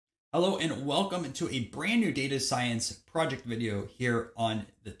Hello and welcome to a brand new data science project video here on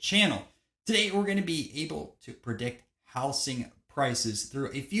the channel. Today we're going to be able to predict housing prices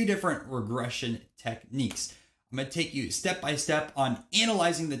through a few different regression techniques. I'm going to take you step by step on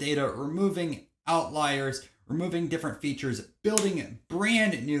analyzing the data, removing outliers, removing different features, building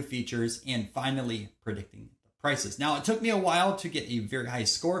brand new features, and finally predicting the prices. Now, it took me a while to get a very high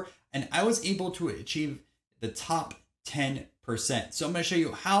score, and I was able to achieve the top 10%. So I'm going to show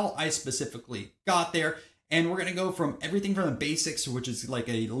you how I specifically got there. And we're going to go from everything from the basics, which is like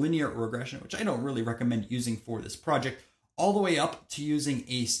a linear regression, which I don't really recommend using for this project, all the way up to using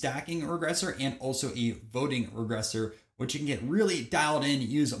a stacking regressor and also a voting regressor, which you can get really dialed in,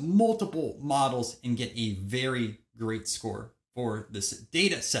 use multiple models, and get a very great score for this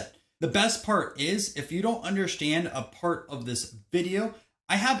data set. The best part is if you don't understand a part of this video,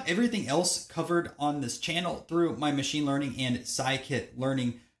 I have everything else covered on this channel through my machine learning and scikit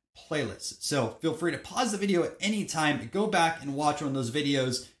learning playlists. So feel free to pause the video at any time, go back and watch one of those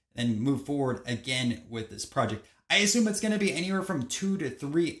videos and move forward again with this project. I assume it's going to be anywhere from 2 to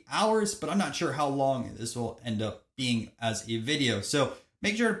 3 hours, but I'm not sure how long this will end up being as a video. So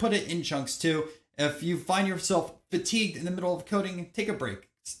make sure to put it in chunks too. If you find yourself fatigued in the middle of coding, take a break,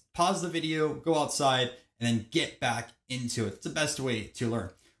 pause the video, go outside, and then get back into it. It's the best way to learn.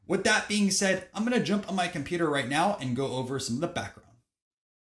 With that being said, I'm going to jump on my computer right now and go over some of the background.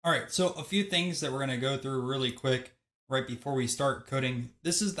 All right, so a few things that we're going to go through really quick right before we start coding.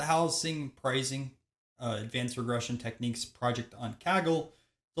 This is the housing pricing advanced regression techniques project on Kaggle.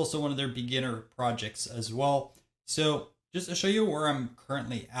 It's also one of their beginner projects as well. So just to show you where I'm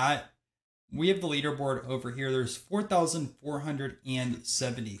currently at, we have the leaderboard over here. There's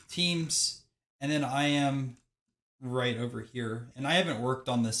 4,470 teams. And then I am right over here. And I haven't worked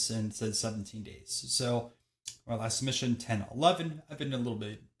on this since 17 days. So my last submission, 10/11. I've been a little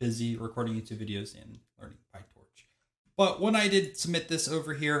bit busy recording YouTube videos and learning PyTorch. But when I did submit this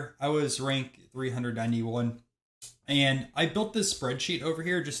over here, I was ranked 391. And I built this spreadsheet over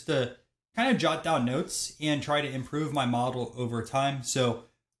here just to kind of jot down notes and try to improve my model over time. So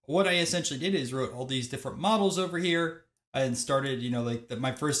what I essentially did is wrote all these different models over here and started,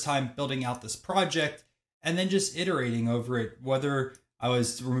 my first time building out this project and then just iterating over it, whether I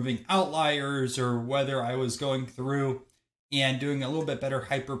was removing outliers or whether I was going through and doing a little bit better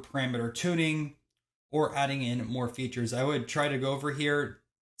hyperparameter tuning or adding in more features. I would try to go over here,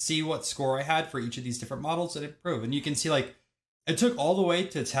 see what score I had for each of these different models and improve. And you can see it took all the way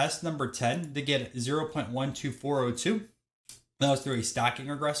to test number 10 to get 0.12402. That was through a stacking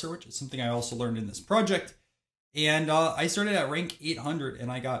regressor, which is something I also learned in this project. And I started at rank 800 and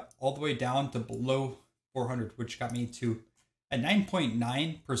I got all the way down to below 400, which got me to a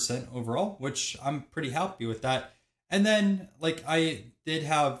 9.9% overall, which I'm pretty happy with that. And then I did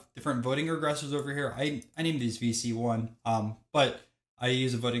have different voting regressors over here. I named these VC1, but I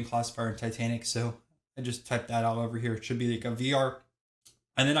use a voting classifier in Titanic. So I just typed that out over here. It should be like a VR.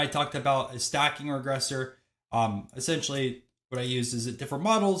 And then I talked about a stacking regressor. Essentially what I used is different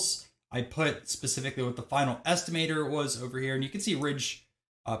models. I put specifically what the final estimator was over here. And you can see Ridge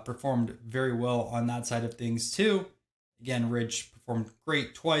performed very well on that side of things too. Again, Ridge performed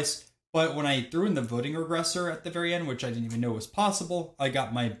great twice. But when I threw in the voting regressor at the very end, which I didn't even know was possible, I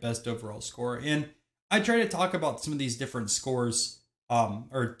got my best overall score. And I try to talk about some of these different scores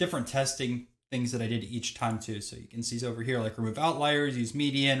or different testing things that I did each time too. So you can see over here, remove outliers, use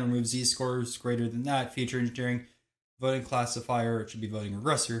median, remove z-scores greater than that, feature engineering, voting classifier, it should be voting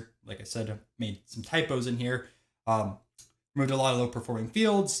regressor. Like I said, I made some typos in here. Removed a lot of low performing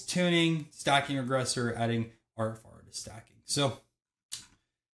fields, tuning, stacking regressor, adding RFR to stacking. So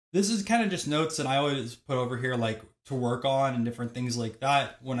this is kind of just notes that I always put over here to work on and different things like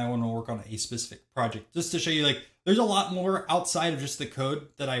that when I want to work on a specific project. Just to show you there's a lot more outside of just the code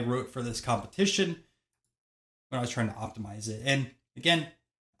that I wrote for this competition when I was trying to optimize it. And again,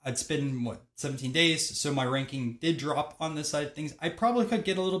 it's been 17 days, so my ranking did drop on this side of things. I probably could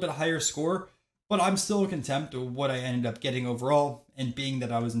get a little bit higher score, but I'm still content with what I ended up getting overall, and being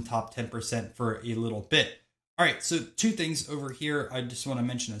that I was in top 10% for a little bit. All right, so two things over here I just want to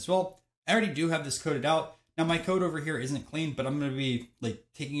mention as well. I already do have this coded out. Now my code over here isn't clean, but I'm going to be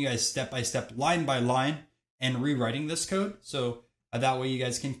taking you guys step by step, line by line, and rewriting this code. So that way you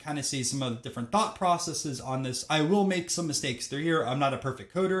guys can kind of see some of the different thought processes on this. I will make some mistakes through here. I'm not a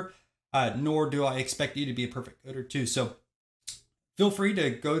perfect coder, nor do I expect you to be a perfect coder too. So feel free to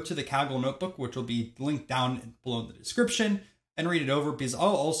go to the Kaggle notebook, which will be linked down below in the description, and read it over because I'll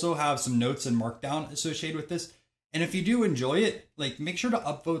also have some notes and markdown associated with this. And if you do enjoy it, make sure to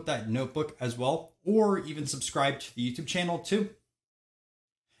upvote that notebook as well, or even subscribe to the YouTube channel too.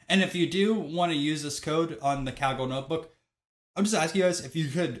 And if you do want to use this code on the Kaggle notebook, I'm just asking you guys if you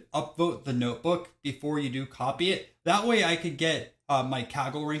could upvote the notebook before you do copy it. That way I could get my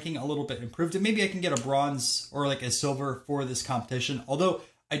Kaggle ranking a little bit improved, and maybe I can get a bronze or like a silver for this competition. Although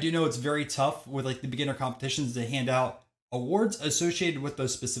I do know it's very tough with like the beginner competitions to hand out awards associated with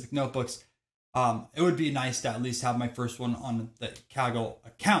those specific notebooks. It would be nice to at least have my first one on the Kaggle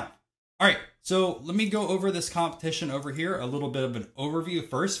account. All right, so let me go over this competition over here, a little bit of an overview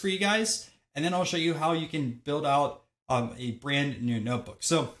first for you guys, and then I'll show you how you can build out a brand new notebook.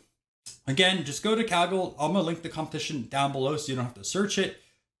 So again, just go to Kaggle. I'm gonna link the competition down below so you don't have to search it,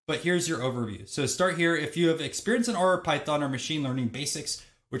 but here's your overview. So start here. If you have experience in R, Python, or machine learning basics,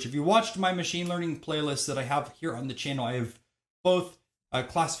 which if you watched my machine learning playlist that I have here on the channel, I have both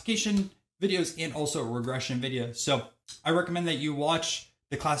classification videos and also regression videos. So I recommend that you watch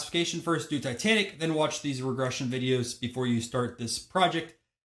the classification first, do Titanic, then watch these regression videos before you start this project.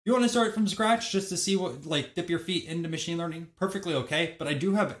 You want to start from scratch just to see what, like, dip your feet into machine learning, perfectly okay. But I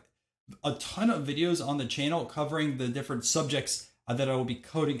do have a ton of videos on the channel covering the different subjects that I will be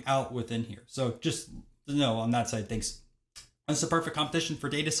coding out within here. So just know on that side, thanks. It's a perfect competition for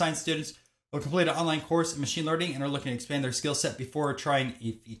data science students who will complete an online course in machine learning and are looking to expand their skill set before trying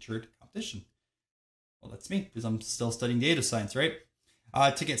a featured competition. Well, that's me because I'm still studying data science, right?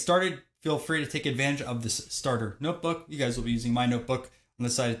 To get started, feel free to take advantage of this starter notebook. You guys will be using my notebook on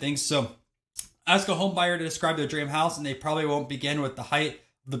this side of things. So ask a home buyer to describe their dream house, and they probably won't begin with the height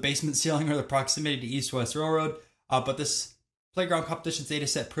of the basement ceiling or the proximity to East-West Railroad. But this playground competitions data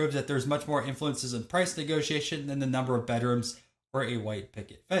set proves that there's much more influences in price negotiation than the number of bedrooms or a white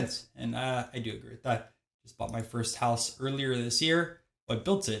picket fence. And I do agree with that. Just bought my first house earlier this year, but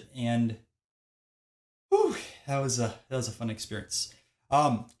built it, and whew, that was a fun experience.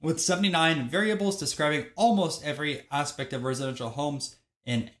 With 79 variables describing almost every aspect of residential homes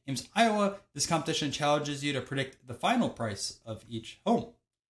in Ames, Iowa, this competition challenges you to predict the final price of each home.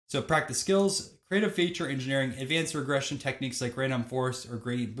 So practice skills, creative feature engineering, advanced regression techniques like random forest or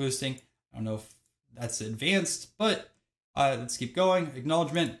gradient boosting. I don't know if that's advanced, but let's keep going.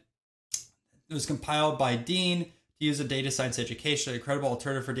 Acknowledgement. It was compiled by Dean to use a data science education, a credible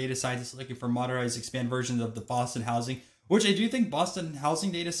alternative for data scientists looking for modernized, expand versions of the Boston housing, which I do think Boston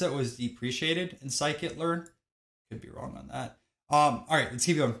housing data set was depreciated in scikit-learn. Could be wrong on that. All right, let's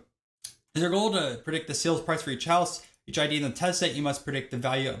keep going. Is your goal to predict the sales price for each house? Each ID in the test set, you must predict the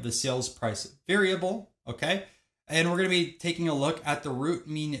value of the sales price variable, okay? And we're gonna be taking a look at the root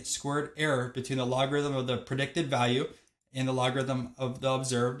mean squared error between the logarithm of the predicted value and the logarithm of the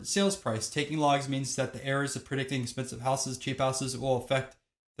observed sales price. Taking logs means that the errors of predicting expensive houses, cheap houses will affect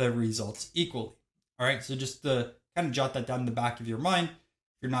the results equally. All right, so just to kind of jot that down in the back of your mind.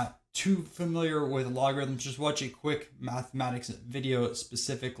 If you're not too familiar with logarithms, just watch a quick mathematics video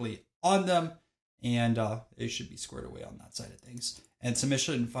specifically on them, and it should be squared away on that side of things. And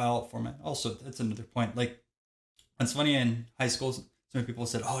submission file format, also, that's another point. Like, it's funny, in high school, so many people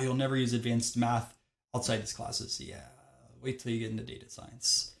said, oh, you'll never use advanced math outside these classes. Yeah, wait till you get into data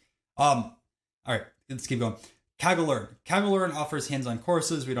science. All right, let's keep going. Kaggle Learn. Kaggle Learn offers hands-on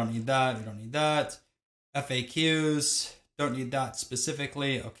courses. We don't need that. We don't need that. FAQs. Don't need that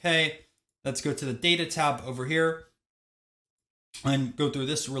specifically. Okay, let's go to the data tab over here and go through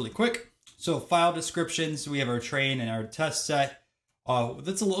this really quick. So file descriptions, we have our train and our test set.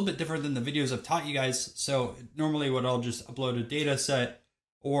 That's a little bit different than the videos I've taught you guys. So normally what I'll just upload a data set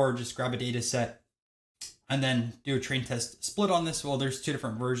or just grab a data set and then do a train test split on this. Well, there's two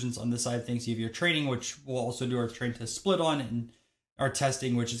different versions on this side of things. You have your training, which we'll also do our train test split on, and our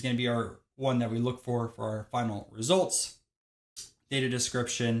testing, which is going to be our one that we look for our final results. Data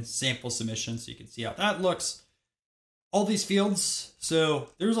description, sample submission, so you can see how that looks. All these fields, so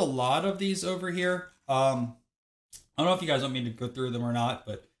there's a lot of these over here. I don't know if you guys want me to go through them or not,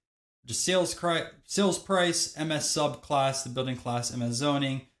 but just sales price, MS subclass, the building class, MS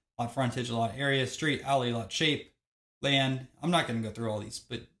zoning, lot frontage, lot area, street, alley, lot shape, land. I'm not going to go through all these,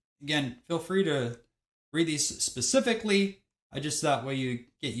 but again, feel free to read these specifically. I just that way you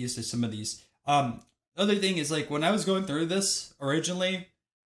get used to some of these. Other thing is, like, when I was going through this originally,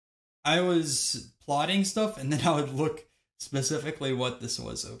 I was plotting stuff and then I would look specifically what this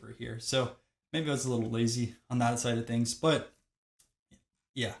was over here. So maybe I was a little lazy on that side of things, but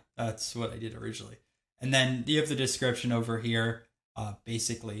yeah, that's what I did originally. And then you have the description over here,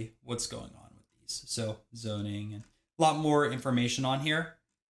 basically what's going on with these. So zoning and a lot more information on here.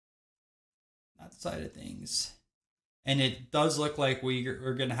 That side of things. And it does look like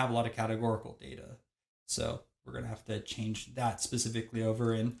we're going to have a lot of categorical data. So we're going to have to change that specifically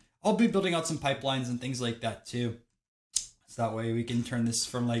over. And I'll be building out some pipelines and things like that too. So that way we can turn this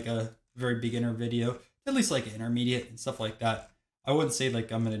from like a very beginner video to at least like an intermediate and stuff like that. I wouldn't say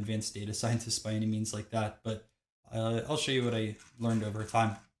like I'm an advanced data scientist by any means like that, but I'll show you what I learned over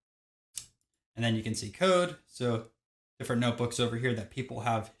time. And then you can see code. So different notebooks over here that people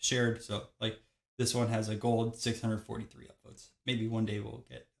have shared. So like this one has a gold 643 upvotes. Maybe one day we'll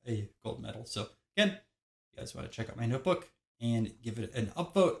get a gold medal. So again, if you guys want to check out my notebook and give it an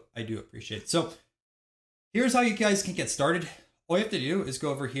upvote, I do appreciate it. So here's how you guys can get started. All you have to do is go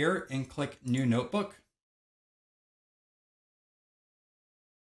over here and click new notebook.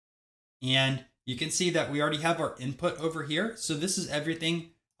 And you can see that we already have our input over here. So this is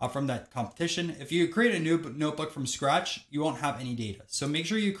everything from that competition. If you create a new notebook from scratch, you won't have any data. So make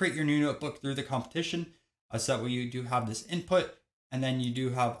sure you create your new notebook through the competition. So that way you do have this input, and then you do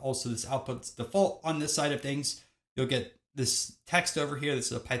have also this output's default on this side of things. You'll get this text over here.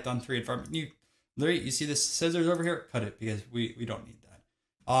 This is a Python 3 environment. You see this scissors over here? Cut it because we don't need that.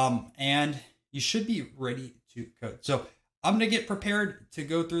 And you should be ready to code. So I'm going to get prepared to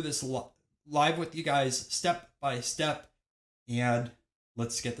go through this live with you guys step by step, and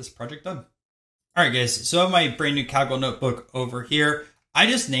let's get this project done. All right, guys. So I have my brand new Kaggle notebook over here. I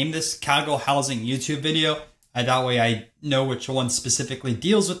just named this Kaggle Housing YouTube video. And that way I know which one specifically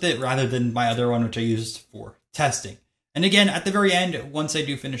deals with it rather than my other one, which I used for testing. And again, at the very end, once I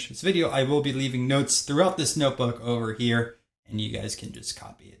do finish this video, I will be leaving notes throughout this notebook over here, and you guys can just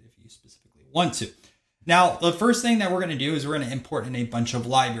copy it if you specifically want to. Now, the first thing that we're going to do is we're going to import in a bunch of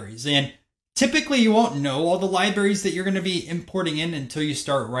libraries. And typically you won't know all the libraries that you're going to be importing in until you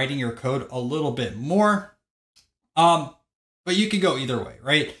start writing your code a little bit more. But you could go either way,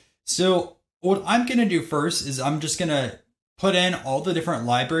 right? So what I'm going to do first is I'm just going to put in all the different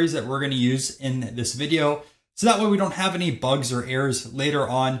libraries that we're going to use in this video. So that way we don't have any bugs or errors later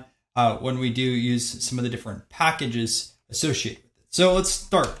on when we do use some of the different packages associated with it. So let's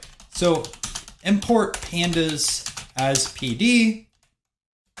start. So import pandas as PD.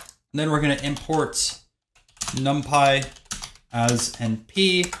 And then we're going to import numpy as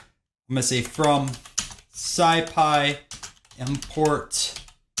NP. I'm going to say from scipy import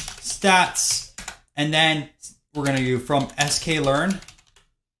stats. And then we're going to do from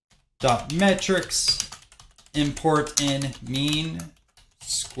sklearn.metrics import in mean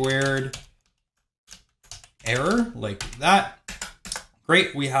squared error, like that.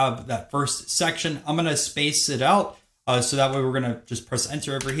 Great, we have that first section. I'm gonna space it out so that way we're gonna just press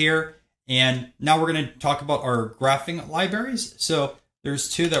enter over here. And now we're gonna talk about our graphing libraries. So there's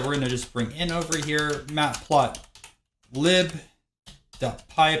two that we're gonna just bring in over here.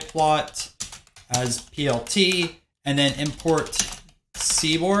 matplotlib.pyplot as PLT, and then import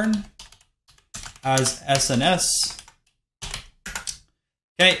Seaborn as SNS.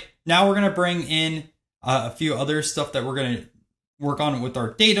 Okay, now we're gonna bring in a few other stuff that we're gonna work on with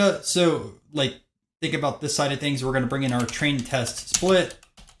our data. So like, think about this side of things. We're gonna bring in our train test split,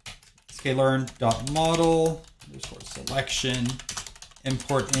 sklearn.model _selection,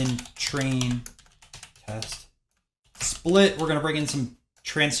 import in train test split. We're gonna bring in some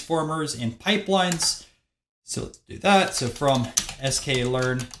transformers and pipelines. So let's do that. So from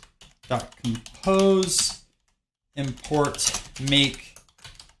sklearn.compose, import make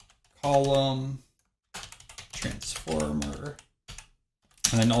column transformer,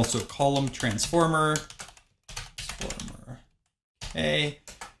 and then also column transformer. Okay.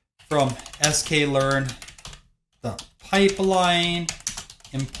 From sklearn.pipeline,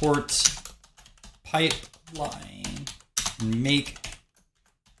 import pipeline, make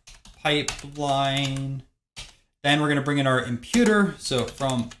pipeline. Then we're going to bring in our imputer. So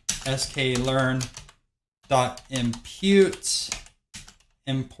from sklearn.impute,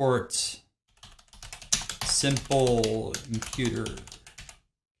 import simple imputer.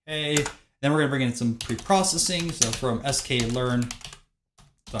 Okay. Then we're going to bring in some pre-processing. So from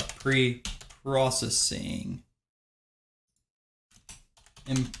sklearn.preprocessing,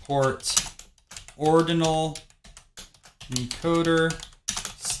 import ordinal encoder,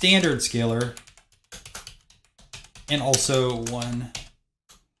 standard scaler, and also one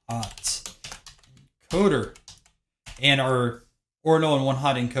hot encoder. And our ordinal and one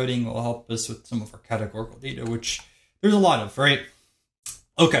hot encoding will help us with some of our categorical data, which there's a lot of, right?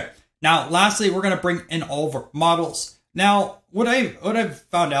 Okay. Now, lastly, we're going to bring in all of our models. Now, what I've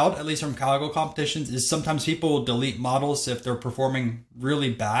found out, at least from Kaggle competitions, is sometimes people will delete models if they're performing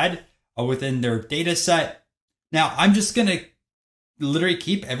really bad within their data set. Now, I'm just going to literally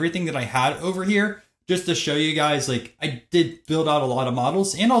keep everything that I had over here just to show you guys, like, I did build out a lot of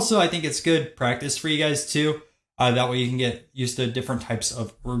models. And also, I think it's good practice for you guys too. That way you can get used to different types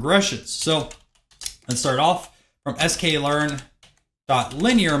of regressions. So let's start off. from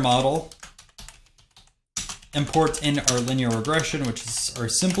sklearn.linear model, import in our linear regression, which is our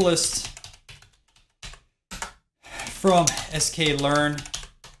simplest. From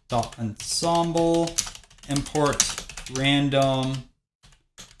sklearn.ensemble, import random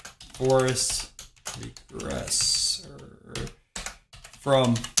forest regressor.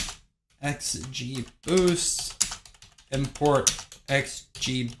 From xgboost, import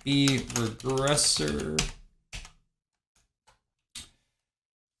xgb regressor.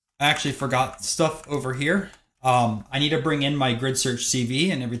 I actually forgot stuff over here. I need to bring in my grid search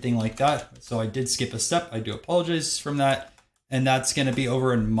CV and everything like that. So I did skip a step. I do apologize from that. And that's going to be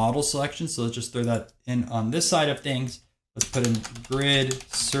over in model selection. So let's just throw that in on this side of things. Let's put in grid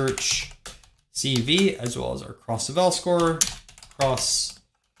search CV as well as our cross eval score.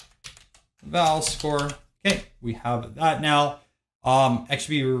 Okay, we have that now.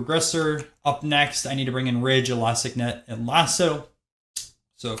 XGB regressor up next. I need to bring in Ridge, ElasticNet, and Lasso.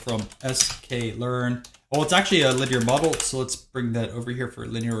 So from sklearn, well, it's actually a linear model, so let's bring that over here for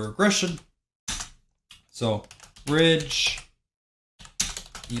linear regression. So Ridge,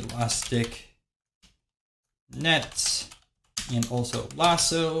 ElasticNet, and also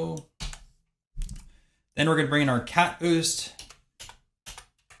Lasso. Then we're going to bring in our cat boost.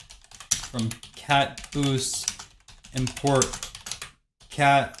 From cat boost, import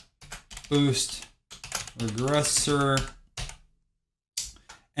cat boost regressor.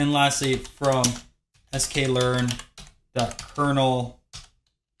 And lastly, from sklearn.kernel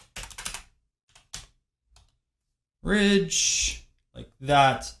Ridge, like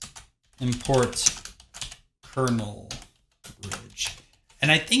that, import kernel Ridge.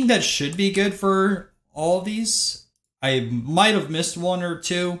 And I think that should be good for all of these. I might have missed one or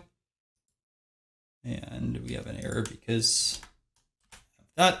two. And we have an error because of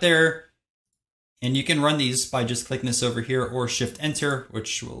that there. And you can run these by just clicking this over here or Shift Enter,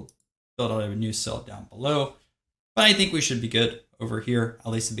 which will build out a new cell down below. But I think we should be good over here,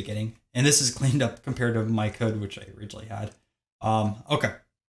 at least the beginning. And this is cleaned up compared to my code, which I originally had. Okay.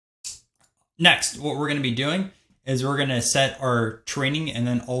 Next, what we're going to be doing is we're going to set our training and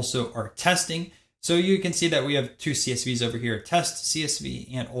then also our testing. So you can see that we have two CSVs over here, test CSV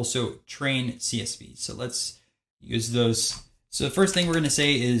and also train CSV. So let's use those. So the first thing we're going to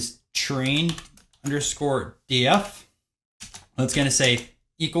say is train _df. That's going to say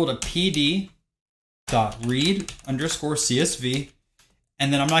equal to pd dot read _ CSV.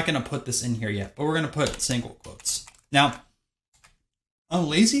 And then I'm not going to put this in here yet, but we're going to put single quotes. Now, I'm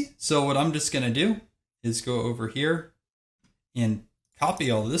lazy. So what I'm just going to do is go over here and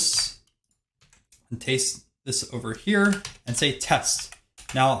copy all this and paste this over here and say test.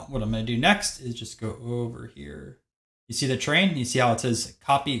 Now, what I'm going to do next is just go over here. You see the train? You see how it says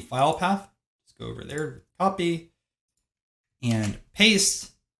copy file path? Just go over there, copy and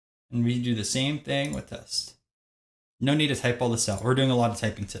paste. And we do the same thing with test. No need to type all this out. We're doing a lot of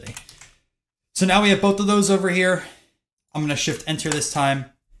typing today. So now we have both of those over here. I'm going to Shift Enter this time.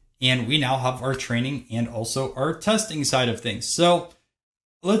 And we now have our training and also our testing side of things. So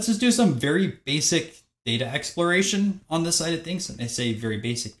let's just do some very basic data exploration on this side of things. And I say very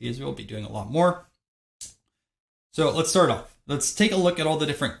basic because we'll be doing a lot more. So let's start off. Let's take a look at all the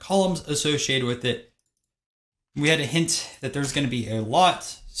different columns associated with it. We had a hint that there's going to be a lot.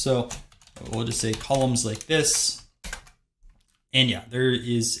 So we'll just say columns like this. And yeah, there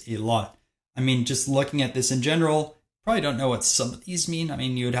is a lot. I mean, just looking at this in general, probably don't know what some of these mean. I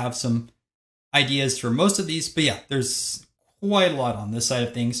mean, you would have some ideas for most of these, but yeah, there's quite a lot on this side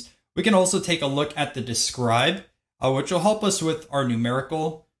of things. We can also take a look at the describe, which will help us with our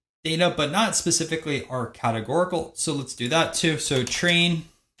numerical data, but not specifically our categorical. So let's do that too. So train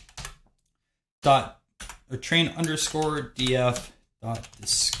 _ df dot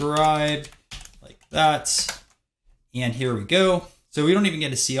describe like that. And here we go. So we don't even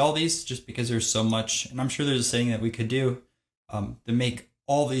get to see all these just because there's so much. And I'm sure there's a setting that we could do to make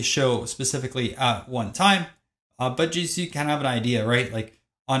all these show specifically at one time. But just so you kind of have an idea, right? Like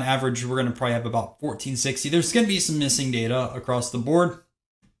on average, we're going to probably have about 1460. There's going to be some missing data across the board.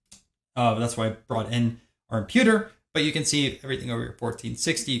 That's why I brought in our computer. But you can see everything over here,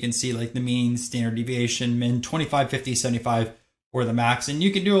 1460. You can see like the mean, standard deviation, min, 25, 50, 75 for the max. And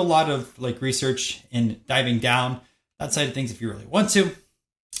you can do a lot of like research and diving down that side of things if you really want to.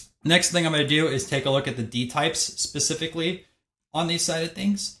 Next thing I'm going to do is take a look at the D types specifically on these side of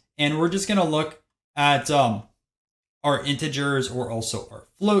things. And we're just going to look at our integers or also our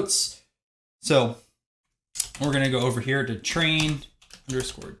floats. So we're going to go over here to train _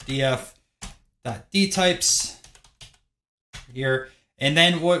 df dot D types here. And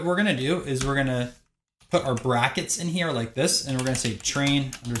then what we're going to do is we're going to put our brackets in here like this, and we're going to say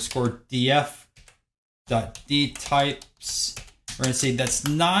train underscore df dot d types. We're going to say that's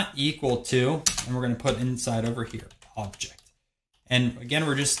not equal to, and we're going to put inside over here, object. And again,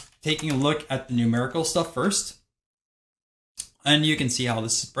 we're just taking a look at the numerical stuff first. And you can see how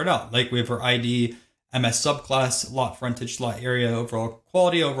this is spread out. Like we have our ID, MS subclass, lot frontage, lot area, overall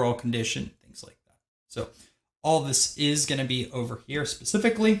quality, overall condition, things like that. So all this is going to be over here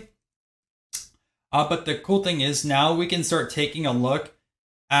specifically. But the cool thing is now we can start taking a look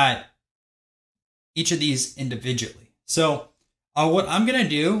at each of these individually. So what I'm going to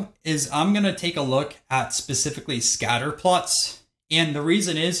do is I'm going to take a look at specifically scatter plots. And the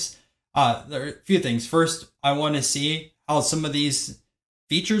reason is there are a few things. First, I want to see how some of these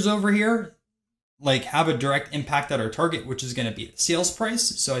features over here like have a direct impact at our target, which is going to be the sales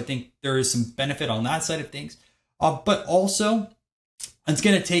price. So I think there is some benefit on that side of things. But also it's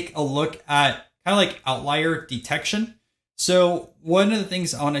going to take a look at kind of like outlier detection. So one of the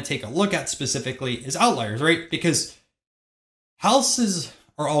things I want to take a look at specifically is outliers, right? Because houses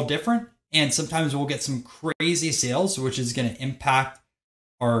are all different, and sometimes we'll get some crazy sales, which is going to impact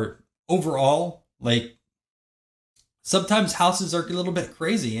our overall, like sometimes houses are a little bit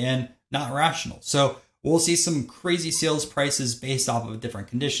crazy and not rational. So we'll see some crazy sales prices based off of different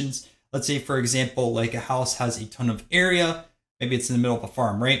conditions. Let's say, for example, like a house has a ton of area, maybe it's in the middle of a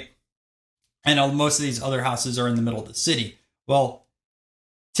farm, right? And most of these other houses are in the middle of the city. Well,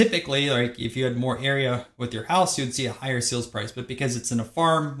 typically, like if you had more area with your house, you would see a higher sales price. But because it's in a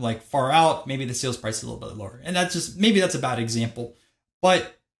farm, like far out, maybe the sales price is a little bit lower. And that's just, maybe that's a bad example.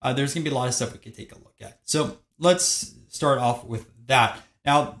 But there's going to be a lot of stuff we could take a look at. So let's start off with that.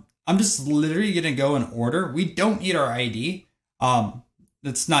 Now, I'm just literally going to go in order. We don't need our ID.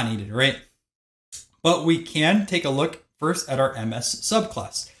 That's not needed, right? But we can take a look first at our MS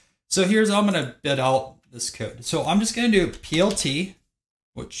subclass. So here's how I'm going to bid out this code. So I'm just going to do PLT,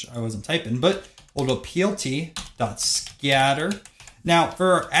 which I wasn't typing, but we'll do PLT.scatter. Now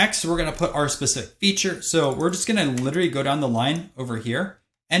for our X, we're going to put our specific feature. So we're just going to literally go down the line over here.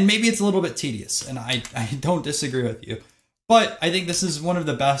 And maybe it's a little bit tedious, and I don't disagree with you. But I think this is one of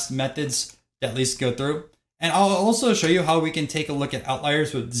the best methods to at least go through. And I'll also show you how we can take a look at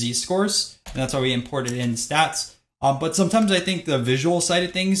outliers with z-scores. And that's why we imported in stats. But sometimes I think the visual side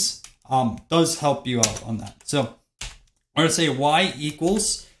of things does help you out on that. So I'm going to say y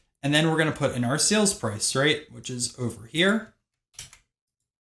equals, and then we're going to put in our sales price, right? Which is over here.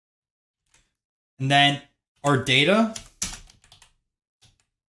 And then our data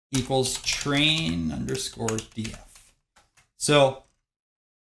equals train underscore df. So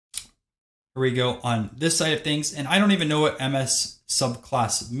here we go on this side of things. And I don't even know what MS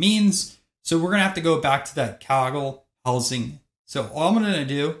subclass means. So we're going to have to go back to that Kaggle housing. So all I'm going to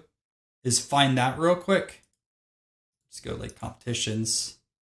do is find that real quick. Just go like competitions.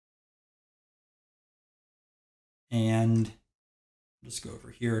 And just go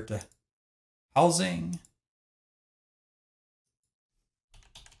over here to housing.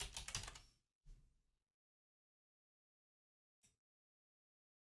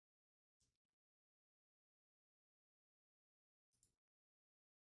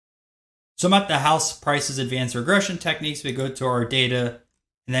 So I'm at the house prices advanced regression techniques. We go to our data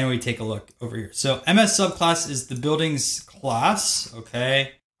and then we take a look over here. So MS subclass is the buildings class.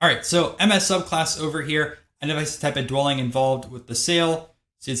 Okay. All right. So MS subclass over here. And if I type a dwelling involved with the sale,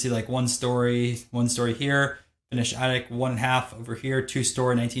 so you'd see like one story here, finished attic, 1.5 over here,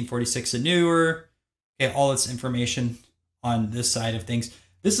 2-story, 1946 and newer. Okay. All this information on this side of things.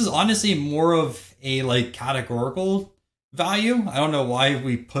 This is honestly more of a like categorical value. I don't know why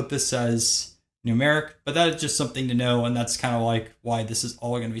we put this as numeric, but that is just something to know. And that's kind of like why this is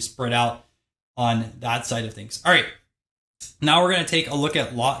all going to be spread out on that side of things. All right. Now we're going to take a look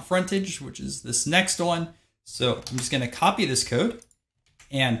at lot frontage, which is this next one. So I'm just going to copy this code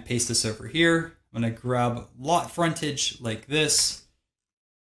and paste this over here. I'm going to grab lot frontage like this.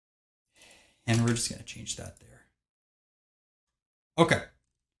 And we're just going to change that there. Okay.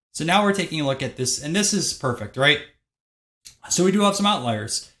 So now we're taking a look at this, and this is perfect, right? So we do have some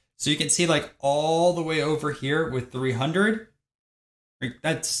outliers. So you can see like all the way over here with 300,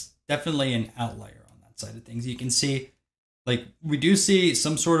 that's definitely an outlier on that side of things. You can see like we do see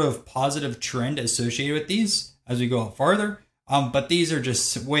some sort of positive trend associated with these as we go out farther. But these are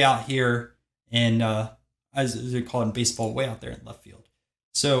just way out here in, as we call it in baseball, way out there in left field.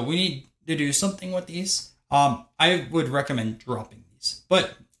 So we need to do something with these. I would recommend dropping these,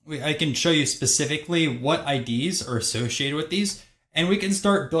 but I can show you specifically what IDs are associated with these, and we can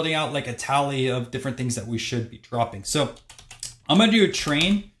start building out like a tally of different things that we should be dropping. So I'm going to do a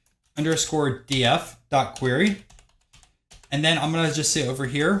train underscore df dot query. And then I'm going to just say over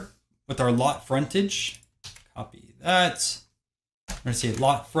here with our lot frontage, copy that. I'm going to say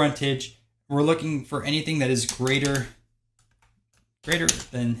lot frontage. We're looking for anything that is greater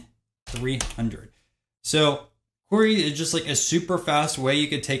than 300. So query is just like a super fast way you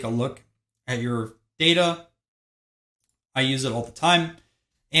could take a look at your data. I use it all the time.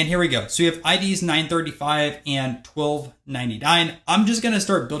 And here we go. So we have IDs 935 and 1299. I'm just going to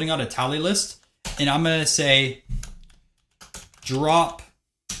start building out a tally list, and I'm going to say drop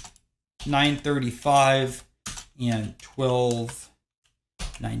 935 and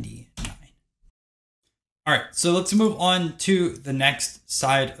 1299. All right, so let's move on to the next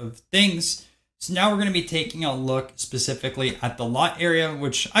side of things. So now we're going to be taking a look specifically at the lot area,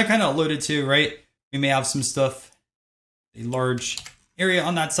 which I kind of alluded to, right? We may have some stuff, a large area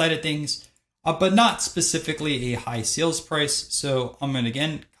on that side of things, but not specifically a high sales price. So I'm going to,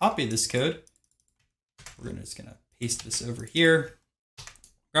 again, copy this code. We're just going to paste this over here,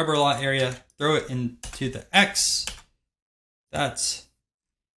 grab our lot area, throw it into the X. And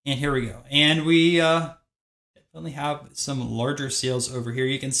here we go. And we definitely have some larger sales over here.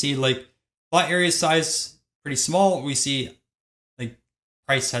 You can see like lot area size pretty small. We see like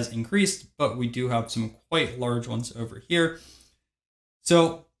price has increased, but we do have some quite large ones over here.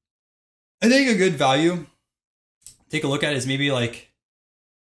 So I think a good value, take a look at, is maybe like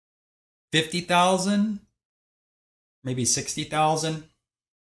 50,000, maybe 60,000.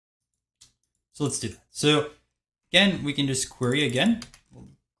 So let's do that. So again, we can just query again. We'll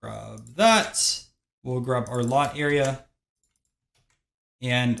grab that. We'll grab our lot area.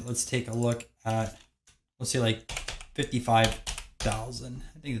 And let's take a look at, let's say like 55,000.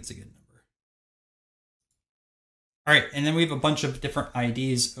 I think that's a good number. All right, and then we have a bunch of different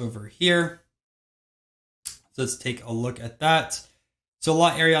IDs over here. So let's take a look at that. So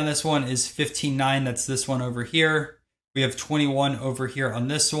lot area on this one is 15.9. That's this one over here. We have 21 over here on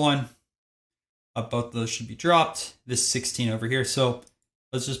this one. Both of those should be dropped. This 16 over here. So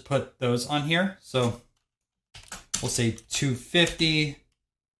let's just put those on here. So we'll say 250,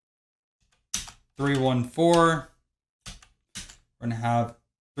 314. We're going to have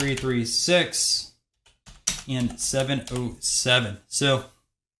 336 and 707. So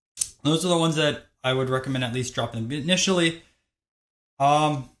those are the ones that I would recommend at least dropping initially.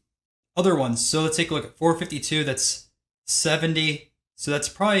 Other ones. So let's take a look at 452. That's 70. So that's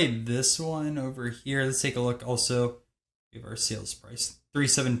probably this one over here. Let's take a look also. We have our sales price,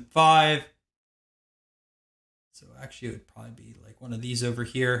 375. So actually it would probably be like one of these over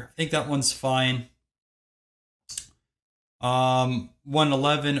here. I think that one's fine.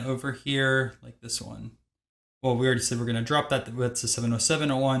 111 over here, like this one. Well, we already said we're going to drop that. That's a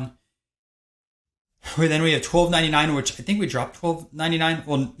 70701. Then we have 1299, which I think we dropped 1299.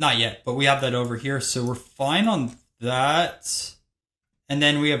 Well, not yet, but we have that over here. So we're fine on that. And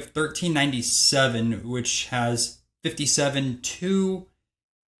then we have 1397, which has 57.2.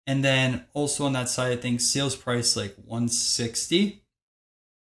 And then also on that side, I think sales price like 160.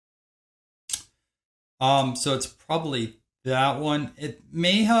 So it's probably that one. It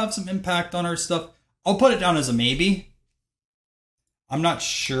may have some impact on our stuff. I'll put it down as a maybe. I'm not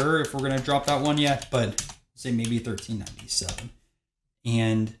sure if we're going to drop that one yet, but say maybe 1397.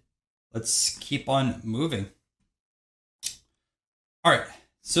 And let's keep on moving. All right.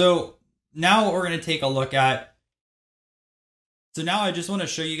 So now we're going to take a look at, so now I just want to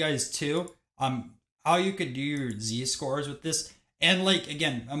show you guys too, how you could do your Z-scores with this. And like,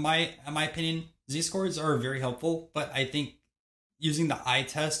 again, in my opinion, Z-scores are very helpful, but I think using the eye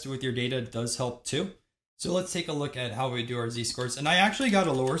test with your data does help too. So let's take a look at how we do our Z-scores. And I actually got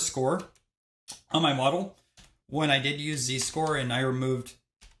a lower score on my model when I did use Z-score, and I removed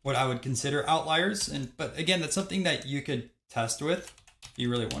what I would consider outliers. But again, that's something that you could test with if you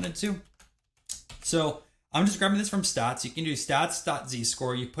really wanted to. So I'm just grabbing this from stats. You can do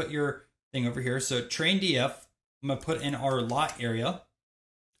stats.z-score. You put your thing over here. So train DF, I'm going to put in our lot area.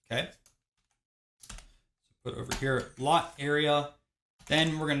 Okay. Put over here lot area.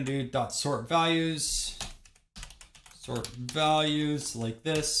 Then we're going to do dot sort values like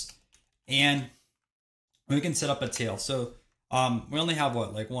this. And we can set up a tail. So we only have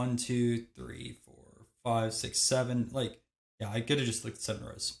what, like 1, 2, 3, 4, 5, 6, 7. Like, yeah, I could have just looked at 7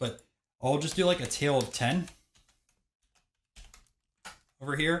 rows, but I'll just do like a tail of 10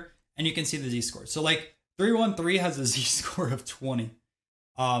 over here. And you can see the Z-score. So like 313 has a Z-score of 20.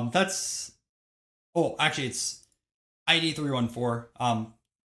 Oh, actually it's ID 314.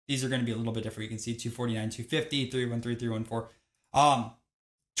 These are going to be a little bit different. You can see 249, 250, 313, 314.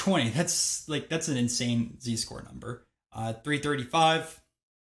 20. That's an insane Z-score number. 335.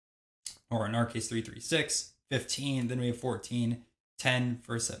 or in our case, 336, 15, then we have 14, 10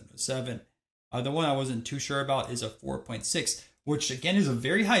 for 707. The one I wasn't too sure about is a 4.6, which again is a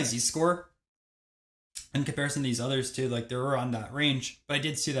very high Z-score in comparison to these others too. Like they're around that range, but I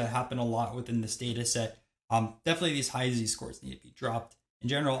did see that happen a lot within this data set. Definitely these high Z-scores need to be dropped in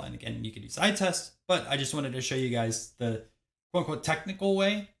general. And again, you could use eye test, but I just wanted to show you guys the quote unquote technical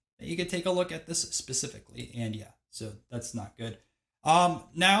way that you could take a look at this specifically. And yeah, so that's not good.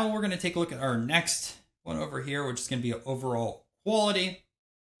 Now we're going to take a look at our next one over here, which is going to be overall quality.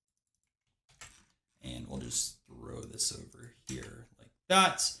 And we'll just throw this over here like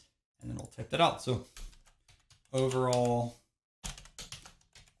that, and then we'll type that out. So overall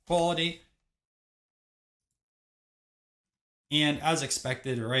quality. And as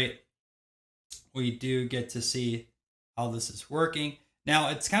expected, right, we do get to see how this is working. Now,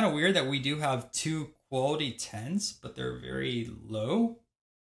 it's kind of weird that we do have two quality 10s, but they're very low.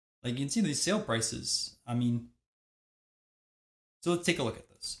 Like you can see these sale prices. I mean, so let's take a look at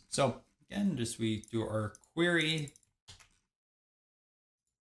this. So again, just we do our query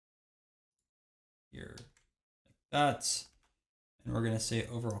here like that. And we're going to say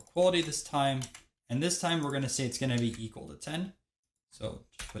overall quality this time. And this time we're going to say it's going to be equal to 10. So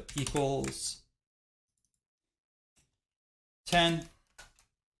just put equals 10.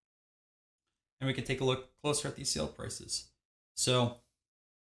 And we can take a look closer at these sale prices. So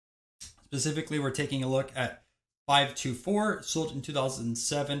specifically, we're taking a look at 524, sold in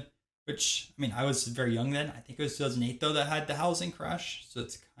 2007, which, I mean, I was very young then. I think it was 2008, though, that had the housing crash. So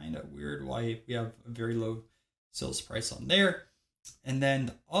it's kind of weird why we have a very low sales price on there. And then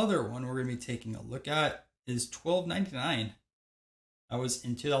the other one we're going to be taking a look at is $12.99. That was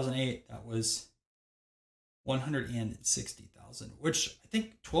in 2008. That was $160,000, which I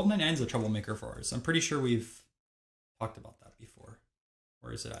think $12.99 is a troublemaker for ours. I'm pretty sure we've talked about that before.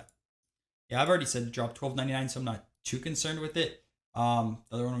 Where is it at? Yeah, I've already said to drop $12.99, so I'm not too concerned with it. The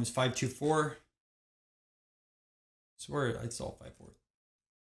other one was 524. I swear I saw 5.4.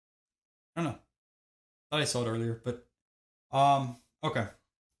 I don't know. I thought I saw it earlier, but okay.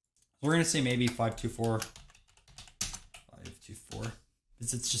 We're gonna say maybe 524. 524.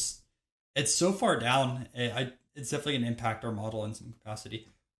 Because it's just so far down. It's definitely gonna impact our model in some capacity.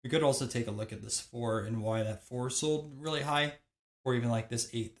 We could also take a look at this 4 and why that 4 sold really high, or even like this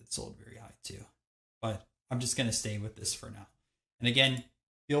 8 that sold very high too. But I'm just gonna stay with this for now. And again,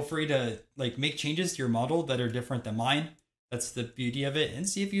 feel free to like make changes to your model that are different than mine. That's the beauty of it, and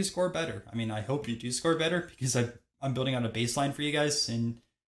see if you score better. I mean, I hope you do score better because I'm building out a baseline for you guys, and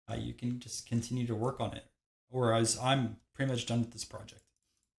you can just continue to work on it. Whereas I'm pretty much done with this project.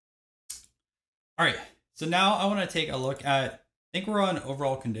 All right, so now I want to take a look at, I think we're on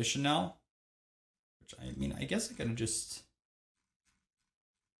overall condition now, which I mean, I guess I could have just,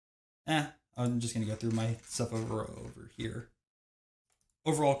 I'm just going to go through my stuff over here.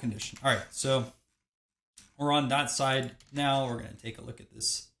 Overall condition. All right, so we're on that side now. We're going to take a look at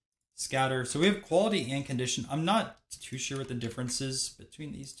this scatter. So we have quality and condition. I'm not too sure what the differences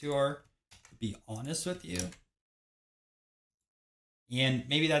between these two are, to be honest with you. And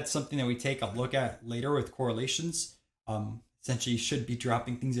maybe that's something that we take a look at later with correlations. Essentially, you should be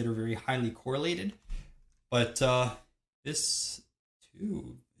dropping things that are very highly correlated. But this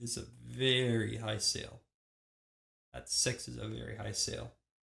too is a very high sale. That 6 is a very high sale.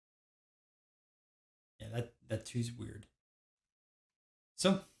 Yeah, that 2 is weird.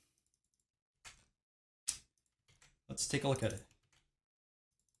 So let's take a look at it.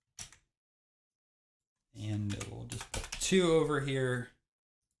 And we'll just put 2 over here.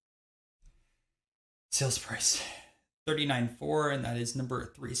 Sales price 39.4, and that is number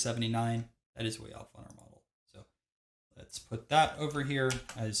 379. That is way off on our model. So let's put that over here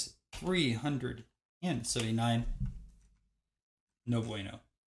as 379. No bueno.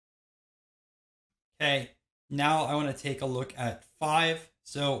 Okay, now I want to take a look at 5.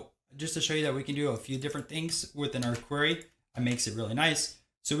 So just to show you that we can do a few different things within our query, it makes it really nice.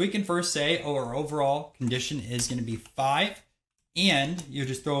 So we can first say, oh, our overall condition is going to be 5. And you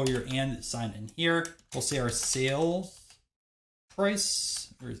just throw your and sign in here. We'll say our sales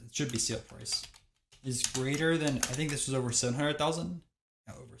price, or it should be sale price, is greater than, I think this was over 700,000.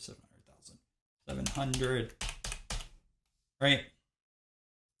 No, over 700,000. 700. Right.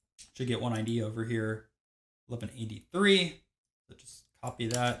 Should get one ID over here. 1183. So just copy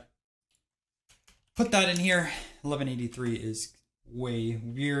that. Put that in here. 1183 is way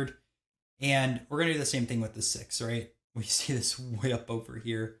weird. And we're going to do the same thing with the 6, right? We see this way up over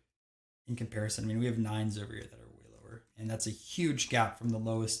here in comparison. I mean, we have 9s over here that are way lower, and that's a huge gap from the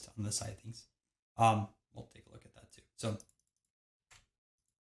lowest on this side of things. We'll take a look at that too. So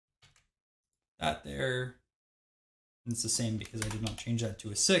that there. And it's the same because I did not change that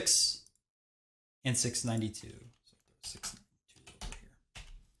to a 6 and 692. So 692 over here.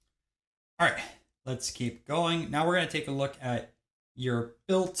 All right, let's keep going. Now we're going to take a look at your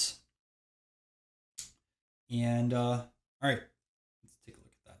built. And all right, let's take a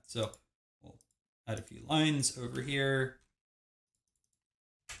look at that. So we'll add a few lines over here.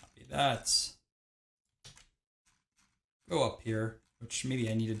 Copy that. Go up here, which maybe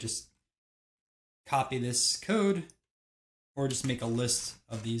I need to just copy this code or just make a list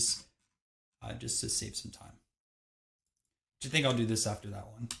of these just to save some time. I think I'll do this after that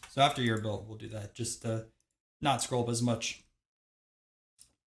one. So after your build, we'll do that just to not scroll up as much.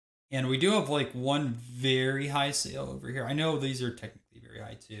 And we do have like one very high sale over here. I know these are technically very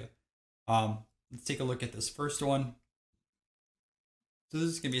high too. Let's take a look at this first one. So this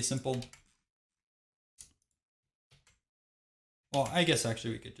is gonna be a simple. Well, I guess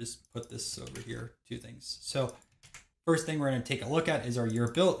actually we could just put this over here, two things. So first thing we're going to take a look at is our year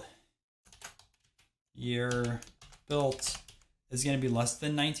built. Year built is going to be less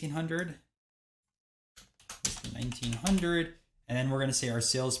than 1900. Less than 1900. And then we're going to say our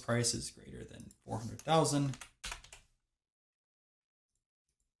sales price is greater than 400,000.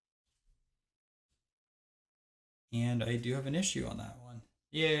 And I do have an issue on that one.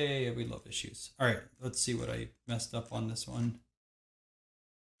 Yay, we love issues. All right, let's see what I messed up on this one.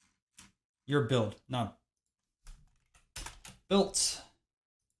 Your build, not built.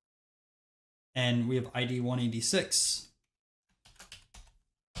 And we have ID 186.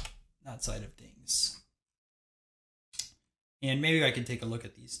 That side of things. And maybe I can take a look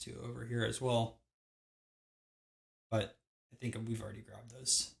at these two over here as well. But I think we've already grabbed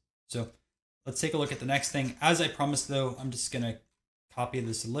those. So let's take a look at the next thing. As I promised though, I'm just going to copy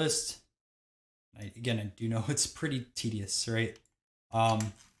this list. Again, I do know it's pretty tedious, right?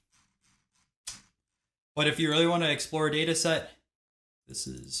 But if you really want to explore a data set, this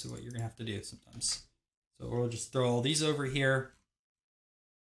is what you're going to have to do sometimes. So we'll just throw all these over here.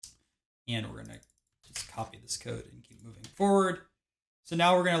 And we're going to just copy this code and keep moving forward. So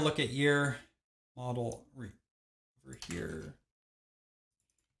now we're going to look at year model over here.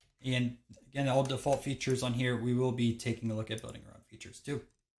 And again, all default features on here, we will be taking a look at building our own features too.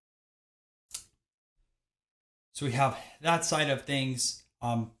 So we have that side of things.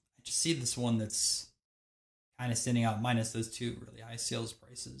 I just see this one that's kind of standing out minus those two really high sales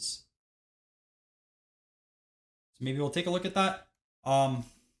prices. So maybe we'll take a look at that.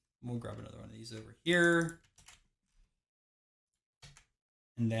 We'll grab another one of these over here.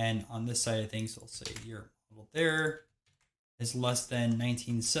 And then on this side of things, we'll say year model there is less than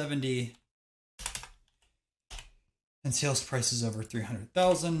 1970. And sales price is over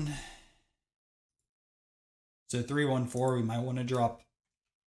 300,000. So 314, we might want to drop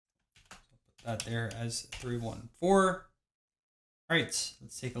that there as 314. All right,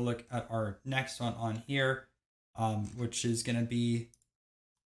 let's take a look at our next one on here, which is going to be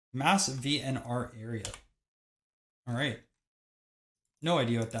mass VNR area. All right, no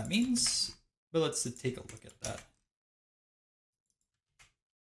idea what that means, but let's take a look at that.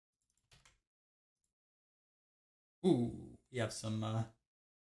 Ooh, we have some, looks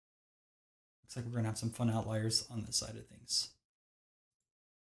like we're going to have some fun outliers on this side of things.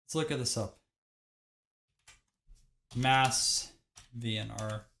 Let's look at this up. Mass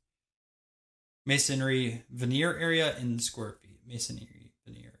VNR. Masonry veneer area in square feet. Masonry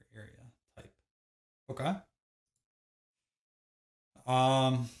veneer area type. Okay.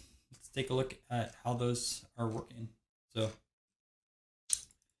 Let's take a look at how those are working. So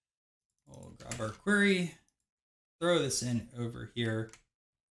we'll grab our query, throw this in over here,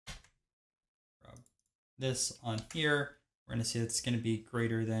 grab this on here. We're going to see it's going to be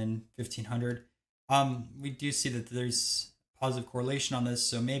greater than 1500. We do see that there's positive correlation on this,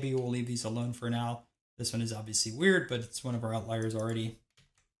 so maybe we'll leave these alone for now. This one is obviously weird, but it's one of our outliers already.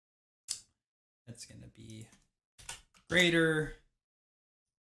 That's going to be greater.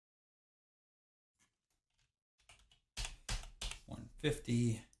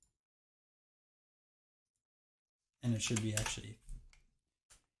 $150. And it should be actually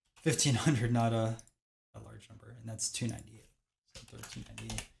 1500, not a large number, and that's 298. So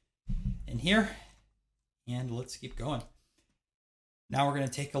 1398 in here. And let's keep going. Now we're going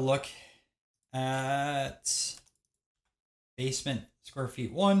to take a look at basement square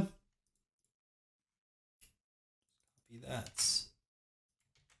feet 1. Copy that.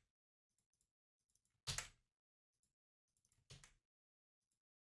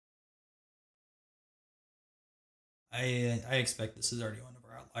 I expect this is already one of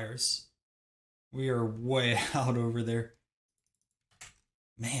our outliers. We are way out over there.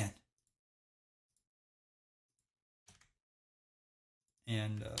 Man.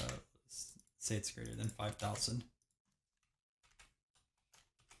 And let's say it's greater than 5,000.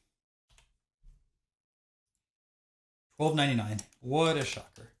 $12.99. What a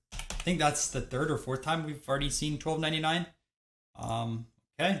shocker. I think that's the third or fourth time we've already seen $12.99.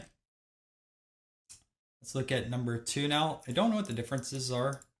 Okay. Let's look at number 2 now. I don't know what the differences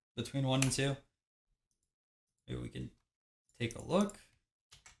are between 1 and 2. Maybe we can take a look.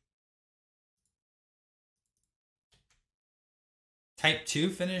 Type 2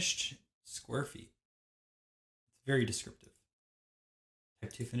 finished square feet. It's very descriptive.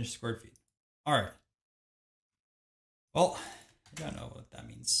 Type 2 finished square feet. All right. Well, I don't know what that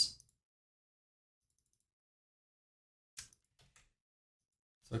means.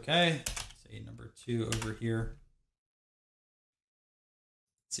 It's okay. Say number 2 over here.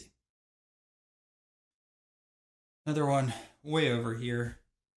 Let's see. Another one way over here.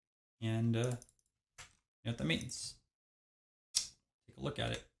 And you know what that means. Take a look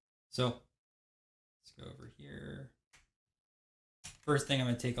at it. So let's go over here. First thing I'm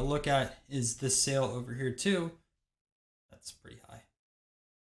going to take a look at is this sale over here too. That's pretty high.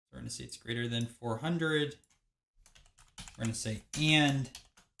 So we're going to say it's greater than 400. We're going to say and.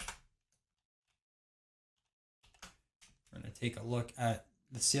 We're going to take a look at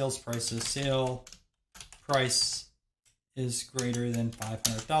the sales prices. Sale price is greater than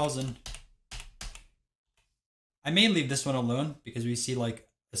 500,000. I may leave this one alone because we see like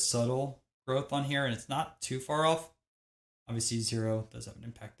a subtle growth on here and it's not too far off. Obviously 0 does have an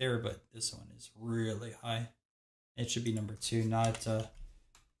impact there, but this one is really high. It should be number 2, not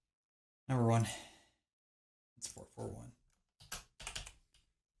number 1. It's 441.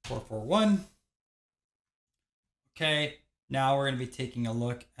 441. Okay, now we're going to be taking a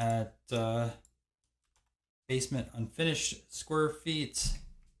look at basement unfinished square feet.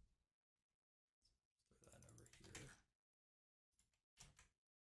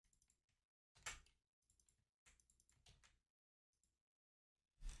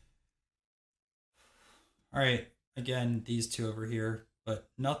 All right, again, these 2 over here, but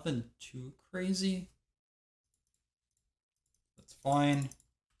nothing too crazy. That's fine.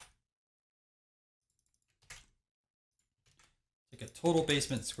 Take a total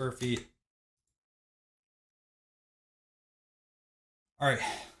basement square feet. All right,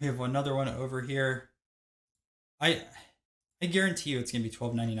 we have another one over here. I guarantee you it's gonna be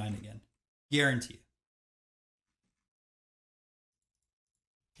 $12.99 again. Guarantee you.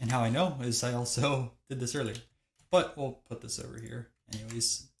 And how I know is I also did this earlier. But we'll put this over here.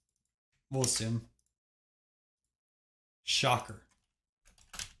 Anyways, we'll assume. Shocker.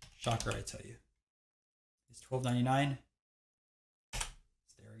 Shocker, I tell you. It's $12.99.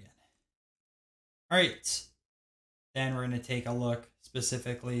 It's there again. All right. Then we're going to take a look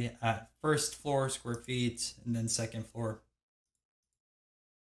specifically at first floor square feet and then second floor.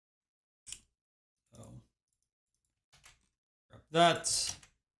 So, grab that.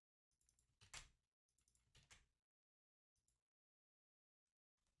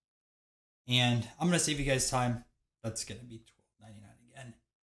 And I'm going to save you guys time. That's going to be $12.99 again.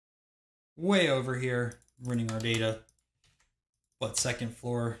 Way over here, running our data. But second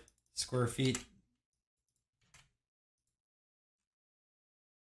floor square feet.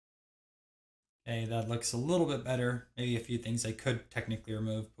 Okay, that looks a little bit better. Maybe a few things I could technically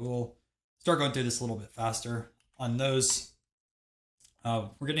remove, but we'll start going through this a little bit faster on those.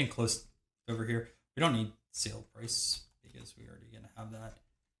 We're getting close over here. We don't need sale price because we're already going to have that.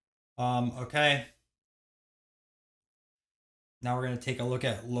 Okay. Now we're going to take a look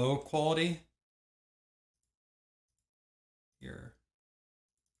at low quality. Here.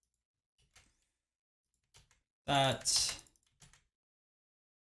 That.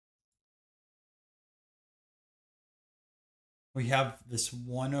 We have this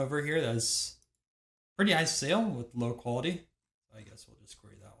one over here that's pretty high sale with low quality. I guess we'll just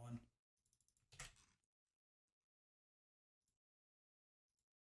query that one.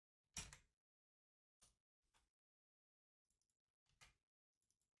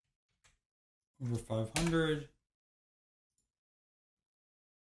 Over 500.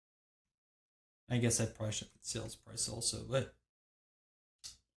 I guess I probably should put sales price also, but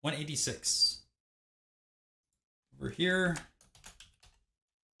 186. Over here,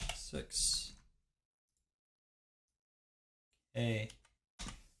 6. Okay.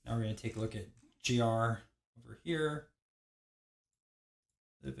 Now we're going to take a look at GR over here.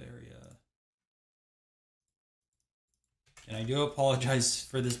 Live area. And I do apologize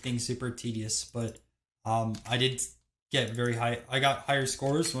for this being super tedious, but I did get very high. I got higher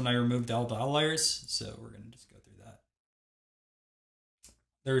scores when I removed all the outliers, so we're going to just go through that.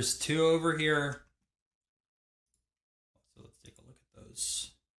 There's 2 over here. So let's take a look at those.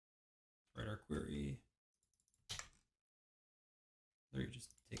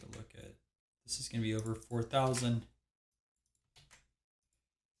 just take a look at, this is going to be over 4,000.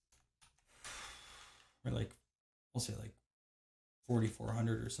 Or like, we'll say like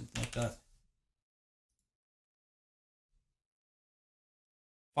 4,400 or something like that.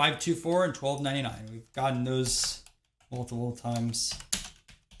 524 and 12.99. We've gotten those multiple times.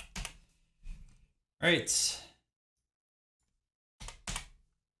 All right.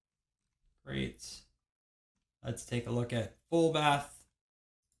 Great. Let's take a look at full bath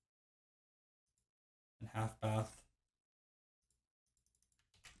and half bath.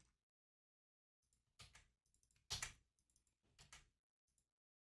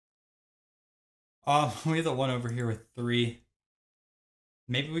 We have the one over here with 3.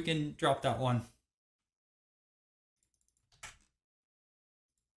 Maybe we can drop that one.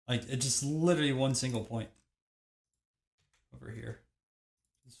 Like, it's just literally one single point over here.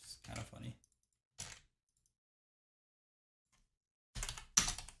 It's just kind of funny.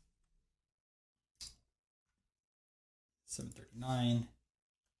 $739.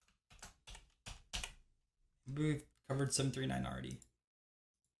 We've covered $739 already.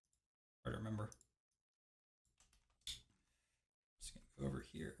 Hard to remember. Just gonna go over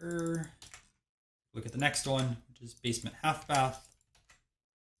here. Look at the next one, which is basement half bath.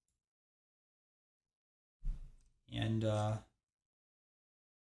 And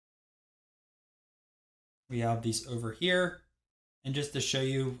we have these over here. And just to show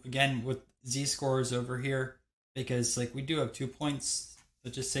you again with z-scores over here, because like we do have 2 points.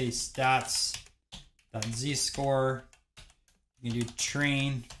 Let's just say stats.z-score. You can do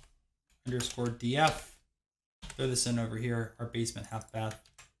train underscore df. Throw this in over here, our basement half bath.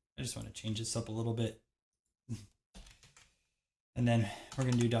 I just want to change this up a little bit. And then we're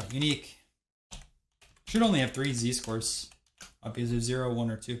going to do dot unique. Should only have 3 z-scores because there's 0,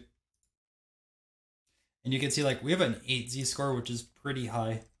 1, or 2. And you can see like we have an 8 z-score, which is pretty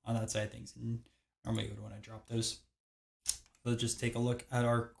high on that side of things. And normally you would want to drop those. Let's just take a look at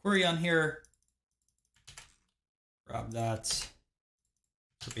our query on here. Grab that.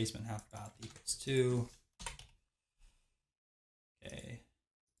 So basement half bath equals 2. Okay.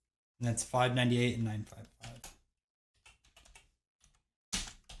 And that's 598 and 955.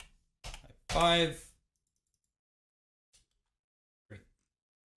 5. Great.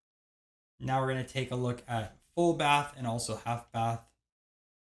 Now we're going to take a look at full bath and also half bath.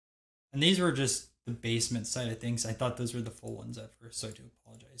 And these were just the basement side of things. I thought those were the full ones at first, so I do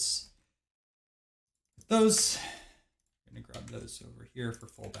apologize. Those, I'm going to grab those over here for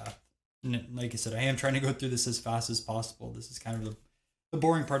full bath. And like I said, I am trying to go through this as fast as possible. This is kind of the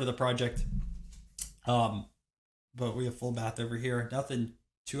boring part of the project. But we have full bath over here. Nothing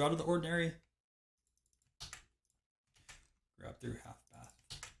too out of the ordinary. Grab through half bath.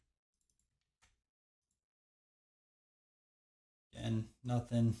 Again,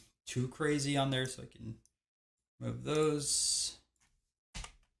 nothing too crazy on there, so I can move those.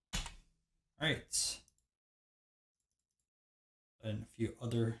 All right. And a few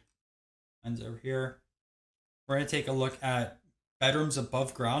other lines over here. We're going to take a look at bedrooms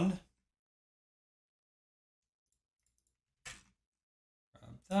above ground.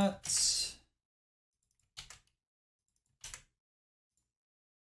 Grab that.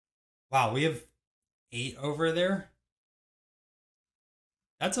 Wow, we have 8 over there.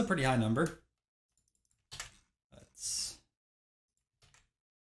 That's a pretty high number. Let's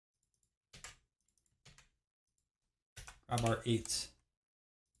grab our 8.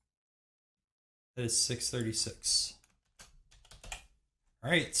 That is 636. All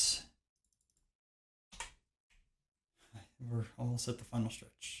right. We're almost at the final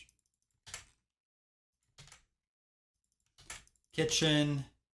stretch. Kitchen.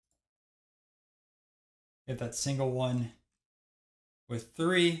 We have that single one with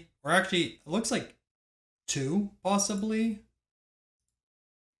 3. Or actually, it looks like 2, possibly. I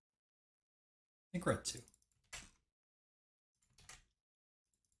think we're at 2.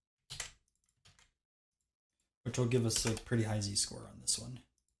 Which will give us a pretty high z-score on this one.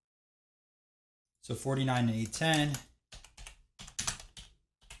 So 49 and 810.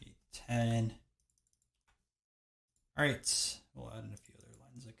 810. All right, we'll add in a few other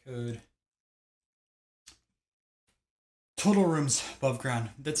lines of code. Total rooms above ground.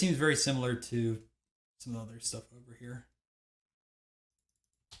 That seems very similar to some other stuff over here.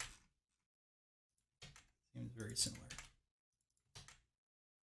 Seems very similar.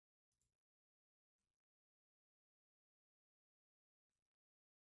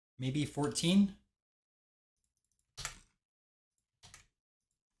 Maybe 14.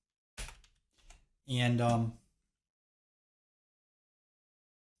 And we'll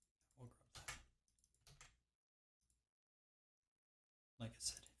grab that. Like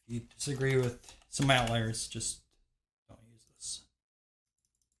If you disagree with some outliers, just don't use this.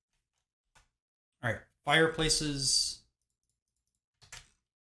 All right, fireplaces.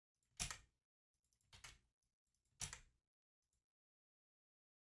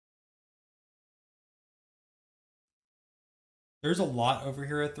 There's a lot over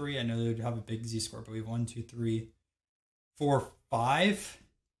here at 3. I know they would have a big z-score, but we have 1, 2, 3, 4, 5.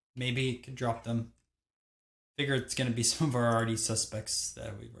 Maybe could drop them. Figure it's going to be some of our already suspects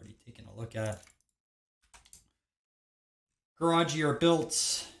that we've already taken a look at. Garage year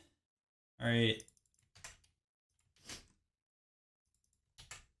built. All right.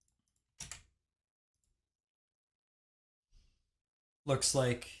 Looks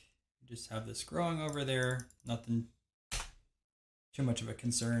like we just have this growing over there. Nothing too much of a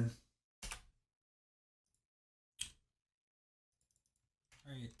concern.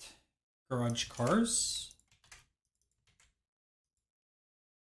 All right. Garage cars.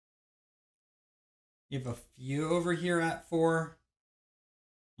 You have a few over here at 4.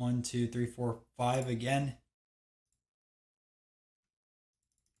 1, 2, 3, 4, 5 again.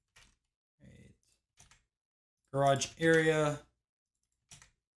 Right. Garage area.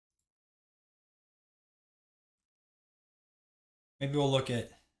 Maybe we'll look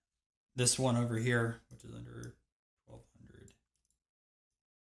at this one over here, which is under 1200.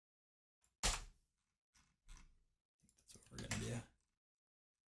 That's what we're going to do.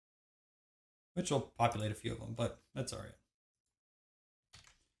 Which will populate a few of them, but that's all right.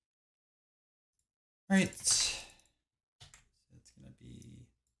 All right. So it's going to be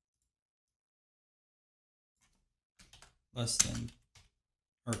less than,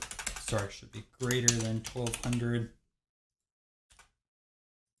 or sorry, should be greater than 1200.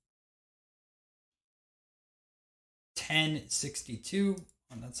 $10.62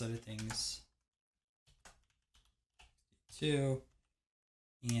 on that side of things. 62.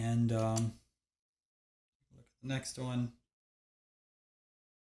 And look at the next one.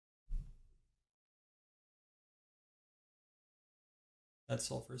 That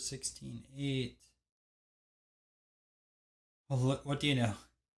sold for $16.8. Well, look, what do you know?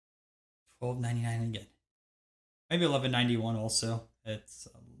 $12.99 again. Maybe $11.91 also. It's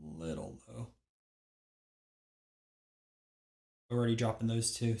a little low. We're already dropping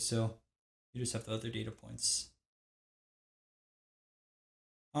those two, so you just have the other data points.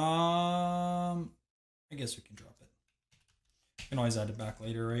 I guess we can drop it. We can always add it back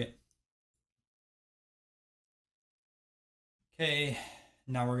later, right? Okay,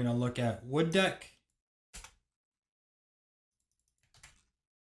 now we're gonna look at wood deck.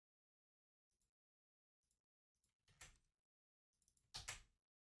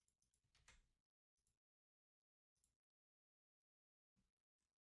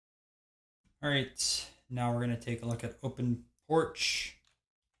 All right, now we're gonna take a look at open porch.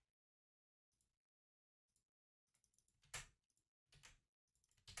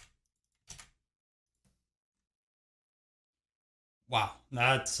 Wow,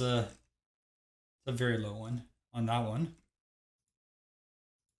 that's a very low one on that one.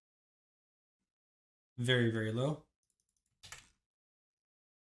 Very, very low.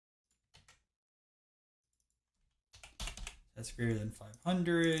 That's greater than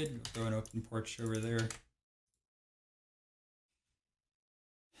 500. We'll throw an open porch over there.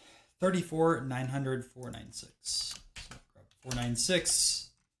 34,900, 496. So grab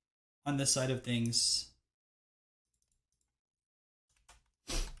 496 on this side of things.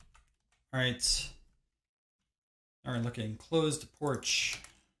 All right. Now we're looking closed porch.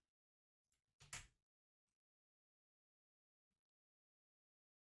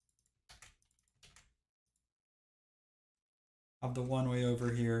 Have the one way over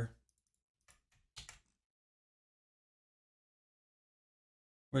here,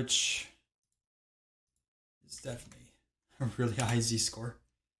 which is definitely a really high z-score.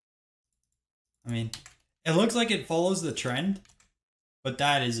 I mean, it looks like it follows the trend, but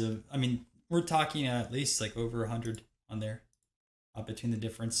that is I mean, we're talking at least like over 100 on there between the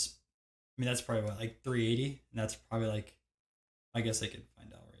difference. I mean, that's probably what, like 380, and that's probably like, I guess I could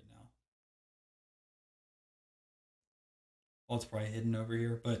find out right now. Well, it's probably hidden over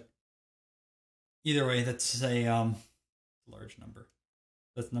here, but either way, that's a large number.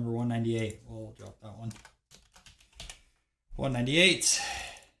 That's number 198. We'll drop that one. 198.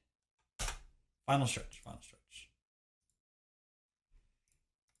 Final stretch. Final stretch.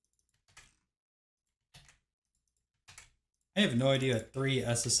 I have no idea what 3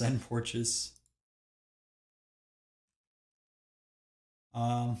 SSN porches.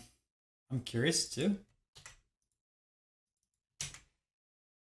 I'm curious too.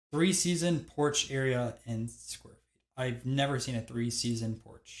 3 season porch area in square feet. I've never seen a 3-season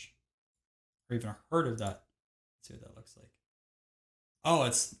porch or even heard of that. Let's see what that looks like. Oh,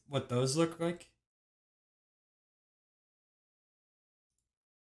 it's what those look like.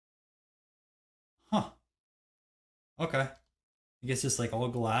 Huh. Okay. I guess it's like all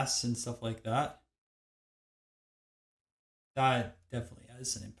glass and stuff like that. That definitely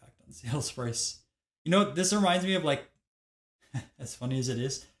has an impact on sales price. You know, this reminds me of like, as funny as it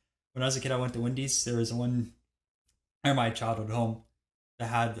is, when I was a kid, I went to Wendy's. There was one in my childhood home that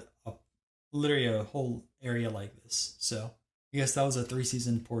had literally a whole area like this. So I guess that was a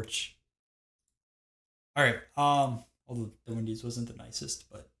 3-season porch. All right. Although the Wendy's wasn't the nicest,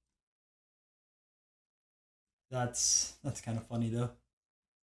 but that's kind of funny though.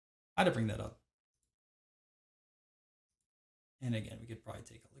 I had to bring that up. And again, we could probably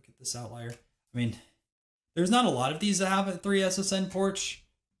take a look at this outlier. I mean, there's not a lot of these that have a 3 SSN porch,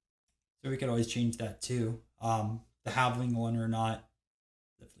 so we could always change that too. The halving one or not,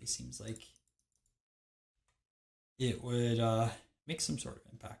 definitely seems like it would make some sort of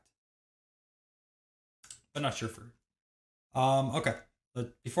impact, but not sure for. Okay,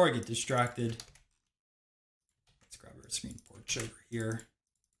 but before I get distracted, let's grab our screen porch over here.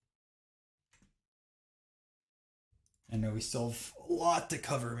 I know we still have a lot to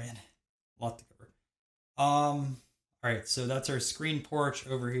cover, man. A lot to cover. All right, so that's our screen porch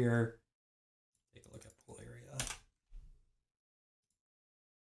over here. Take a look at pool area.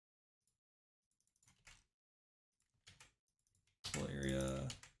 Pool area.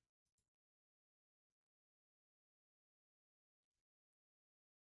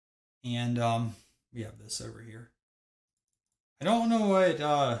 And we have this over here. I don't know what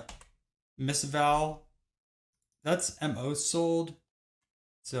misval. That's MO sold.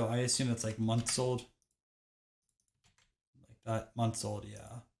 So I assume that's like month sold. Like that, month sold,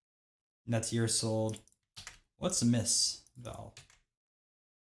 yeah. And that's year sold. What's miss val?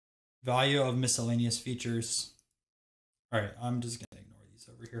 Value of miscellaneous features. All right, I'm just gonna ignore these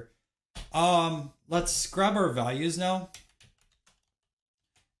over here. Let's grab our values now.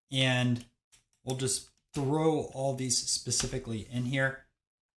 And we'll just throw all these specifically in here.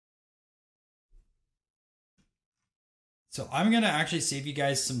 So I'm going to actually save you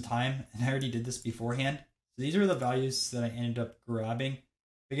guys some time, and I already did this beforehand. So these are the values that I ended up grabbing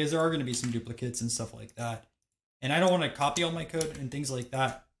because there are going to be some duplicates and stuff like that. And I don't want to copy all my code and things like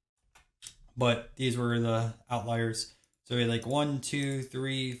that, but these were the outliers. So we had like 1, 2,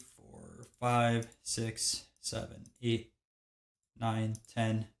 3, 4, 5, 6, 7, 8, 9,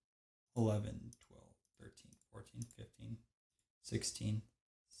 10, 11, 12, 13, 14, 15, 16,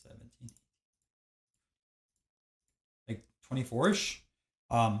 17, like 24-ish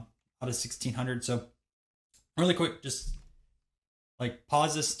out of 1600. So really quick, just like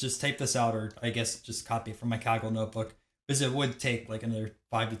pause this, just type this out, or I guess just copy it from my Kaggle notebook, because it would take like another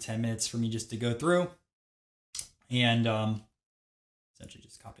 5 to 10 minutes for me just to go through and essentially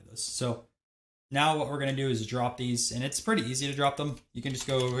just copy those. So now what we're going to do is drop these, and it's pretty easy to drop them. You can just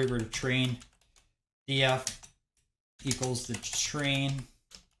go over to train df equals the train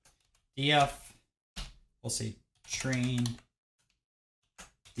df. We'll say train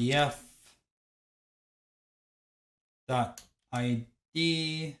df dot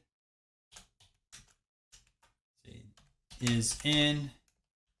id is in.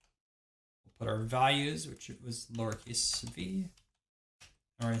 We'll put our values, which it was lowercase v. And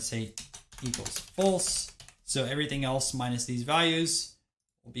we're going to say equals false. So everything else minus these values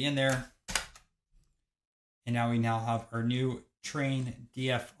will be in there. And now we have our new train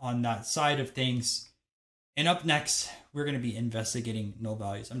df on that side of things. And up next, we're going to be investigating null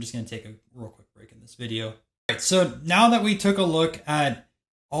values. I'm just going to take a real quick break in this video. All right, so now that we took a look at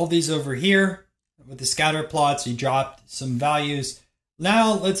all these over here with the scatter plots, we dropped some values.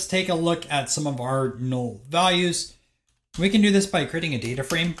 Now let's take a look at some of our null values. We can do this by creating a data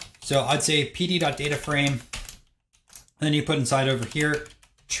frame. So I'd say pd.dataframe, and then you put inside over here,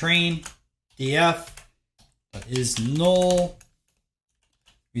 train df is null.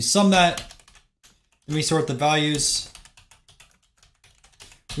 We sum that, then we sort the values.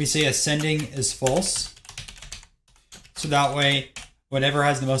 We say ascending is false. So that way, whatever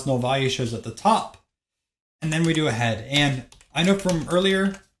has the most null value shows at the top. And then we do a head. And I know from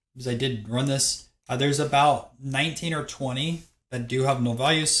earlier, because I did run this, there's about 19 or 20 that do have null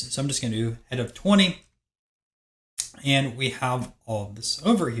values. So I'm just going to do head of 20. And we have all of this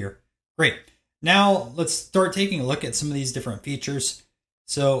over here. Great. Now let's start taking a look at some of these different features.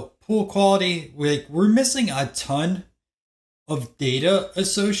 So pool quality, we're missing a ton of data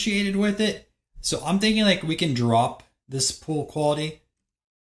associated with it. So I'm thinking like we can drop this pool quality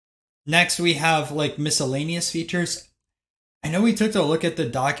Next, we have like miscellaneous features. I know we took a look at the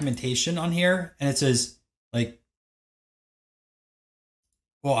documentation on here and it says like,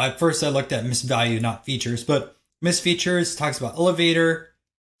 well, at first I looked at misvalue, not features, but misfeatures talks about elevator,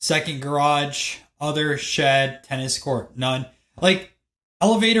 second garage, other, shed, tennis court, none. Like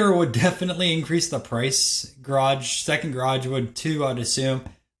elevator would definitely increase the price. Garage, second garage would too, I'd assume.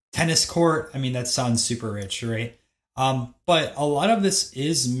 Tennis court, I mean, that sounds super rich, right? But a lot of this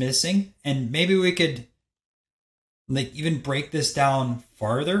is missing, and maybe we could like even break this down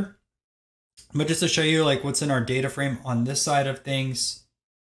farther. But just to show you like what's in our data frame on this side of things,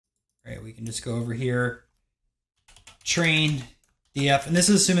 right? We can just go over here, train DF, and this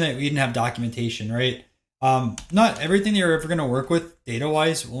is assuming that we didn't have documentation, right? Not everything that you're ever going to work with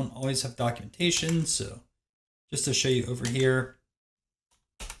data-wise won't always have documentation. So just to show you over here,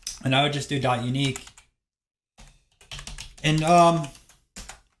 and I would just do .unique. And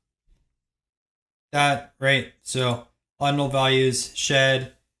that, right? So bundle values,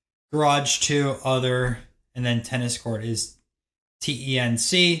 shed, garage to other, and then tennis court is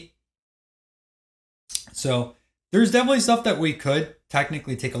TENC. So there's definitely stuff that we could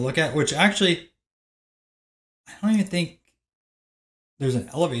technically take a look at, which actually, I don't even think there's an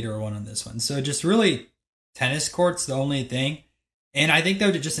elevator one on this one. So just really tennis court's the only thing. And I think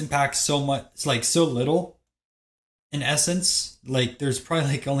that would just impact so much, it's like so little in essence. Like there's probably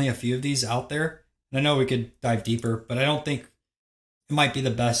like only a few of these out there. And I know we could dive deeper, but I don't think it might be the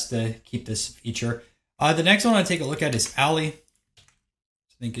best to keep this feature. The next one I take a look at is Alley.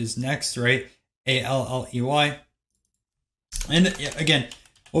 I think is next, right? ALLEY. And again,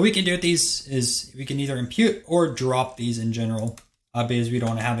 what we can do with these is we can either impute or drop these in general because we don't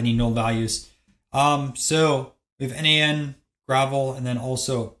want to have any null values. So we have NaN, gravel, and then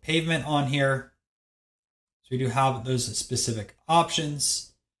also pavement on here. So we do have those specific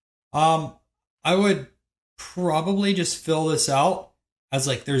options. I would probably just fill this out as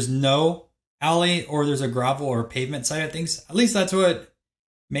like there's no alley or there's a gravel or pavement side of things. At least that's what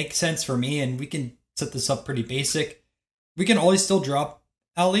makes sense for me, and we can set this up pretty basic. We can always still drop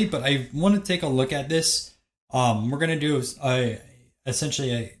alley, but I want to take a look at this. We're going to do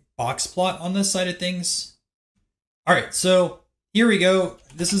essentially a box plot on this side of things. All right, so here we go.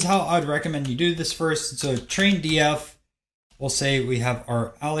 This is how I'd recommend you do this first. So train DF, we'll say we have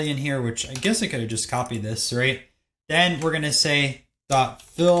our alley in here, which I guess I could have just copied this, right? Then we're going to say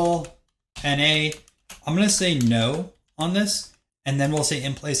 .fill NA. I'm going to say no on this, and then we'll say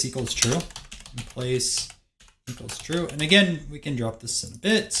in place equals true. In place equals true. And again, we can drop this in a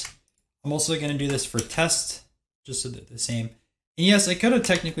bit. I'm also going to do this for test, just so they're the same. And yes, I could have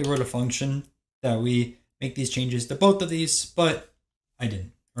technically wrote a function that we make these changes to both of these, but I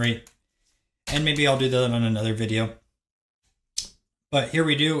didn't, right? And maybe I'll do that on another video. But here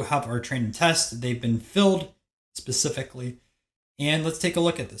we do have our train and test. They've been filled specifically. And let's take a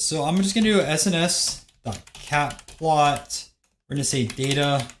look at this. So I'm just going to do sns.catplot. We're going to say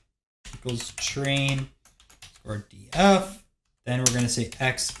data equals train or df. Then we're going to say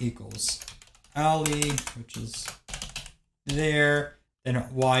x equals alley, which is there. Then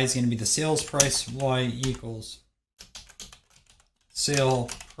y is going to be the sales price. Y equals sale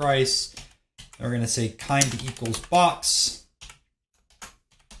price. And we're going to say kind equals box.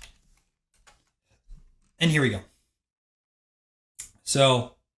 And here we go.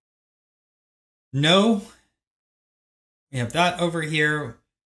 So no, we have that over here.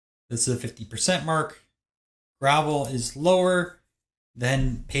 This is a 50% mark. Gravel is lower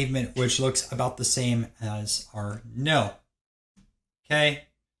than pavement, which looks about the same as our no. Okay.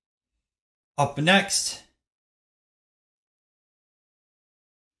 Up next,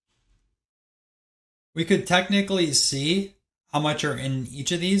 we could technically see how much are in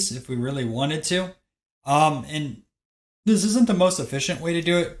each of these if we really wanted to. And this isn't the most efficient way to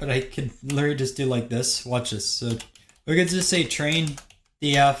do it, but I could literally just do like this. Watch this. So we could just say train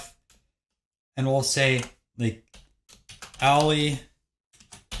df, and we'll say like alley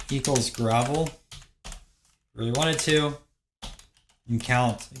equals gravel. Really wanted to. And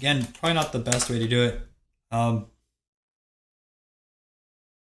count. Again, probably not the best way to do it. Oh,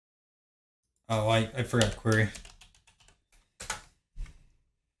 I forgot query.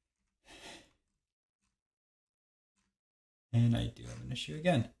 And I do have an issue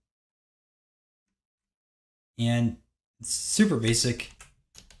again. And it's super basic.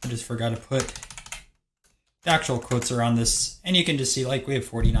 I just forgot to put the actual quotes around this. And you can just see like we have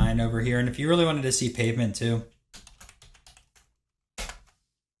 49 over here. And if you really wanted to see pavement too,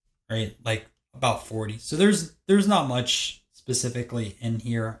 right, like about 40. So there's not much specifically in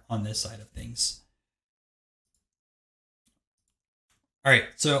here on this side of things. All right,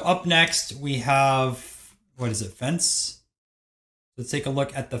 so up next we have, what is it, fence? Let's take a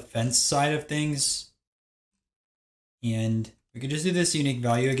look at the fence side of things. And we can just do this unique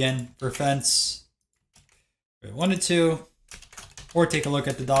value again for fence. If we wanted to, or take a look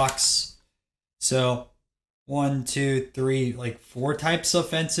at the docs. So 1, 2, 3, like 4 types of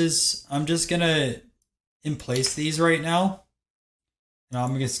fences. I'm just gonna in place these right now. And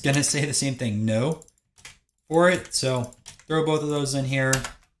I'm just gonna say the same thing, no, for it. So throw both of those in here.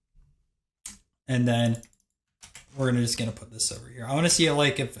 And then we're just gonna put this over here. I wanna see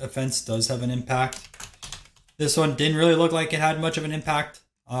like if a fence does have an impact. This one didn't really look like it had much of an impact.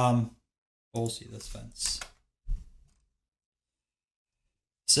 We'll see this fence.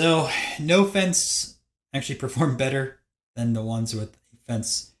 So no fence actually performed better than the ones with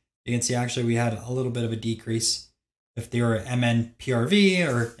fence. You can see actually we had a little bit of a decrease if they were MNPRV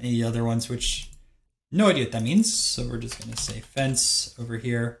or any other ones, which no idea what that means. So we're just going to say fence over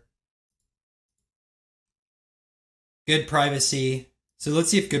here. Good privacy. So let's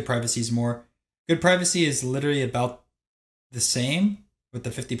see if good privacy is more. Good privacy is literally about the same with the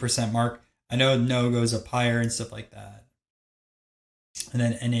 50% mark. I know no goes up higher and stuff like that. And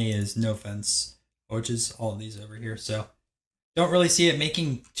then NA is no fence, which is all of these over here. So don't really see it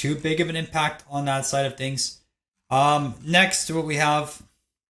making too big of an impact on that side of things. Next, what we have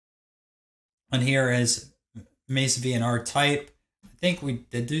on here is Mace VNR type. I think we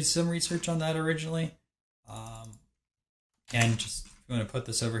did do some research on that originally. And just I'm going to put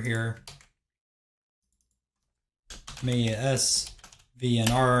this over here. Mace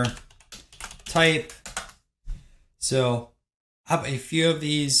VNR type. So I have a few of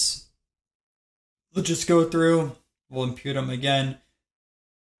these. Let's just go through. We'll impute them again.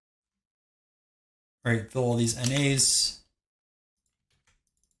 All right, fill all these NAs.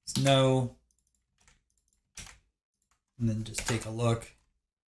 It's no. And then just take a look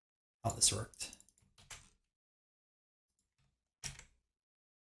how this worked.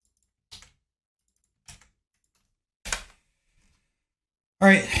 All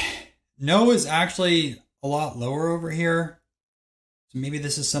right, no is actually a lot lower over here. So maybe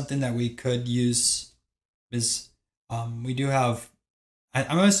this is something that we could use. Is we do have,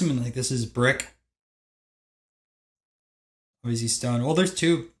 I'm assuming like this is brick. Obviously stone. Well, there's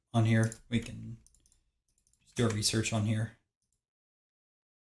 2 on here. We can just do our research on here.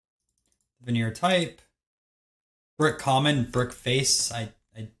 Veneer type. Brick common, brick face. I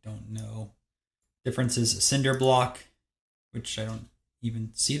don't know. Difference is cinder block, which I don't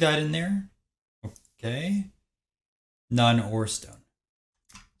even see that in there. Okay. None or stone.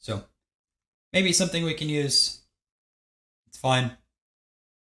 So maybe something we can use. It's fine.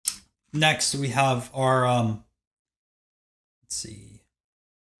 Next we have our let's see.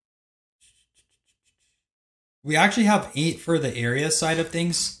 We actually have 8 for the area side of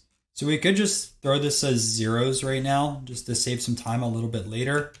things. So we could just throw this as zeros right now just to save some time a little bit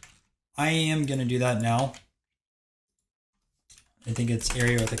later. I am going to do that now. I think it's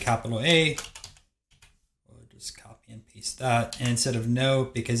area with a capital A. We'll just copy and paste that. And instead of no,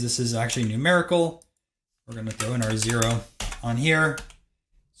 because this is actually numerical, we're going to throw in our 0 on here.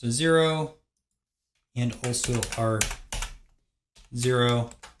 So 0 and also our 0.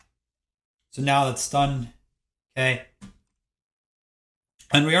 So now that's done. Okay.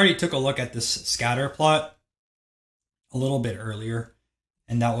 And we already took a look at this scatter plot a little bit earlier.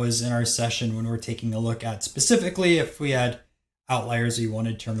 And that was in our session when we were taking a look at specifically if we had outliers we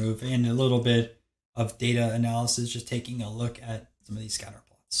wanted to remove and a little bit of data analysis, just taking a look at some of these scatter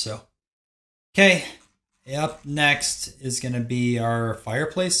plots. So, okay, up next is going to be our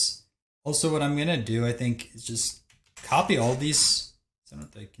fireplace. Also, what I'm going to do, I think, is just copy all these. So I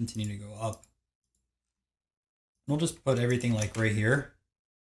don't have to continue to go up. We'll just put everything like right here.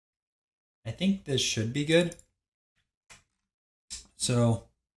 I think this should be good. So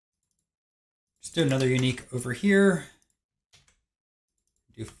just do another unique over here.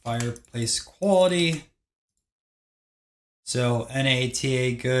 Do fireplace quality. So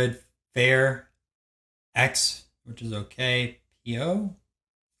NATA good, fair, X, which is okay, PO.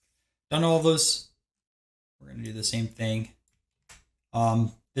 Done all of those. We're going to do the same thing.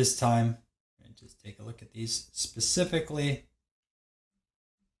 This time, just take a look at these specifically.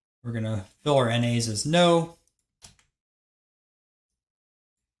 We're going to fill our NAs as no.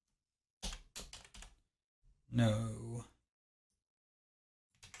 No.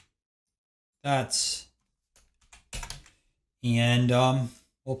 That's. And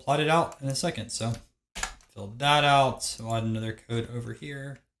we'll plot it out in a second. So fill that out. We'll add another code over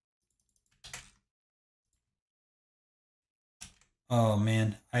here. Oh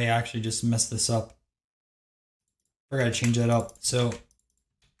man, I actually just messed this up. Forgot to change that up. So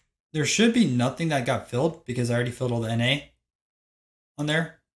there should be nothing that got filled because I already filled all the NA on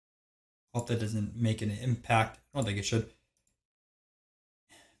there. Hope that doesn't make an impact. I don't think it should.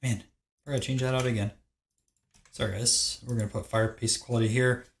 Man, I gotta change that out again. Sorry guys, we're gonna put fire pace quality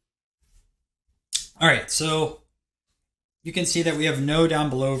here. All right, so you can see that we have no down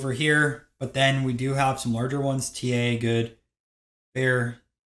below over here, but then we do have some larger ones. TA, good, fair,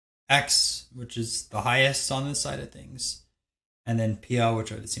 X, which is the highest on this side of things. And then PL,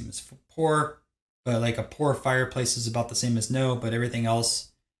 which I would assume is poor, but like a poor fireplace is about the same as no, but everything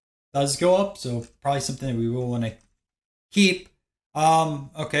else does go up. So probably something that we will want to keep.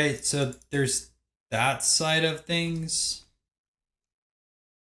 Okay, so there's that side of things.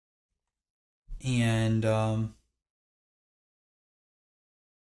 And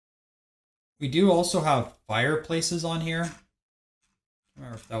we do also have fireplaces on here. I don't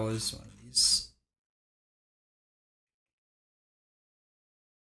remember if that was one of these.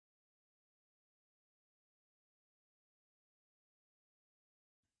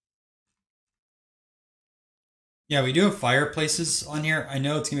 Yeah, we do have fireplaces on here. I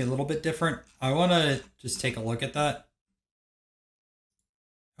know it's going to be a little bit different. I want to just take a look at that.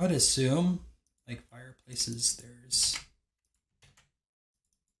 I would assume, like, fireplaces, there's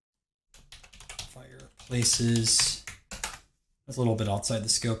fireplaces. That's a little bit outside the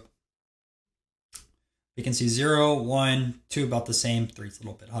scope. We can see 0, 1, 2 about the same, 3 is a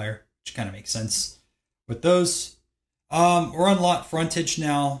little bit higher, which kind of makes sense with those. We're on lot frontage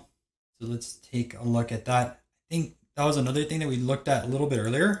now, so let's take a look at that. I think that was another thing that we looked at a little bit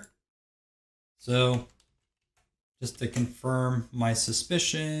earlier. So just to confirm my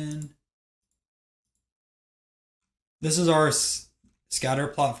suspicion, this is our scatter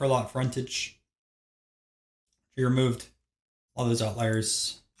plot for lot frontage. We removed all those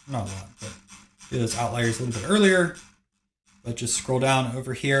outliers, not a lot, but those outliers a little bit earlier. Let's just scroll down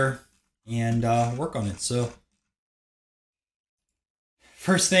over here and work on it. So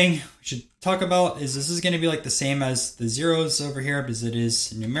first thing we should talk about is this is going to be like the same as the zeros over here because it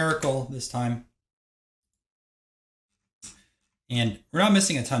is numerical this time. And we're not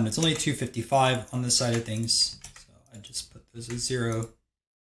missing a ton. It's only 255 on this side of things. So I just put those as 0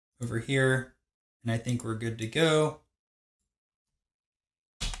 over here. And I think we're good to go.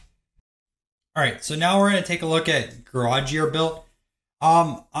 All right, so now we're going to take a look at garage year built.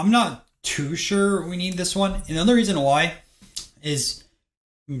 I'm not too sure we need this one. And the other reason why is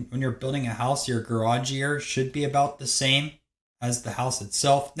when you're building a house, your garage year should be about the same as the house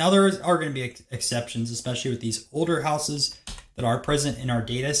itself. Now there are going to be exceptions, especially with these older houses that are present in our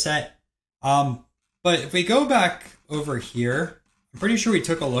data set. But if we go back over here, I'm pretty sure we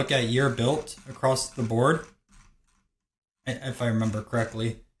took a look at year built across the board, if I remember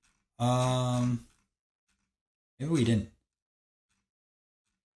correctly. Maybe we didn't.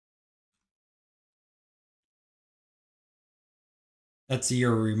 That's the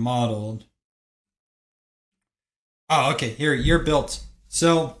year remodeled. Oh, okay. Here, year built.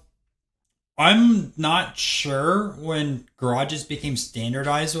 So I'm not sure when garages became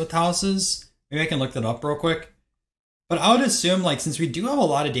standardized with houses. Maybe I can look that up real quick. But I would assume, like, since we do have a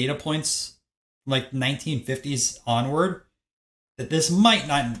lot of data points, like 1950s onward, that this might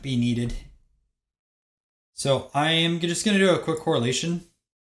not be needed. So I am just going to do a quick correlation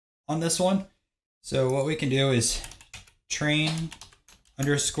on this one. So what we can do is train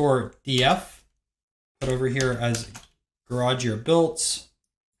underscore df, put over here as garage year built,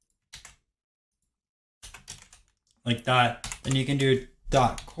 like that. Then you can do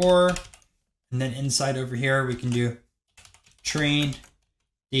dot core, and then inside over here we can do train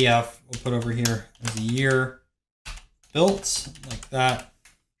df. We'll put over here as a year built, like that.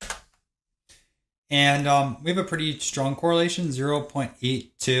 And we have a pretty strong correlation,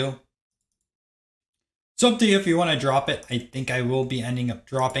 0.82. So up to you if you want to drop it. I think I will be ending up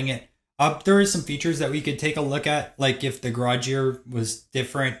dropping it. There are some features that we could take a look at, like if the garage year was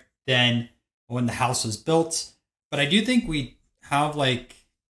different than when the house was built. But I do think we have like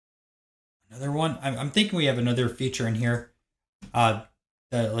another one. I'm thinking we have another feature in here that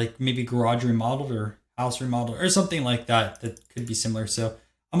like maybe garage remodeled or house remodeled or something like that that could be similar. So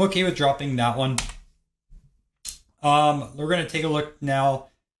I'm okay with dropping that one. We're going to take a look now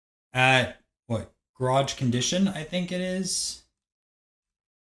at what garage condition, I think it is.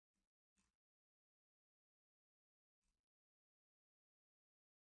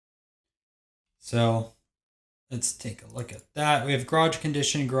 So let's take a look at that. We have garage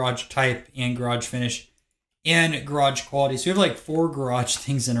condition, garage type, and garage finish, and garage quality. So we have like 4 garage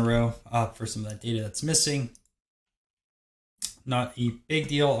things in a row for some of that data that's missing. Not a big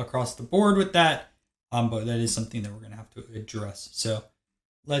deal across the board with that, but that is something that we're going to have to address. So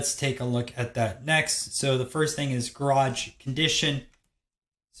let's take a look at that next. So the first thing is garage condition.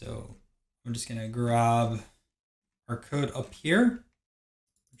 So I'm just going to grab our code up here,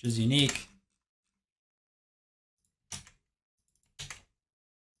 which is unique.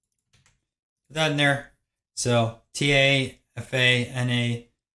 Put that in there. So TA, FA, NA,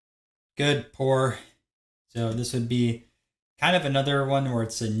 good, poor. So this would be kind of another one where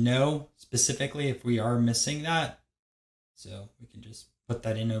it's a no specifically if we are missing that. So we can just put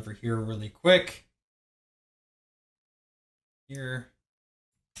that in over here really quick. Here.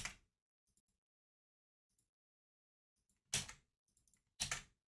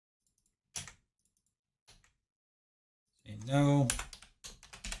 Say no.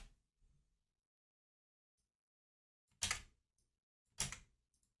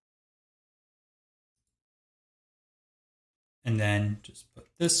 And then just put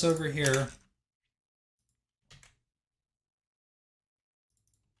this over here.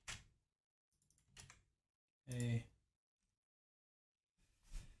 Okay.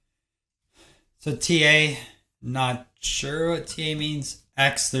 So TA, not sure what TA means.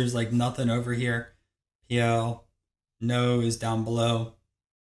 X, there's like nothing over here. PL, no is down below,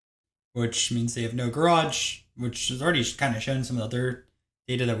 which means they have no garage, which has already kind of shown some of the other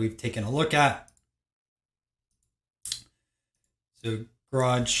data that we've taken a look at. So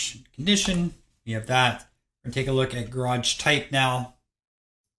garage condition, we have that. We're going to take a look at garage type now.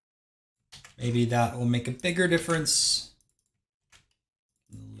 Maybe that will make a bigger difference.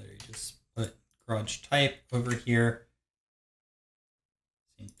 Literally just put garage type over here.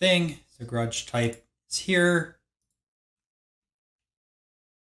 Same thing. So garage type is here.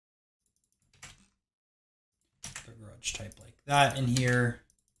 Put garage type like that in here.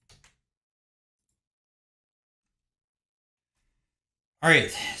 All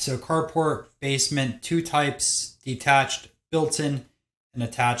right, so carport, basement, two types, detached, built-in, and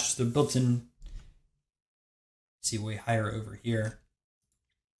attached. The built-in, see way higher over here.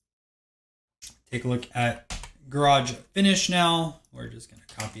 Take a look at garage finish now. We're just gonna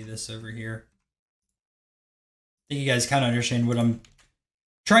copy this over here. I think you guys kind of understand what I'm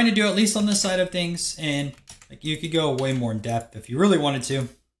trying to do, at least on this side of things. And like you could go way more in depth if you really wanted to,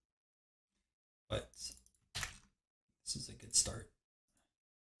 but this is a good start.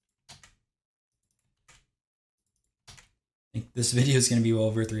 I think this video is going to be well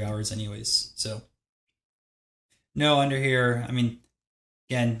over 3 hours anyways. So no under here. I mean,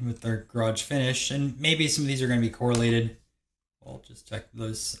 again, with their garage finish, and maybe some of these are going to be correlated. We'll just check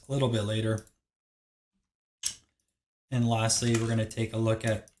those a little bit later. And lastly, we're going to take a look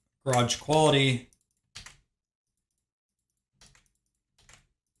at garage quality.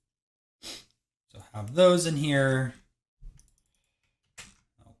 So have those in here.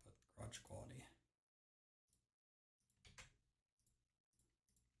 I'll put garage quality.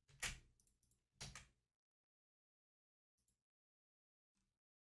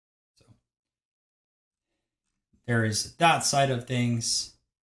 So there is that side of things.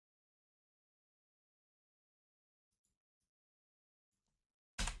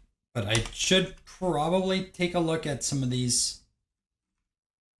 But I should probably take a look at some of these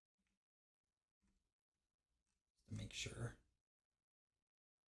to make sure.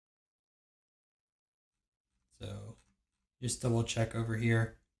 So just double check over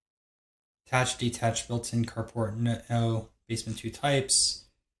here. Attached, detached, built-in, carport, no, basement two types,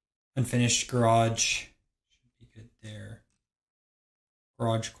 unfinished garage, should be good there.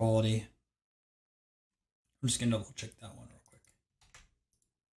 Garage quality. I'm just gonna double check that one real quick.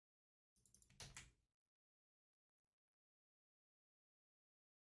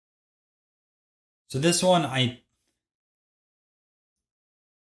 So this one,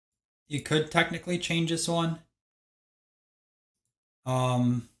 you could technically change this one.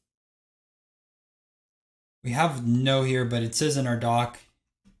 We have no here, but it says in our doc.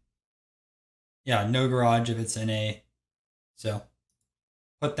 Yeah, no garage if it's NA. So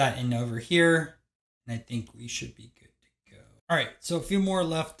put that in over here, and I think we should be good to go. All right, so a few more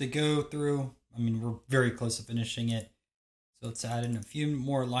left to go through. I mean, we're very close to finishing it. So let's add in a few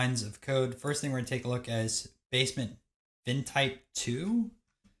more lines of code. First thing we're going to take a look at is basement fin type 2.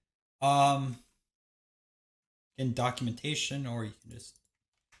 In documentation, or you can just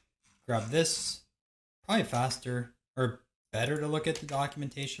grab this. Probably faster or better to look at the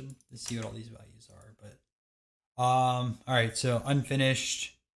documentation to see what all these values are. But all right, so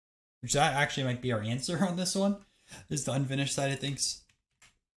unfinished, which that actually might be our answer on this one, is the unfinished side of things.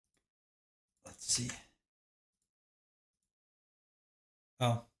 Let's see.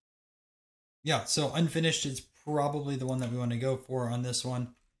 Oh, yeah, so unfinished is probably the one that we want to go for on this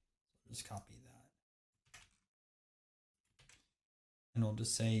one. Just copy that. And we'll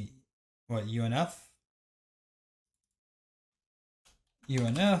just say, what, UNF?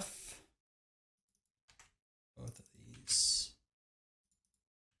 UNF. Both of these.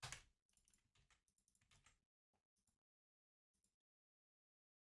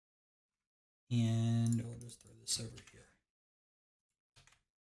 And we'll just throw this over here.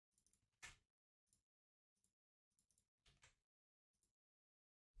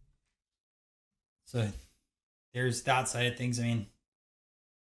 So there's that side of things. I mean,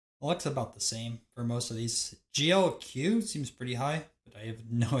 it looks about the same for most of these. GLQ seems pretty high, but I have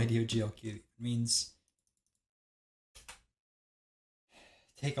no idea what GLQ means.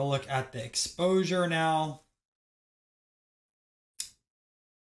 Take a look at the exposure now.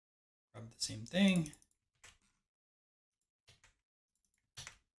 Grab the same thing.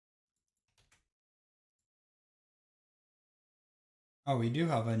 Oh, we do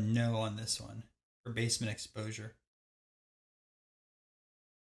have a no on this one for basement exposure.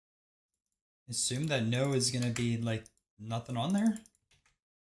 Assume that no is going to be like nothing on there.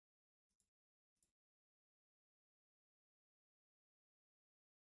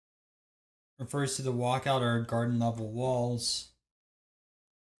 Refers to the walkout or garden level walls.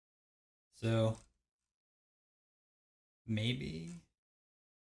 So maybe.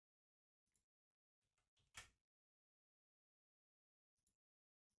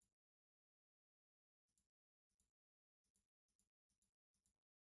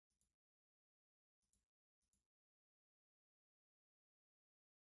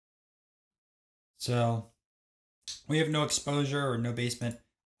 So we have no exposure or no basement.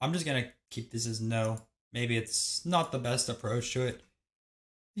 I'm just going to keep this as no. Maybe it's not the best approach to it.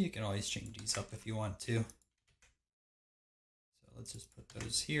 You can always change these up if you want to. So let's just put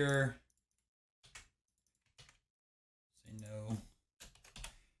those here. Say no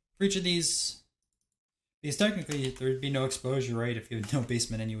for each of these. Because technically there'd be no exposure, right? If you have no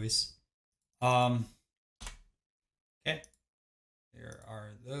basement anyways. Okay. There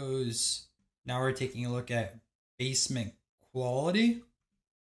are those. Now we're taking a look at basement quality.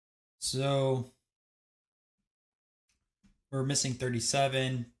 So we're missing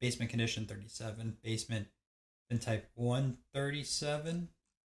 37, basement condition 37, basement in type 137.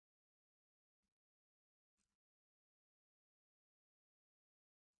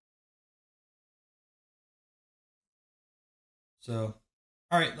 So,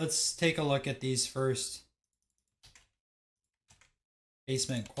 all right, let's take a look at these first.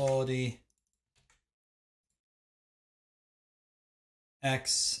 Basement quality.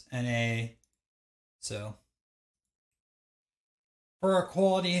 X and A. So for our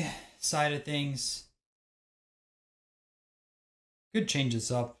quality side of things, could change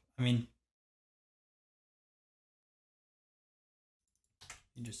this up. I mean,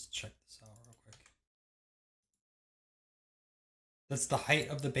 let me just check this out real quick. That's the height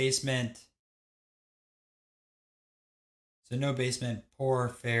of the basement. So no basement, poor,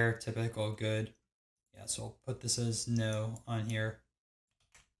 fair, typical, good. Yeah, so I'll put this as no on here.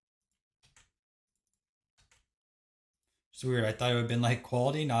 It's weird. I thought it would have been like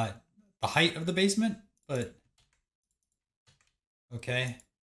quality, not the height of the basement, but okay.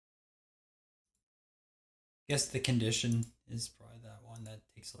 Guess the condition is probably that one that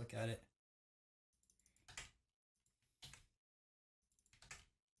takes a look at it.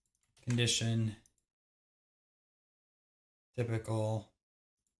 Condition, typical.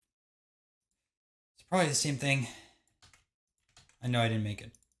 It's probably the same thing. I know I didn't make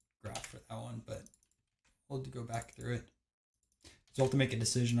a graph for that one, but we'll go back through it. So we'll have to make a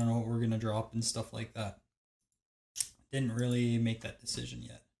decision on what we're going to drop and stuff like that. Didn't really make that decision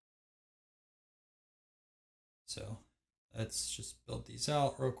yet. So let's just build these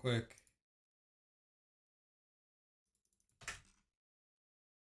out real quick.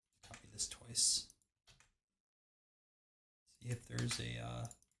 Copy this twice. See if there's a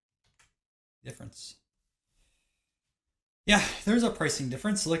difference. Yeah, there's a pricing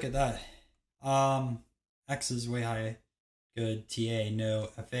difference. Look at that. X is way high. Good. TA, no.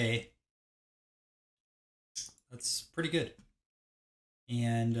 FA. That's pretty good.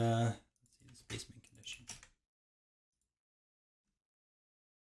 And let's see this basement condition.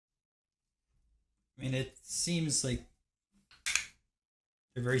 I mean, it seems like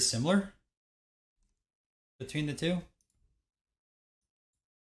they're very similar between the two.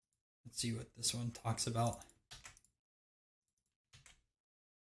 Let's see what this one talks about.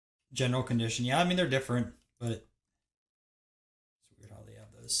 General condition. Yeah, I mean, they're different, but it's weird how they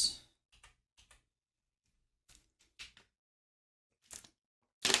have those.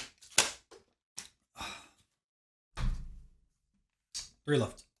 Three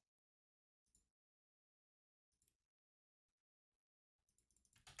left.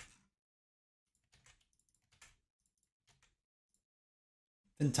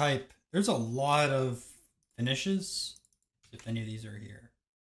 fin type, there's a lot of finishes, if any of these are here.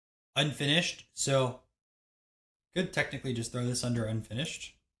 Unfinished, so could technically just throw this under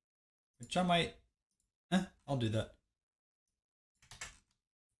unfinished, which I might, I'll do that.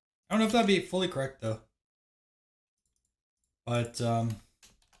 I don't know if that'd be fully correct though. But,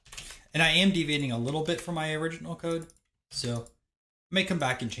 and I am deviating a little bit from my original code, so I may come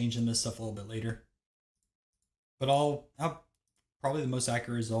back and change this stuff a little bit later. But I'll have probably the most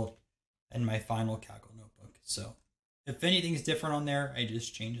accurate result in my final Kaggle notebook. So if anything's different on there, I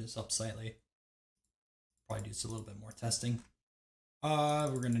just change this up slightly. Probably do just a little bit more testing.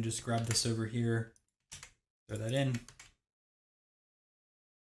 We're going to just grab this over here, throw that in.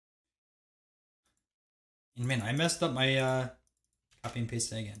 And man, I messed up my copy and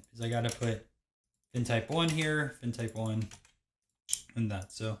paste again because I got to put fin type 1 here, fin type 1, and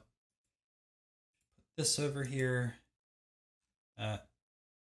that. So put this over here.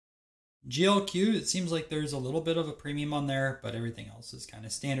 GLQ, it seems like there's a little bit of a premium on there, but everything else is kind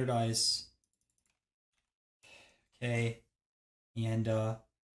of standardized. Okay, and we're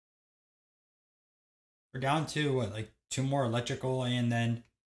down to what, like 2 more electrical and then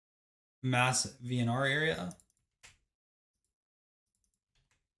mass VNR area.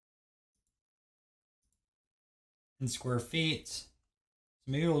 In square feet. So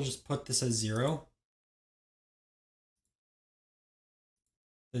maybe we'll just put this as 0.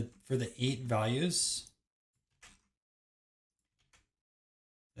 For the 8 values.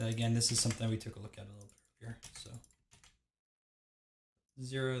 And again, this is something we took a look at a little bit earlier. So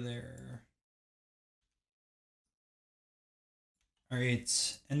 0 there. All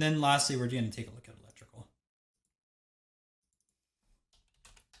right, and then lastly, we're going to take a look at electrical.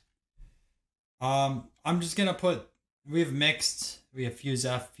 I'm just going to put, we have mixed, we have fuse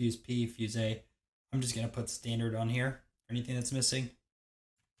F, fuse P, fuse A. I'm just going to put standard on here for anything that's missing.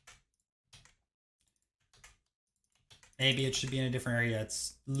 Maybe it should be in a different area.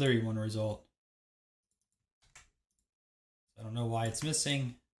 It's literally 1 result. I don't know why it's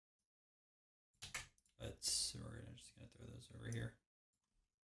missing, but we're just going to throw those over here.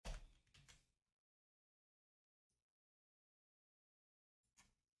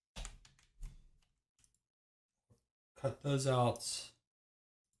 Cut those out.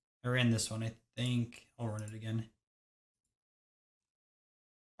 I ran this one, I think. I'll run it again.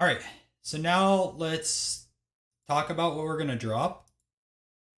 All right, so now let's talk about what we're going to drop.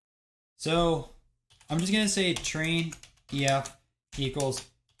 So I'm just going to say train df equals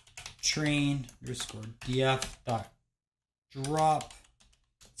train underscore df dot drop.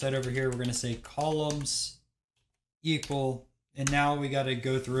 Set over here, we're going to say columns equal, and now we got to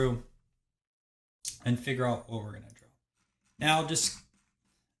go through and figure out what we're going to drop. Now just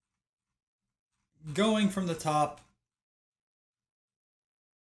going from the top,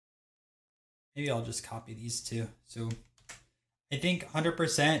 maybe I'll just copy these two. So I think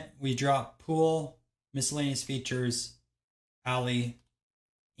 100% we drop pool, miscellaneous features, alley,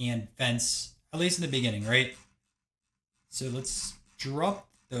 and fence, at least in the beginning, right? So let's drop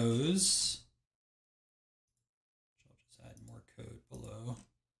those. I'll just add more code below.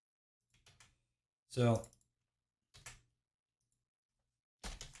 So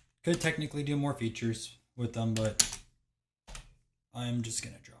could technically do more features with them, but I'm just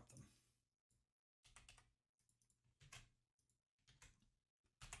going to drop them.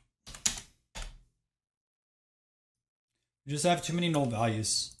 We just have too many null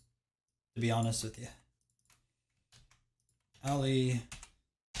values, to be honest with you. Alley, and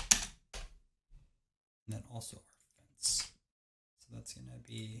then also our fence. So that's going to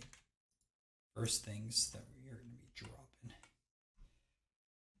be first things that we are going to be dropping.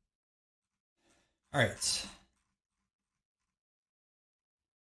 All right.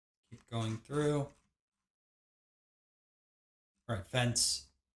 Keep going through. All right, fence.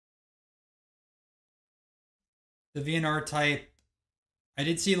 The VNR type, I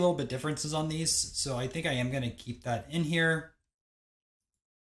did see a little bit differences on these, so I think I am going to keep that in here.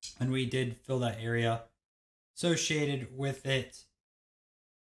 And we did fill that area associated with it.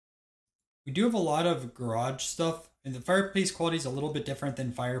 We do have a lot of garage stuff, and the fireplace quality is a little bit different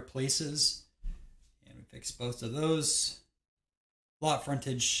than fireplaces. And we fixed both of those. Lot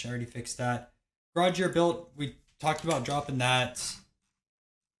frontage, I already fixed that. Garage year built, we talked about dropping that.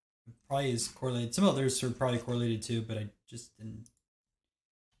 It probably is correlated. Some others are probably correlated too, but I just didn't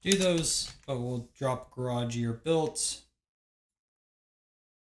do those. But we'll drop garage year built.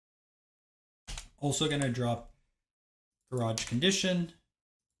 Also going to drop garage condition.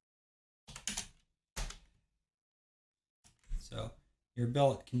 So your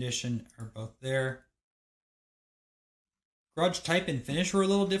built condition are both there. garage type and finish were a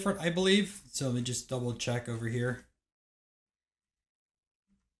little different, I believe. So let me just double check over here.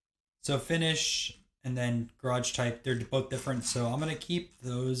 So finish and then garage type, they're both different. So I'm going to keep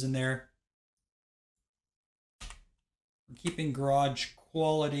those in there. We're keeping garage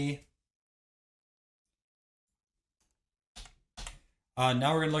quality.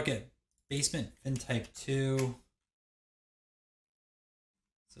 Now we're going to look at basement fin type 2.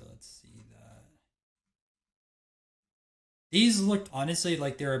 So let's see that. These looked honestly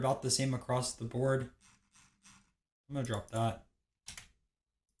like they're about the same across the board. I'm going to drop that.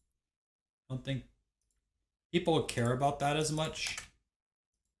 I don't think people care about that as much.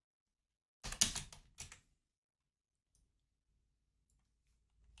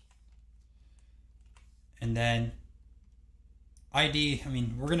 And then ID, I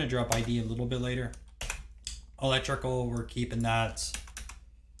mean, we're going to drop ID a little bit later. Electrical, we're keeping that.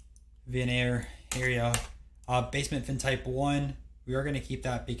 Veneer area. Basement fin type 1, we are going to keep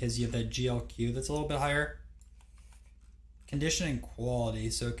that because you have the GLQ that's a little bit higher. Condition and quality.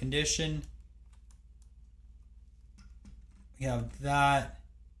 So condition, we have that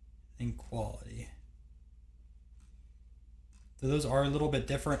and quality. So those are a little bit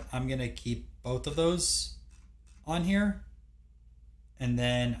different. I'm going to keep both of those on here. And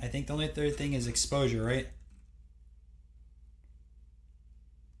then I think the only third thing is exposure, right?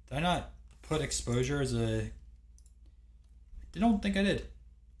 Did I not put exposure as a... I don't think I did.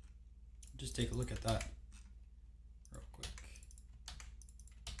 Just take a look at that real quick.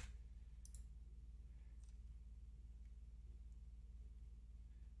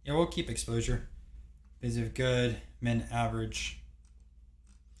 Yeah, we'll keep exposure. Because of good, min, average,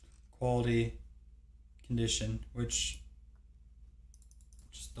 quality, condition, which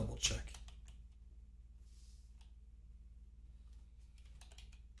just double check.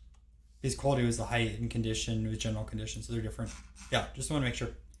 His quality was the height and condition with general conditions, so they're different. Yeah, just want to make sure.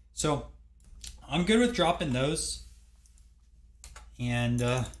 So I'm good with dropping those. And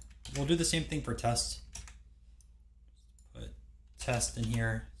we'll do the same thing for test. Put test in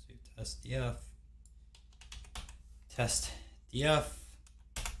here. So test df. Test df.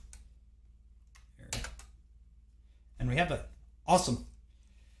 There. And we have it. Awesome.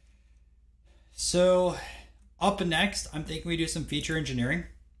 So up next, I'm thinking we do some feature engineering.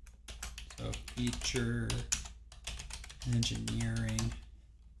 So feature engineering.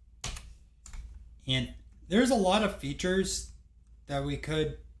 And there's a lot of features that we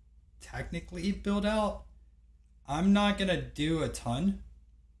could technically build out. I'm not going to do a ton.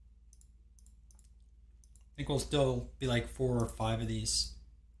 I think we'll still be like 4 or 5 of these.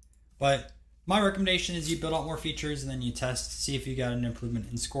 But my recommendation is you build out more features and then you test to see if you got an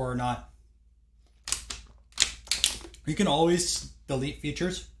improvement in score or not. You can always delete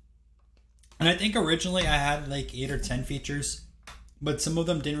features. And I think originally I had like 8 or 10 features, but some of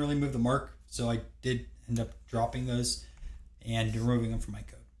them didn't really move the mark. So I did end up dropping those and removing them from my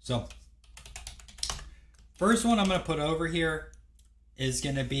code. So first one I'm going to put over here is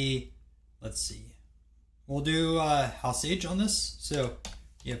going to be, let's see, we'll do house age on this. So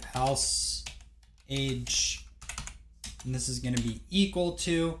you have house age, and this is going to be equal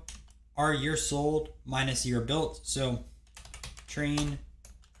to our year sold minus year built. So train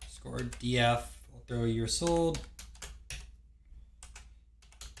score df, we'll throw year sold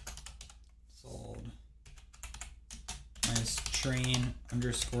minus train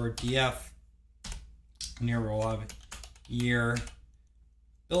underscore df, and here we'll have year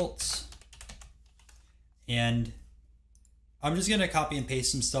built. And I'm just going to copy and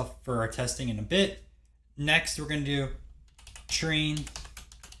paste some stuff for our testing in a bit. Next, we're going to do train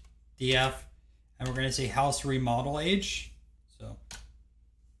df, and we're going to say house remodel age. So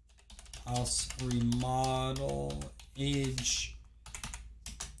house remodel age,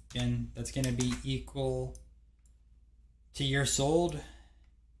 again, that's going to be equal to year sold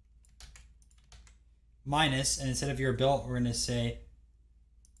minus, and instead of year built, we're going to say,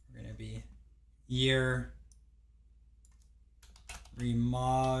 we're going to be year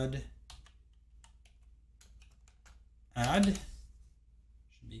remod add.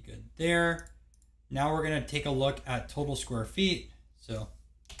 Should be good there. Now we're going to take a look at total square feet. So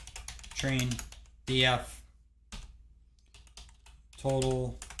train df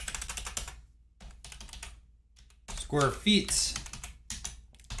total square feet.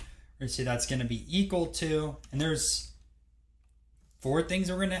 We're going to say that's going to be equal to, and there's 4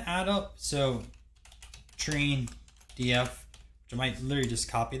 things we're going to add up. So train df, which I might literally just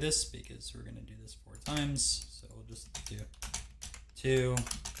copy this because we're going to do this 4 times. So we'll just do 2,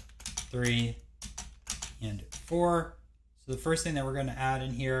 3, and 4. So the first thing that we're going to add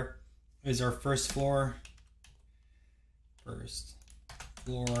in here is our first floor first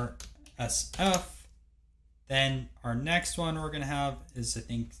floor SF. Then our next one we're going to have is, I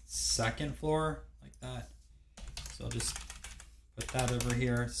think, second floor, like that. So I'll just put that over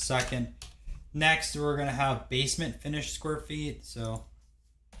here, second. Next, we're going to have basement finished square feet. So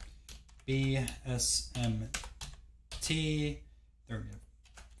BSMT, there we go,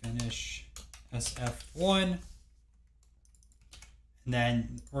 finish SF1. And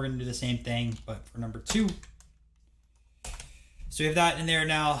then we're going to do the same thing, but for number 2. So we have that in there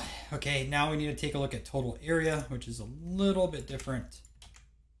now. Okay, now we need to take a look at total area, which is a little bit different.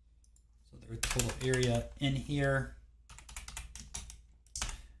 So there's total area in here.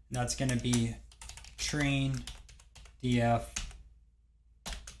 And that's going to be train df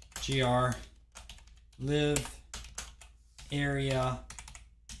gr live area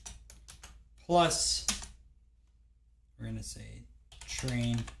plus, we're going to say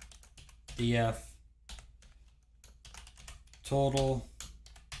train df total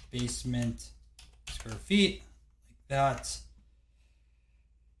basement square feet, like that.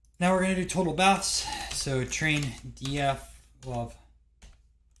 Now we're going to do total baths. So train df will have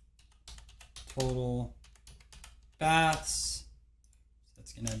total baths.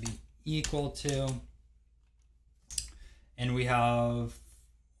 That's going to be equal to, and we have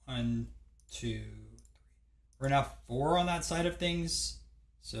 1, 2, 3. We're going to have 4 on that side of things.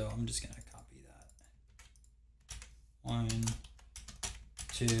 So I'm just going to copy that. 1,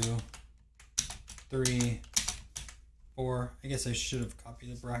 2, 3, 4. I guess I should have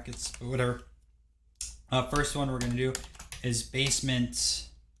copied the brackets, but whatever. First one we're going to do is basement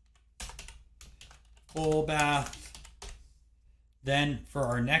full bath. Then for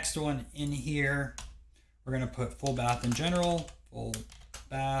our next one in here, we're going to put full bath in general, full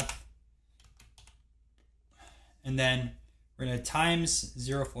bath. And then we're going to times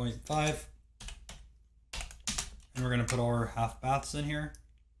 0.5. And we're going to put all our half baths in here.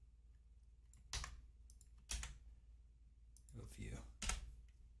 A few.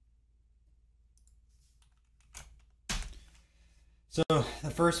 So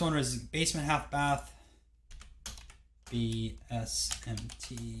the first one was basement half bath.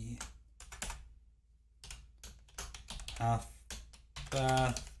 BSMT half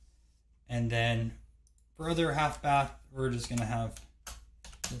bath. And then for other half bath, we're just going to have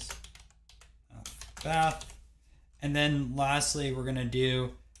this half bath. And then lastly, we're going to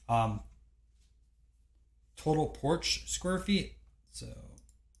do total porch square feet. So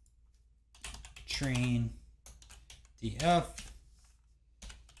train df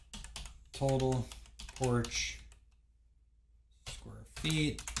total porch square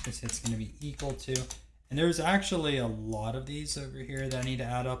feet. It's going to be equal to, and there's actually a lot of these over here that I need to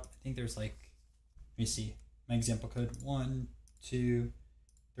add up. I think there's like, let me see, my example code, 1, 2,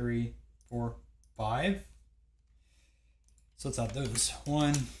 3, 4, 5. So let's add those.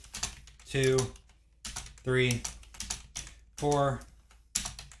 1, 2, 3, 4,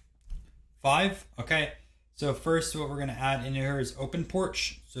 5. Okay. So first, what we're going to add in here is open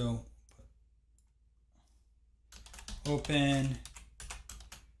porch. So open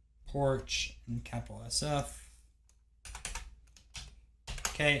porch in capital SF.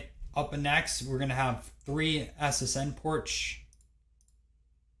 Okay. Up and next, we're going to have 3 SSN porch.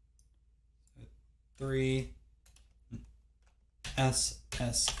 3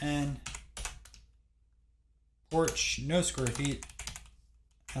 SSN porch, no square feet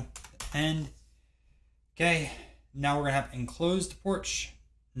at the end. Okay, now we're gonna have enclosed porch,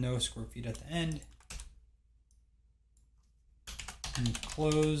 no square feet at the end.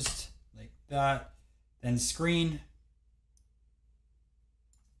 Enclosed, like that. Then screen.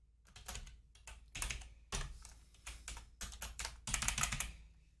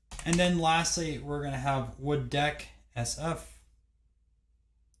 And then lastly, we're gonna have wood deck SF.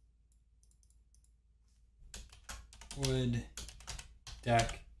 Wood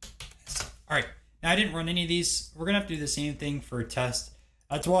deck SF. All right, now I didn't run any of these. We're gonna have to do the same thing for a test.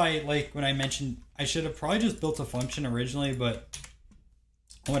 That's why, like when I mentioned, I should have probably just built a function originally, but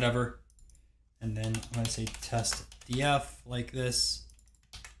whatever. And then I'm gonna say test df like this.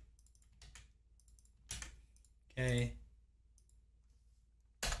 Okay.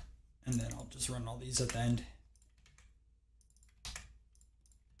 And then I'll just run all these at the end.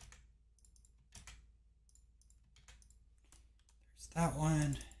 There's that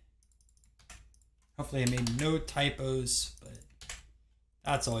one. Hopefully I made no typos, but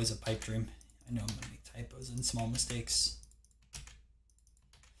that's always a pipe dream. I know I'm gonna make typos and small mistakes.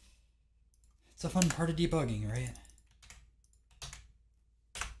 It's a fun part of debugging, right?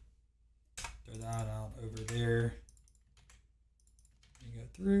 Throw that out over there. You go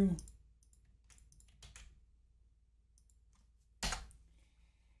through.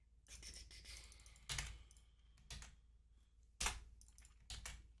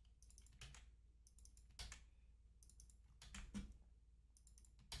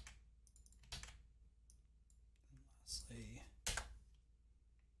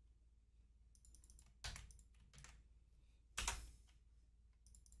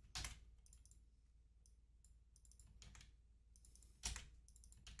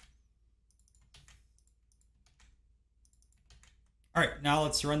 All right, now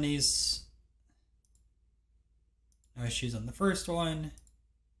let's run these. No issues on the first one,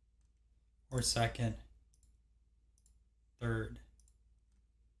 or second, third.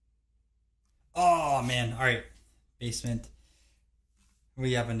 Oh man, all right, basement.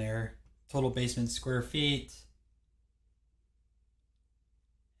 We have an error. Total basement square feet.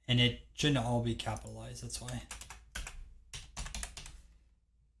 And it shouldn't all be capitalized, that's why.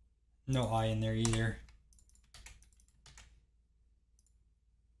 No I in there either.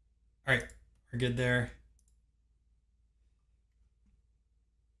 All right, we're good there.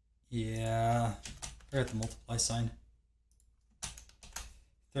 Yeah, forgot the multiply sign.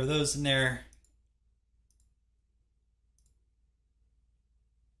 Throw those in there.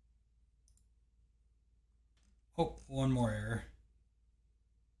 Oh, one more error.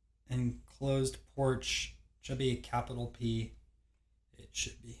 Enclosed porch should be a capital P. It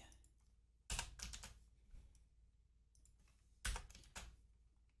should be.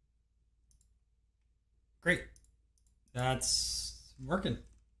 Great. That's working.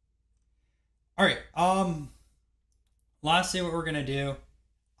 All right. Lastly, what we're gonna do,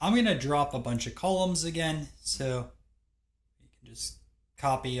 I'm gonna drop a bunch of columns again. So you can just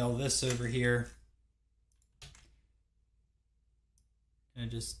copy all this over here. And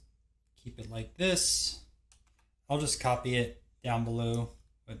just keep it like this. I'll just copy it down below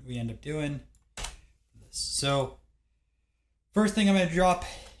what we end up doing. So first thing I'm going to drop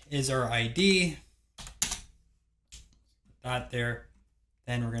is our ID. Put that there.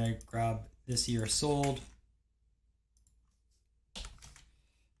 Then we're going to grab this year sold.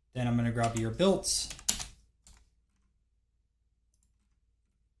 Then I'm going to grab year built.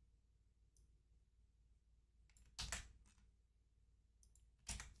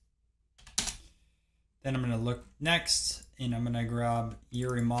 Then I'm going to look next and I'm going to grab year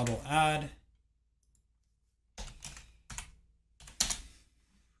remodel add.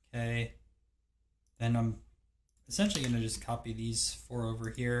 Okay. Then I'm essentially going to just copy these four over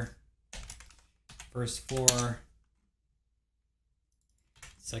here. First floor,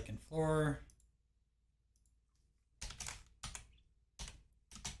 second floor,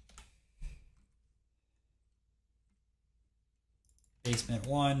 basement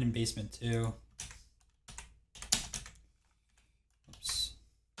 1 and basement 2. Oops.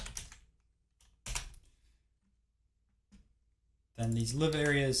 Then these live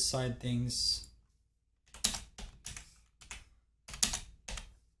areas, side things.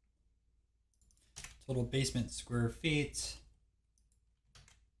 Total basement square feet.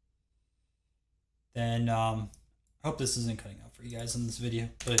 Then I hope this isn't cutting out for you guys in this video,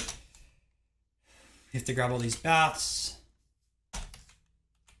 but we have to grab all these baths.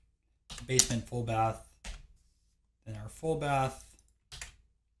 Basement full bath, then our full bath,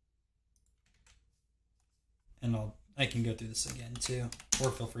 and I can go through this again too,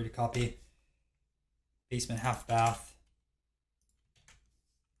 or feel free to copy. Basement half bath,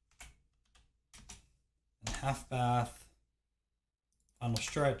 and half bath, final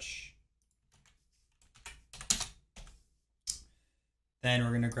stretch. Then we're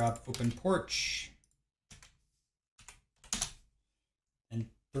going to grab open porch.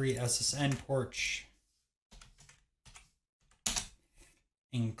 3 SSN porch,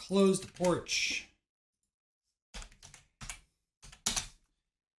 enclosed porch,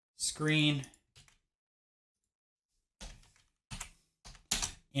 screen,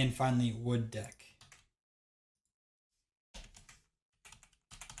 and finally wood deck,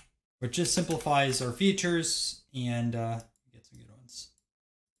 which just simplifies our features and get some good ones.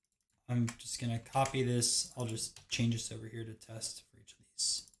 I'm just going to copy this. I'll just change this over here to test.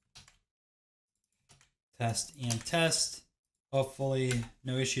 Test and test. Hopefully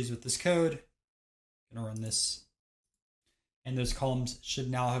no issues with this code. I'm gonna run this. And those columns should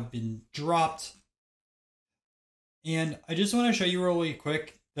now have been dropped. And I just want to show you really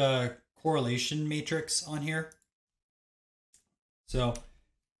quick the correlation matrix on here. So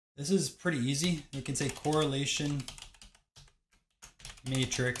this is pretty easy. We can say correlation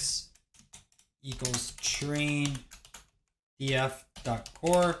matrix equals train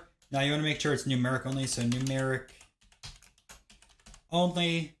df.core. Now you want to make sure it's numeric only, so numeric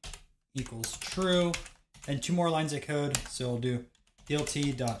only equals true. And 2 more lines of code, so we'll do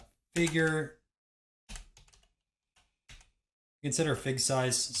dlt.figure. Consider fig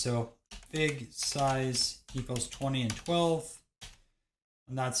size, so fig size equals 20 and 12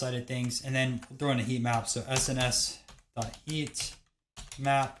 on that side of things. And then we'll throw in a heat map, so sns.heat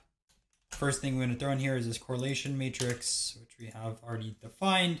map. First thing we're going to throw in here is this correlation matrix, which we have already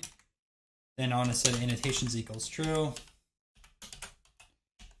defined. Then I want to set annotations equals true.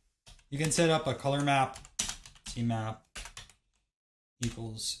 You can set up a color map, C map,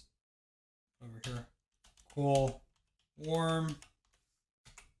 equals over here, cool, warm,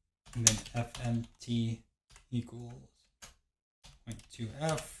 and then FMT equals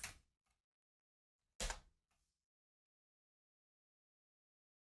 0.2F.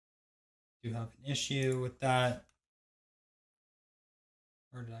 Do have an issue with that.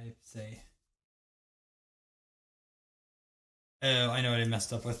 Or did I say? Oh, I know what I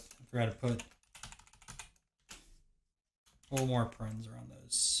messed up with. I forgot to put a little more parens around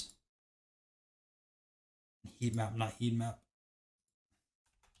those. Heat map, not heat map.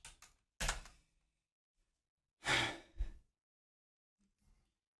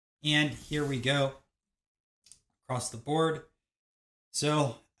 And here we go across the board.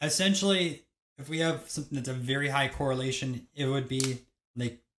 So essentially, if we have something that's a very high correlation, it would be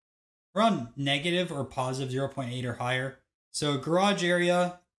like around negative or positive 0.8 or higher. So garage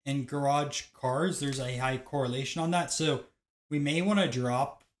area and garage cars, there's a high correlation on that. So we may want to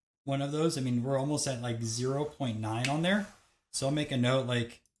drop one of those. I mean, we're almost at like 0.9 on there. So I'll make a note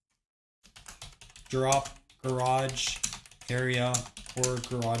like drop garage area or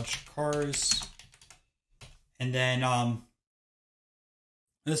garage cars. And then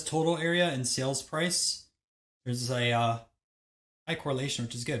this total area and sales price, there's a high correlation,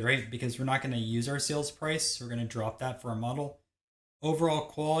 which is good, right? Because we're not going to use our sales price. We're going to drop that for our model. Overall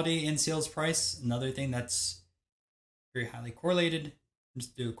quality and sales price, another thing that's very highly correlated.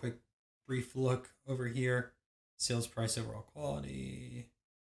 Just do a quick brief look over here. Sales price, overall quality.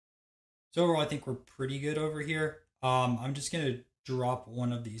 So overall, I think we're pretty good over here. I'm just going to drop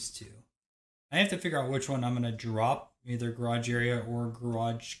one of these two. I have to figure out which one I'm going to drop, either garage area or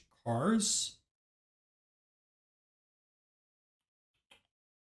garage cars.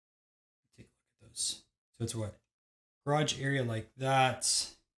 Take a look at those. So it's what? Garage area like that.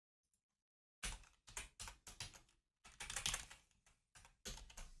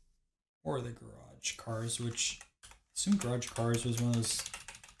 Or the garage cars, which I assume garage cars was one of those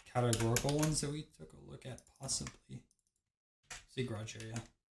categorical ones that we took a look at, possibly. See garage area.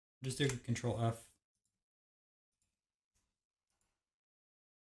 Just do Control F.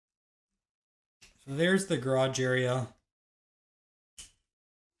 So there's the garage area.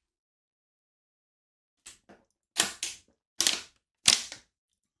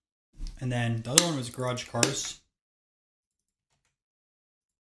 And then the other one was garage cars.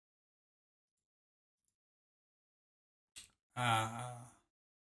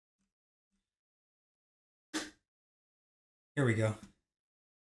 Here we go.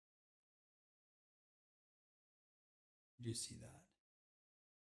 You do see that.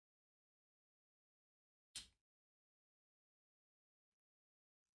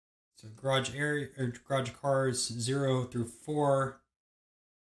 So garage area or garage cars 0 through 4.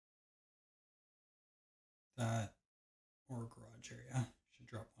 That or garage area. Should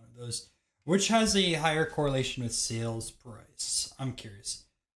drop one of those. Which has a higher correlation with sales price? I'm curious.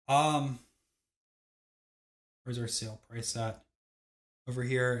 Where's our sale price at? Over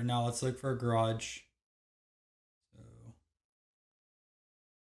here. And now let's look for a garage. So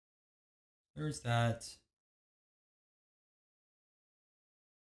there's that.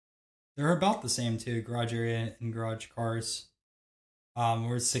 They're about the same too, garage area and garage cars.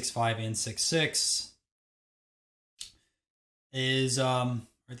 We're 6.5 and 6.6.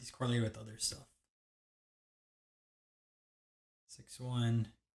 Are these correlated with other stuff? 6.1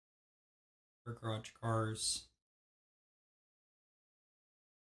 for garage cars.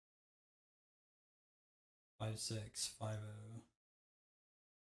 5.6, 5.0.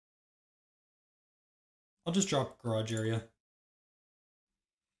 I'll just drop garage area.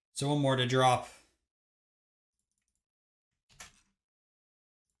 So one more to drop.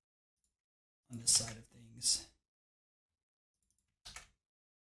 On this side of things.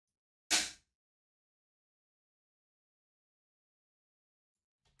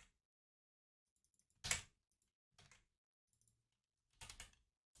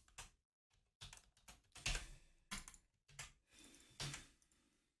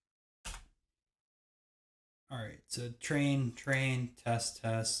 All right, so train, test.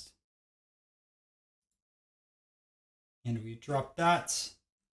 And we drop that.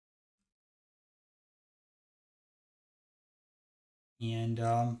 And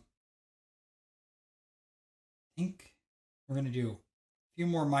I think we're going to do a few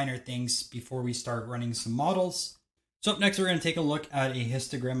more minor things before we start running some models. So up next, we're going to take a look at a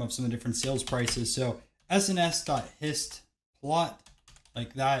histogram of some of the different sales prices. So sns.hist plot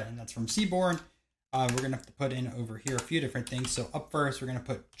like that, and that's from Seaborn. We're going to have to put in over here a few different things. So up first, we're going to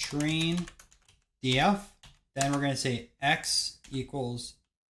put train df. Then we're going to say x equals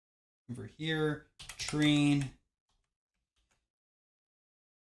over here train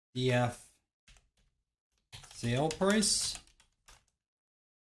df sale price.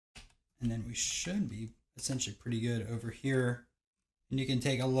 And then we should be essentially pretty good over here. And you can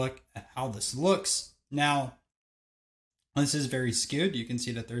take a look at how this looks. Now, this is very skewed. You can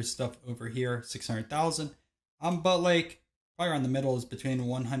see that there's stuff over here, 600,000. But like probably around the middle is between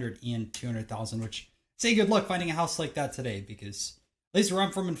 100 and 200,000, which say good luck finding a house like that today, because at least where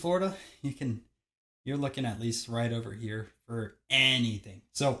I'm from in Florida, you're looking at least right over here for anything.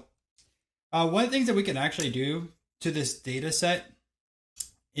 So one of the things that we can actually do to this data set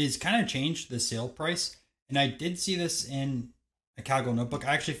is kind of change the sale price. And I did see this in a Kaggle notebook.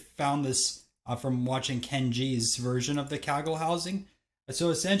 I actually found this from watching Ken G's version of the Kaggle housing. So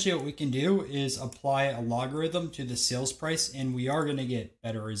essentially what we can do is apply a logarithm to the sales price, and we are going to get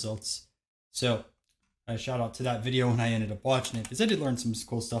better results. So a shout out to that video when I ended up watching it, because I did learn some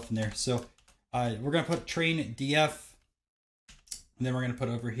cool stuff in there. So we're going to put train df, and then we're going to put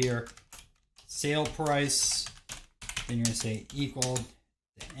over here sale price. Then you're going to say equal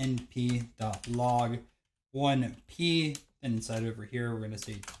np.log 1p. And inside over here, we're going to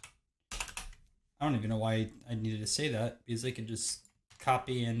say, I don't even know why I needed to say that, because I could just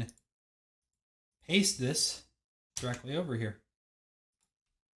copy and paste this directly over here.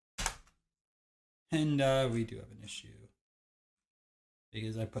 And we do have an issue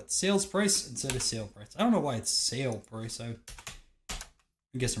because I put sales price instead of sale price. I don't know why it's sale price. I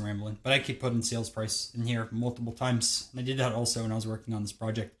guess I'm rambling, but I keep putting sales price in here multiple times. And I did that also when I was working on this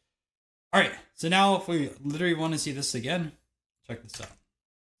project. All right, so now if we literally want to see this again, check this out.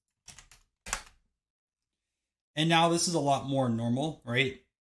 And now this is a lot more normal, right?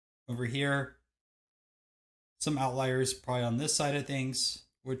 Over here, some outliers probably on this side of things,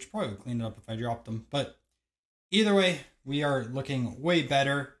 which probably would clean it up if I dropped them. But either way, we are looking way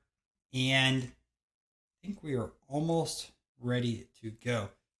better. And I think we are almost ready to go.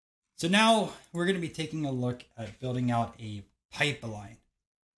 So now we're going to be taking a look at building out a pipeline.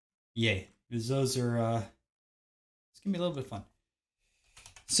 Yay, because those are, it's going to be a little bit fun.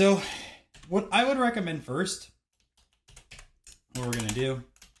 So what I would recommend first, what we're going to do,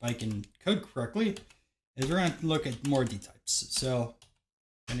 if I can code correctly, is we're going to look at more D types. So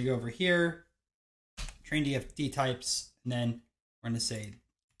I'm going to go over here, train df D types, and then we're going to say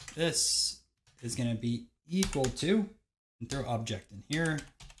this is going to be equal to, and throw object in here,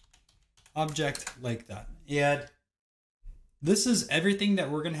 object like that. And this is everything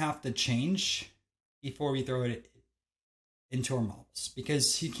that we're going to have to change before we throw it into our models,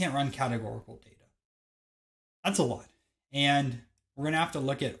 because you can't run categorical data. That's a lot. And we're going to have to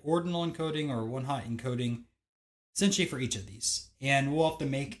look at ordinal encoding or one-hot encoding essentially for each of these. And we'll have to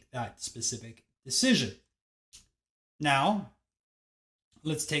make that specific decision. Now,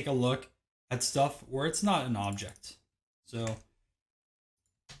 let's take a look at stuff where it's not an object. So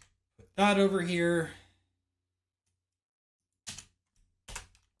put that over here.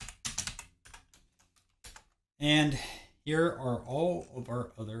 And here are all of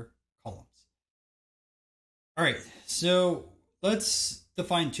our other columns. All right, so let's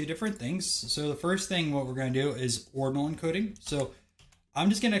define two different things. So the first thing, what we're going to do is ordinal encoding. So I'm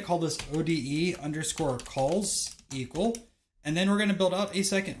just going to call this ODE underscore calls equal. And then we're going to build out a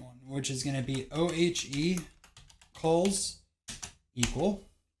second one, which is going to be OHE calls equal.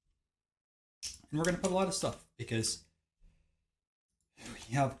 And we're going to put a lot of stuff because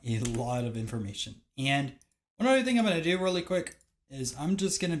we have a lot of information. And one other thing I'm going to do really quick is I'm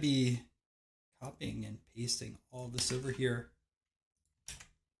just going to be copying and pasting all this over here.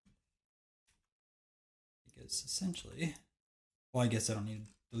 Because essentially, well, I guess I don't need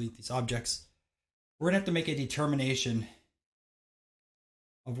to delete these objects. We're going to have to make a determination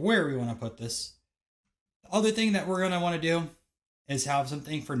of where we want to put this. The other thing that we're going to want to do is have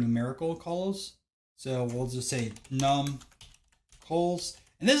something for numerical calls. So we'll just say num calls.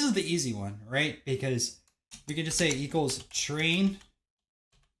 And this is the easy one, right? Because we can just say equals train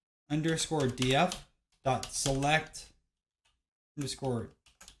underscore df dot select underscore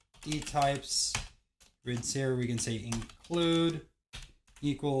d types. Grids here, we can say include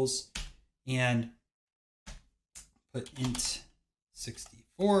equals and put int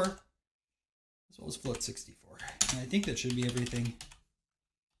 64 as well as float 64. And I think that should be everything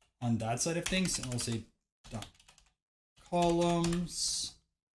on that side of things. And we'll say dot columns.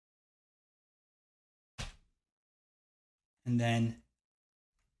 And then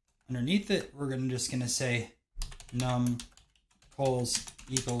underneath it, we're just going to say num calls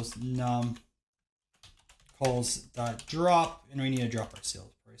equals num calls dot drop, and we need to drop our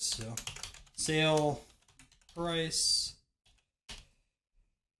sales price. So sale price,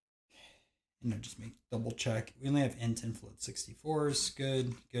 just make double check. We only have int and float 64s.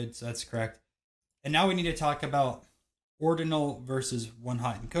 Good. So that's correct. And now we need to talk about ordinal versus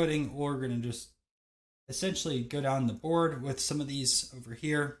one-hot encoding. We're going to just essentially go down the board with some of these over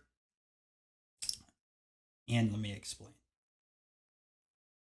here. And let me explain.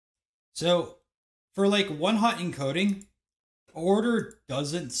 So for like one-hot encoding, order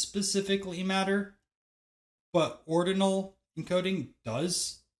doesn't specifically matter, but ordinal encoding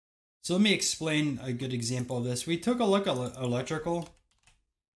does. So let me explain a good example of this. We took a look at electrical,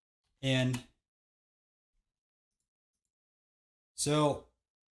 and so,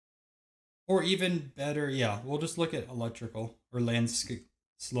 or even better, yeah, we'll just look at electrical or landscape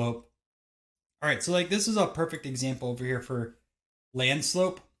slope. All right, so like this is a perfect example over here for land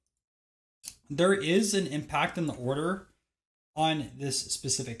slope. There is an impact in the order on this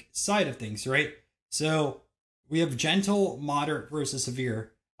specific side of things, right? So we have gentle, moderate versus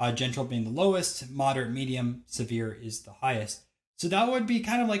severe. Gentle being the lowest, moderate, medium, severe is the highest. So that would be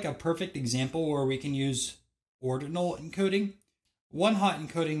kind of like a perfect example where we can use ordinal encoding. One-hot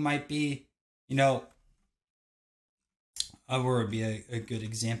encoding might be, where would be a good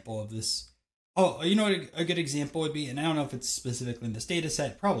example of this? Oh, you know what a good example would be? And I don't know if it's specifically in this data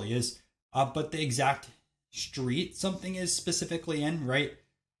set, probably is, but the exact street something is specifically in, right?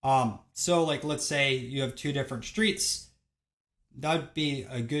 So like, let's say you have two different streets. That would be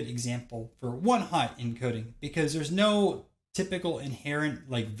a good example for one-hot encoding because there's no typical inherent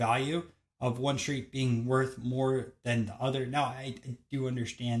like value of one street being worth more than the other. Now, I do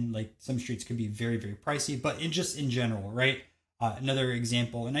understand like some streets could be very, very pricey, but in general, right? Another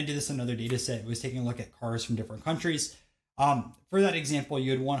example, and I did this in another data set, was taking a look at cars from different countries. For that example,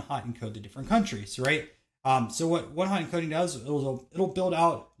 you would one-hot encode the different countries, right? So what one-hot encoding does, it'll build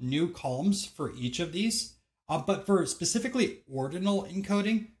out new columns for each of these. But for specifically ordinal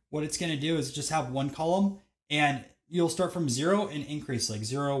encoding, what it's going to do is just have one column, and you'll start from 0 and increase like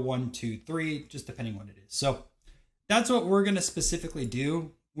 0, 1, 2, 3, just depending what it is. So that's what we're going to specifically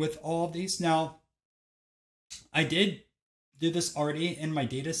do with all of these. Now, I did do this already in my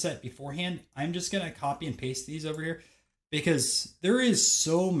data set beforehand. I'm just going to copy and paste these over here because there is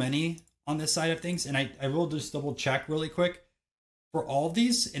so many on this side of things. And I will just double check really quick for all of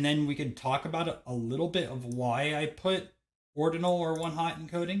these, and then we can talk about it a little bit of why I put ordinal or one-hot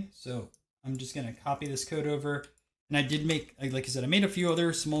encoding. So I'm just going to copy this code over. And I did make, like I said, I made a few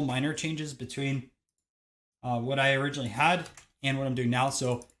other small minor changes between what I originally had and what I'm doing now.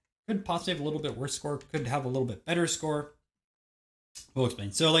 So could possibly have a little bit worse score, could have a little bit better score. We'll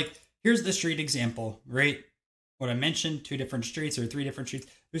explain. So like, here's the street example, right? What I mentioned, 2 different streets or 3 different streets.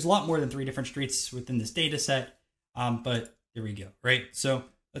 There's a lot more than 3 different streets within this data set, but there we go, right? So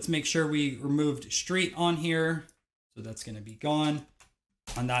let's make sure we removed street on here. So that's going to be gone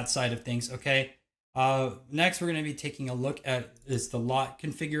on that side of things. Okay. Next, we're going to be taking a look at the lot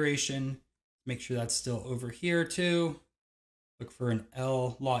configuration. Make sure that's still over here too. Look for an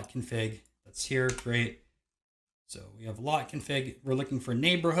L lot config. That's here. Great. So we have lot config. We're looking for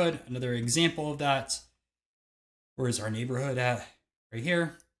neighborhood. Another example of that. Where is our neighborhood at? Right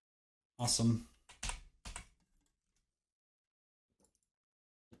here. Awesome.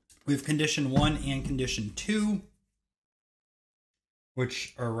 We have condition 1 and condition 2,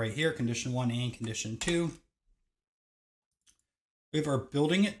 which are right here, condition 1 and condition 2. We have our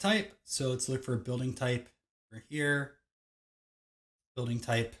building it type. So let's look for a building type right here. Building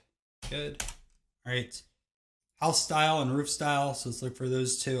type, good. All right. House style and roof style. So let's look for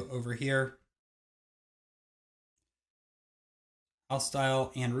those two over here. House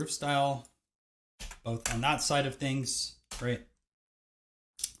style and roof style, both on that side of things, right?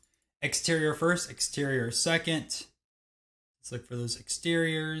 Exterior first, exterior second. Let's look for those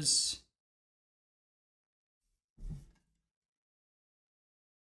exteriors.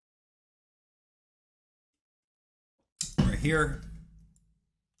 Right here.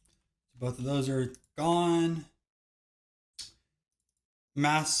 Both of those are gone.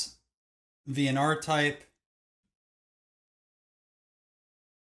 Mass VNR type.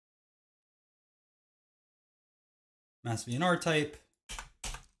 Mass VNR type.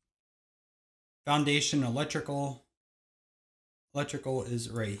 Foundation electrical. Electrical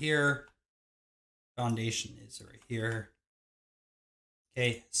is right here. Foundation is right here.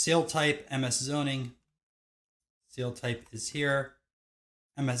 Okay, sale type, MS zoning. Sale type is here.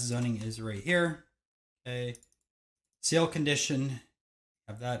 MS zoning is right here. Okay. Sale condition,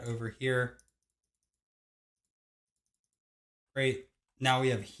 have that over here. Great. Now we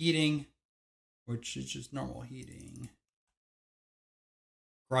have heating, which is just normal heating.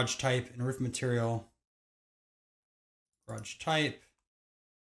 Garage type and roof material. Garage type.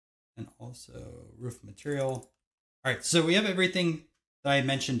 and also roof material. All right, so we have everything that I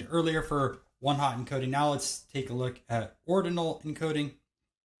mentioned earlier for one hot encoding. Now let's take a look at ordinal encoding.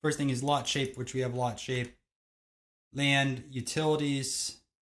 First thing is lot shape, which we have lot shape, land utilities,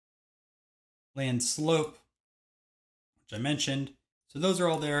 land slope, which I mentioned. So those are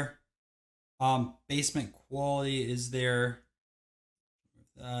all there. Basement quality is there.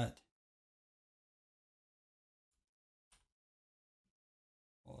 That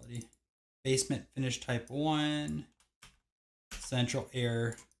quality. Basement finish type 1. Central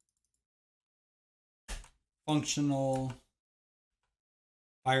air. Functional.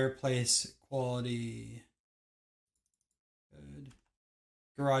 Fireplace quality. Good.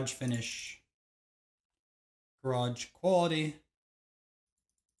 Garage finish. Garage quality.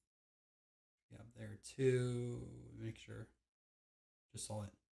 Yeah, there too. Make sure. Just saw it.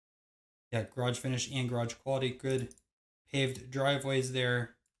 Yeah, garage finish and garage quality. Good. Paved driveways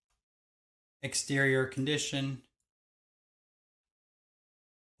there. Exterior condition.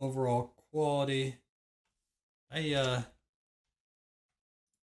 Overall quality. Did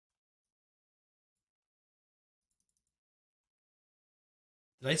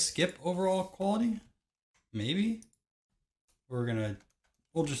I skip overall quality? Maybe. We'll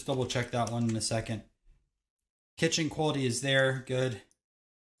just double check that one in a second. Kitchen quality is there. Good.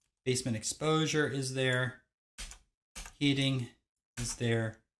 Basement exposure is there. Heating is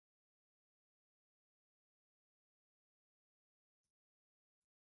there.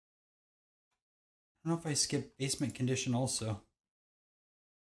 I don't know if I skipped basement condition also.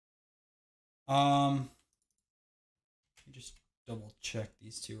 Let me just double check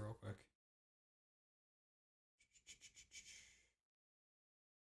these two real quick.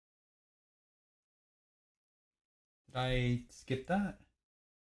 Did I skip that?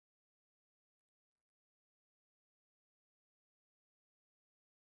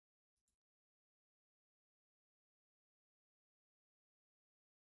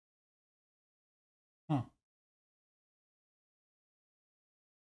 Huh.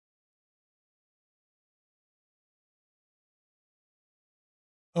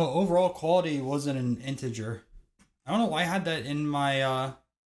 Oh, overall quality wasn't an integer. I don't know why I had that in my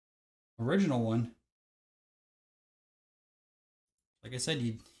original one. Like I said,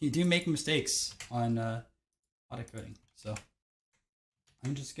 you do make mistakes on auto coding. So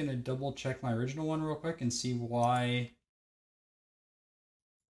I'm just gonna double check my original one real quick and see why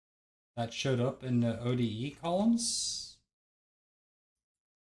that showed up in the ODE columns.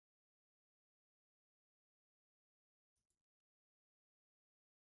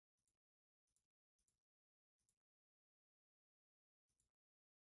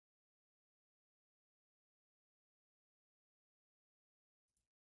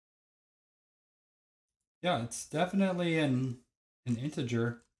 Yeah, it's definitely an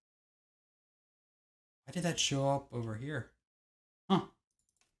integer. Why did that show up over here? Huh.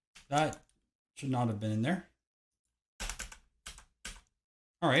 That should not have been in there.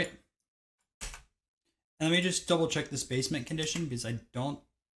 All right. And let me just double check this basement condition because I don't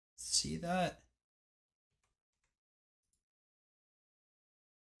see that.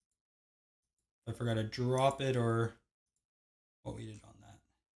 I forgot to drop it or what we did on that.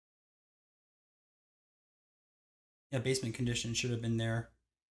 Yeah, basement condition should have been there.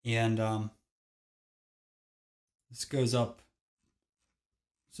 And this goes up.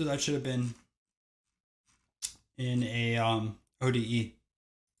 So that should have been in a ODE.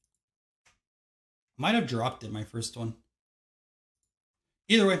 Might have dropped it, my first one.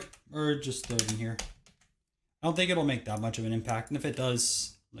 Either way, or just throw it in here. I don't think it'll make that much of an impact. And if it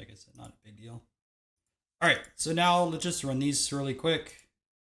does, like I said, not a big deal. All right, so now let's just run these really quick.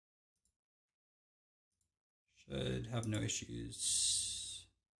 Should have no issues.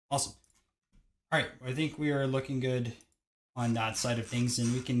 Awesome. All right, I think we are looking good on that side of things,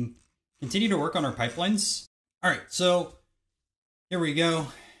 and we can continue to work on our pipelines. All right, so here we go.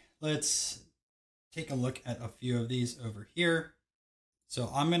 Let's take a look at a few of these over here.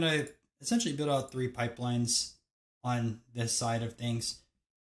 So I'm going to essentially build out 3 pipelines on this side of things.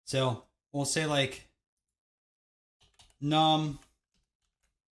 So we'll say like num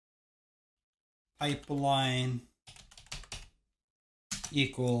pipeline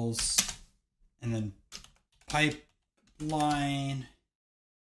equals, and then pipeline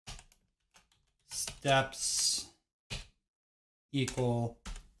steps equal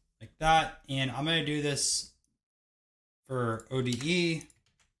like that. And I'm going to do this for ODE,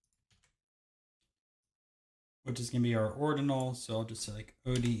 which is going to be our ordinal. So I'll just say like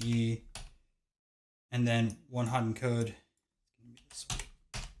ODE and then one hot encode.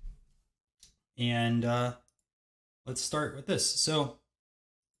 And let's start with this. So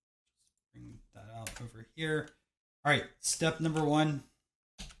here. All right, step number 1.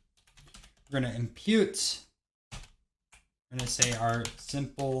 We're going to impute. We're going to say our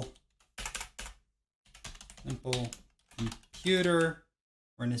simple imputer.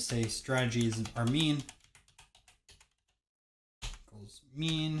 We're going to say strategy is our mean equals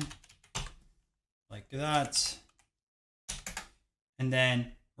mean, like that. And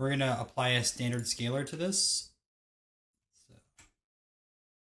then we're going to apply a standard scalar to this. So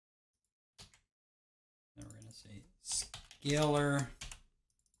then we're going to say scalar,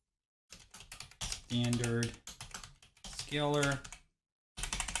 standard scalar,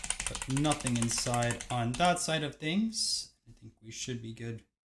 but nothing inside on that side of things. I think we should be good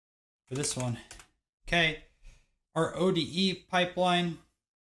for this one. Okay, our ODE pipeline.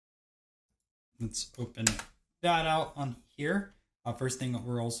 Let's open that out on here. First thing that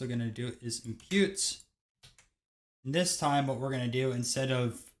we're also going to do is impute. And this time what we're going to do, instead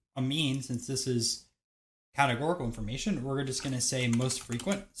of a mean, since this is categorical information, we're just going to say most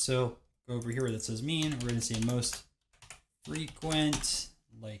frequent. So go over here where that says mean, we're going to say most frequent,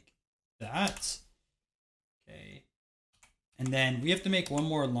 like that. Okay. And then we have to make one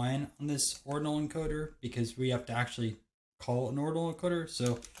more line on this ordinal encoder because we have to actually call an ordinal encoder.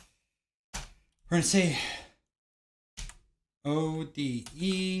 So we're going to say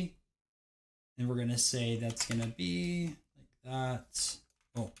ODE, and we're going to say that's going to be like that.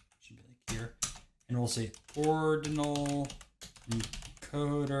 Oh, it should be like here. And we'll say ordinal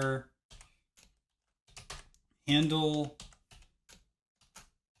encoder handle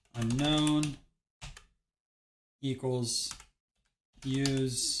unknown equals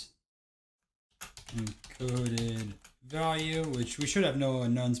use encoded value, which we should have no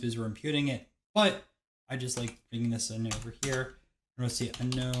unknowns because we're imputing it, but I just like bringing this in over here. And we'll see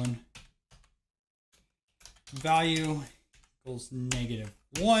unknown value equals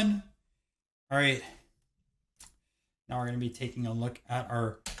 -1. All right. Now we're going to be taking a look at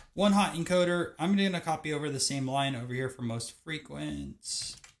our one hot encoder. I'm going to copy over the same line over here for most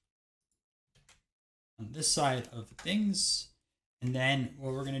frequent on this side of things. And then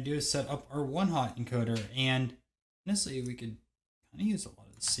what we're going to do is set up our one hot encoder. And honestly, we could kind of use a lot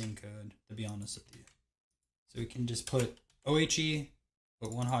of the same code, to be honest with you. So we can just put OHE,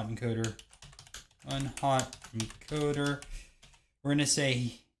 put one hot encoder. We're going to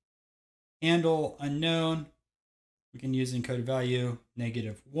say handle unknown. We can use encoded value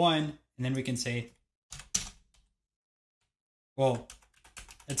 -1. And then we can say, well,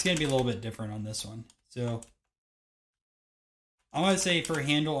 it's going to be a little bit different on this one. So I'm going to say for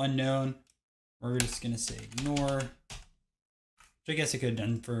handle unknown, we're just going to say ignore, which I guess I could have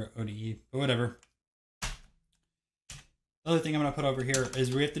done for ODE, but whatever. The other thing I'm going to put over here is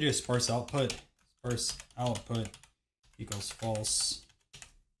we have to do a sparse output. Sparse output equals false. I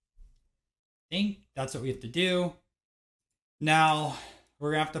think that's what we have to do. Now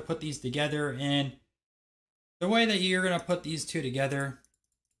we're going to have to put these together, and the way that you're going to put these two together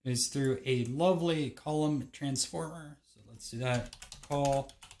is through a lovely column transformer. So let's do that.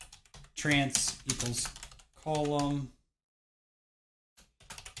 Call trans equals column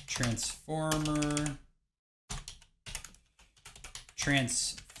transformer.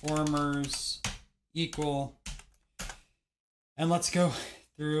 Transformers equal, and let's go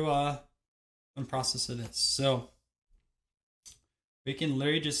through one process of this. So we can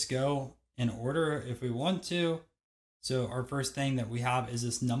literally just go in order if we want to. So our first thing that we have is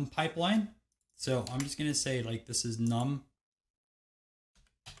this num pipeline. So I'm just going to say like this is num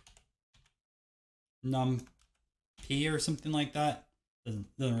p or something like that. Doesn't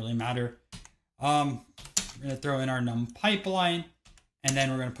really matter. We're going to throw in our num pipeline, and then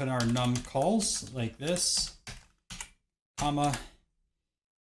we're going to put our num calls like this, comma.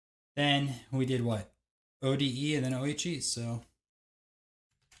 Then we did what? ODE and then OHE. So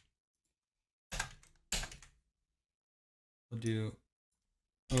we'll do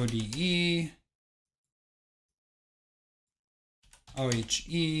ODE,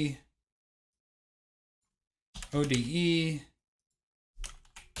 OHE, ODE,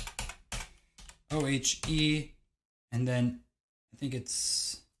 OHE, and then I think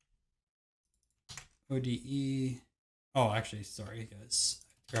it's ODE. Oh, actually, sorry guys.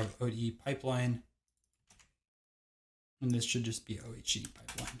 Grab ODE pipeline. And this should just be OHE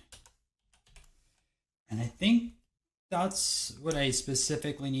pipeline. And I think that's what I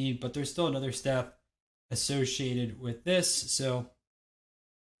specifically need, but there's still another step associated with this. So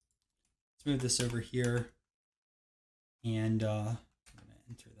let's move this over here. And I'm going to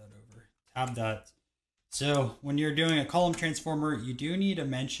enter that over, tab that. So when you're doing a column transformer, you do need to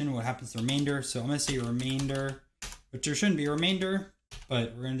mention what happens to remainder. So I'm going to say remainder, which there shouldn't be a remainder,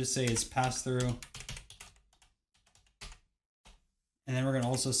 but we're going to just say is pass through And then we're going to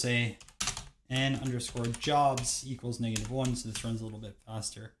also say n underscore jobs equals -1. So this runs a little bit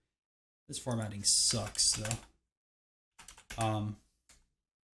faster. This formatting sucks though.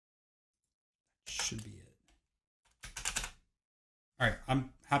 Should be it. All right,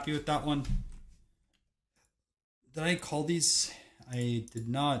 I'm happy with that one. Did I call these? I did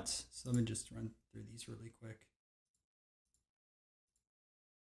not. So let me just run through these really quick.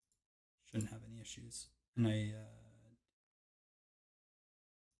 Shouldn't have any issues. And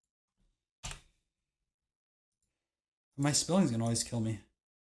my spelling's gonna always kill me.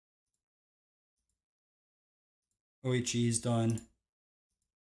 OHE is done.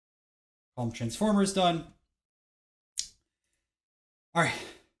 Column transformer is done. All right.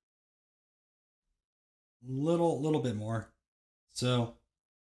 Little bit more. So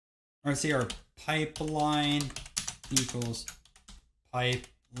I'm gonna say our pipeline equals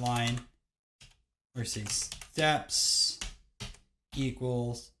pipeline, or say steps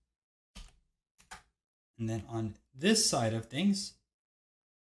equals, and then on this side of things,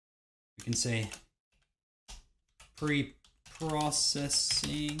 we can say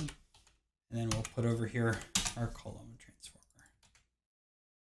pre-processing, and then we'll put over here our column transformer.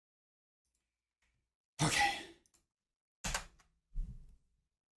 Okay.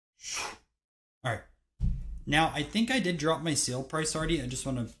 All right. Now, I think I did drop my sale price already. I just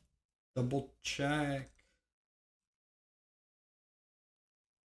want to double check.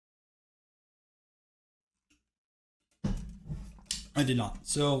 I did not.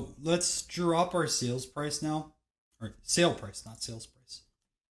 So let's drop our sales price now. Or sale price, not sales price.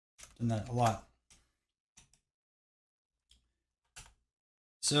 Done that a lot.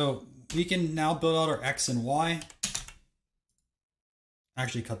 So we can now build out our X and Y.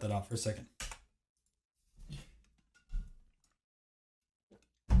 Actually, cut that out for a second.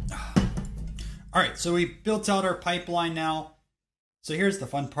 All right, so we built out our pipeline now. So here's the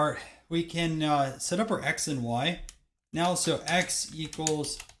fun part. We can set up our X and Y now. So X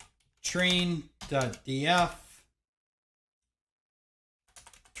equals train.df,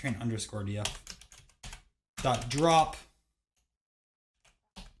 train underscore df, dot drop,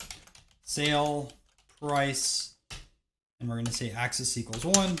 sale price, and we're going to say axis equals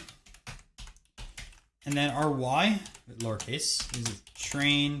 1. And then our Y, lowercase, is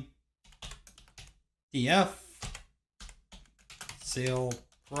train df, sale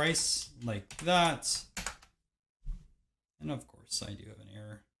price, like that. And of course, I do have an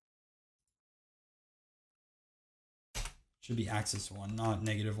error. Should be axis 1, not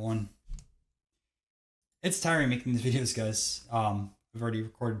 -1. It's tiring making these videos, guys. We've already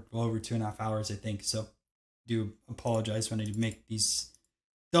recorded well over 2.5 hours, I think. So do apologize when I make these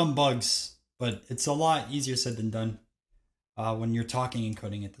dumb bugs, but it's a lot easier said than done when you're talking and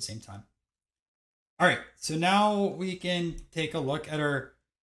coding at the same time. All right, so now we can take a look at our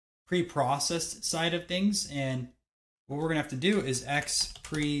pre-processed side of things. And what we're gonna have to do is X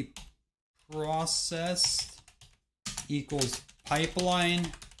pre-processed equals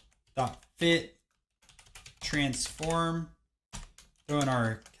pipeline dot fit transform. Throw in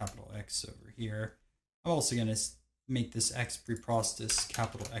our capital X over here. I'm also gonna make this X pre-process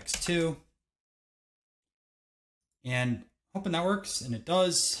capital X2. And hoping that works, and it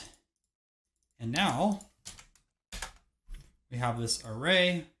does. And now we have this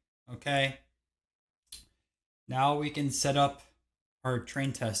array, okay? Now we can set up our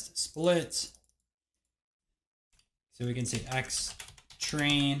train test split. So we can say X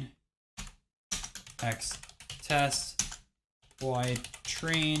train, X test, Y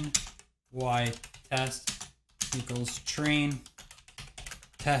train, Y test equals train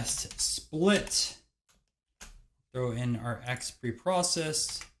test split. Throw in our X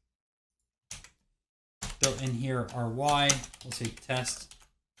pre-processed. Throw in here our Y, we'll say test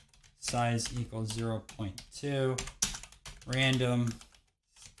size equals 0.2, random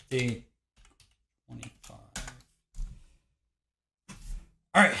state 25.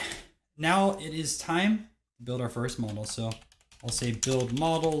 All right, now it is time to build our first model. So I'll say build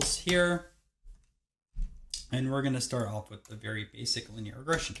models here. And we're gonna start off with the very basic linear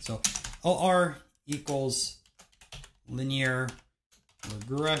regression. So OR equals linear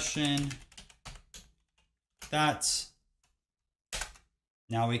regression. That's,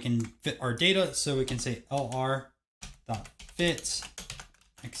 now we can fit our data, so we can say LR.fit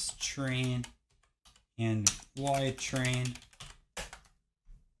X train and Y train.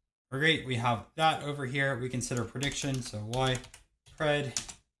 Great, we have that over here. We can set our prediction, so Y pred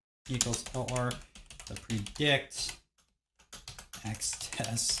equals LR to predict X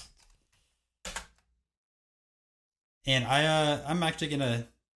test. And I'm actually gonna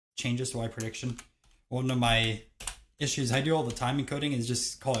change this to Y prediction. One of my issues I do all the time in coding is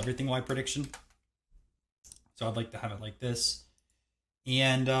just call everything Y prediction. So I'd like to have it like this.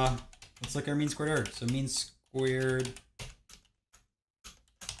 And let's look at our mean squared error. So mean squared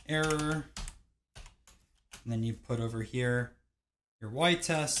error. And then you put over here your Y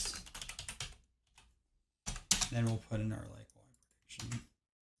test. Then we'll put in our like Y prediction.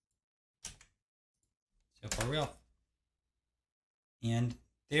 See how far we off. And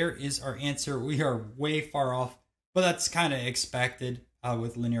there is our answer. We are way far off, but that's kind of expected.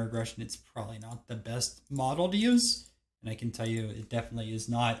 With linear regression, it's probably not the best model to use. And I can tell you it definitely is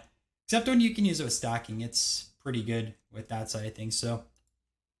not. Except when you can use it with stacking, it's pretty good with that side of things. So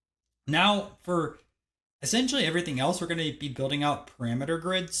now for essentially everything else, we're going to be building out parameter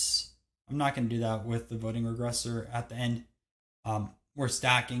grids. I'm not going to do that with the voting regressor at the end. We're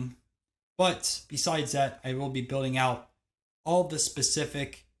stacking. But besides that, I will be building out all the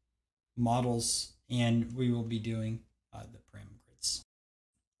specific models, and we will be doing the parameter grids.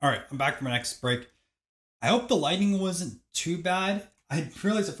 All right, I'm back from my next break. I hope the lighting wasn't too bad. I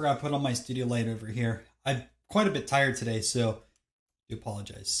realized I forgot to put on my studio light over here. I'm quite a bit tired today, so I do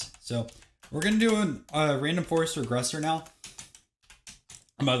apologize. So we're going to do a random forest regressor now.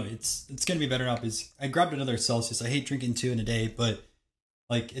 By the way, it's going to be better now because I grabbed another Celsius. I hate drinking 2 in a day, but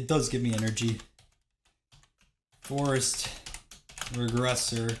like it does give me energy. Forest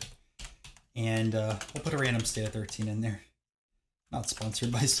regressor, and we'll put a random state of 13 in there. Not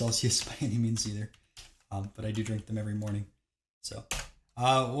sponsored by Celsius by any means either, but I do drink them every morning. So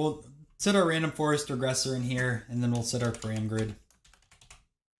we'll set our random forest regressor in here, and then we'll set our param grid.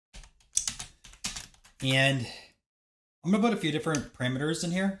 And I'm gonna put a few different parameters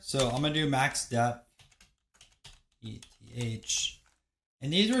in here. So I'm gonna do max depth, ETH.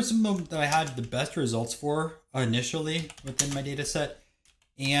 And these were some of them that I had the best results for initially within my data set.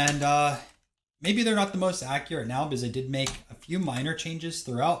 And maybe they're not the most accurate now because I did make a few minor changes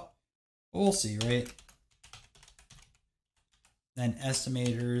throughout. But we'll see, right? Then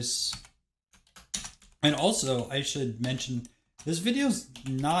estimators. And also, I should mention, this video's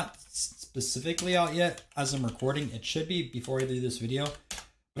not specifically out yet as I'm recording. It should be before I do this video.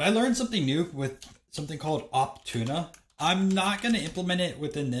 But I learned something new with something called Optuna. I'm not going to implement it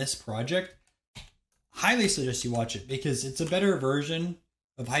within this project. Highly suggest you watch it because it's a better version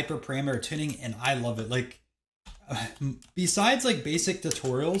of hyperparameter tuning and I love it. Like, besides like basic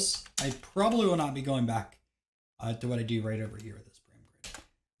tutorials, I probably will not be going back to what I do right over here with this param grid.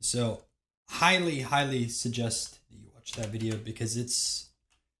 So highly, highly suggest that you watch that video because it's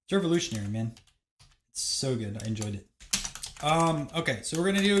revolutionary, man. It's so good. I enjoyed it. Okay, so we're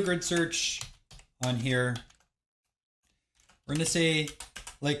going to do a grid search on here. We're going to say,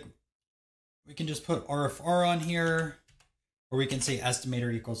 like, we can just put RFR on here, or we can say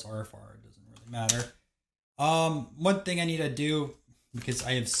estimator equals RFR. It doesn't really matter. One thing I need to do, because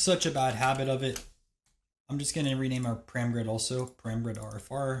I have such a bad habit of it, I'm just going to rename our param grid also, param grid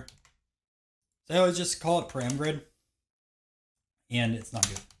RFR. So I always just call it param grid, and it's not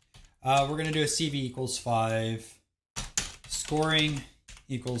good. We're going to do a CV equals 5, scoring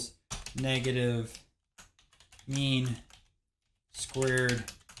equals negative mean squared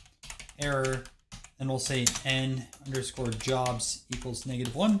error, and we'll say n underscore jobs equals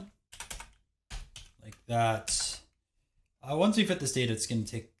 -1, like that. Once we fit this data, it's going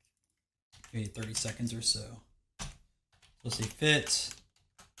to take maybe 30 seconds or so. We'll say fit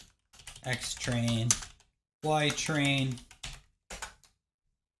x train, y train,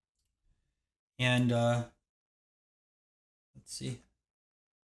 and let's see.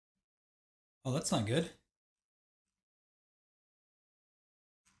 Oh, that's not good.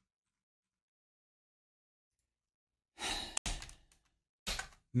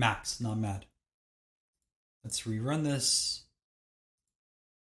 Max, not mad. Let's rerun this.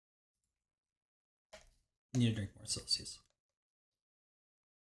 I need to drink more Celsius.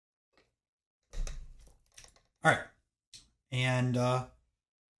 All right. And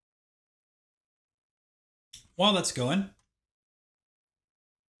while that's going,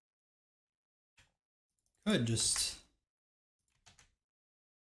 could just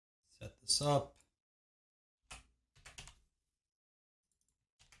set this up.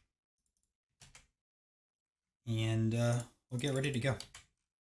 And we'll get ready to go.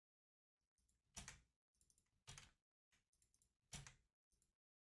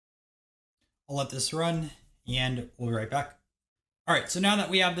 I'll let this run and we'll be right back. All right, so now that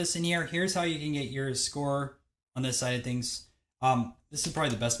we have this in here, here's how you can get your score on this side of things. This is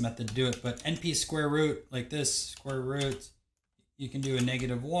probably the best method to do it, but NP square root, like this, square root, you can do a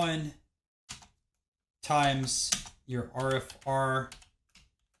 -1 times your RFR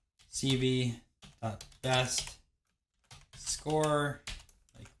CV best score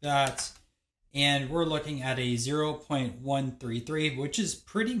like that. And we're looking at a 0.133, which is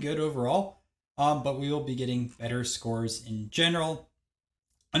pretty good overall. But we will be getting better scores in general.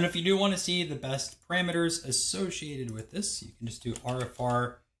 And if you do want to see the best parameters associated with this, you can just do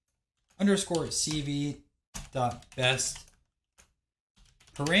RFR underscore CV dot best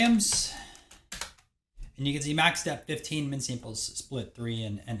params. And you can see max step 15, min samples split 3,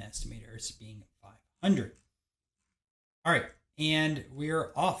 and n estimators being 500. All right, and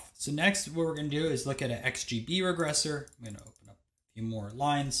we're off. So next what we're going to do is look at an XGB regressor. I'm going to open up a few more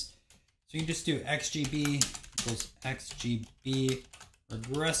lines. So you can just do XGB equals XGB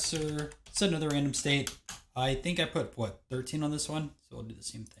regressor. Set another random state. I think I put, what, 13 on this one? So we'll do the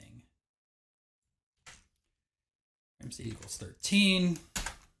same thing. Random state equals 13,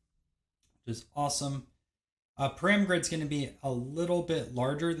 which is awesome. Param grid's going to be a little bit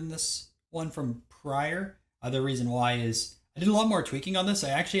larger than this one from prior. The reason why is I did a lot more tweaking on this. I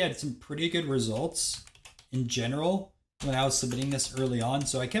actually had some pretty good results in general when I was submitting this early on.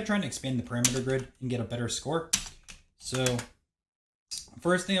 So I kept trying to expand the parameter grid and get a better score. So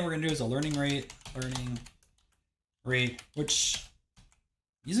first thing that we're going to do is a learning rate, which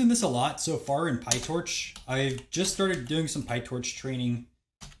using this a lot so far in PyTorch. I've just started doing some PyTorch training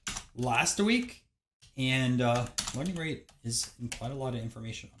last week, and learning rate is in quite a lot of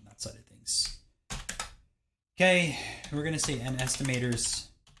information on that side of things. Okay, we're going to say n estimators.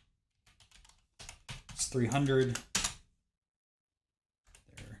 It's 300.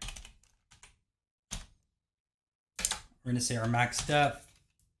 There. We're going to say our max depth.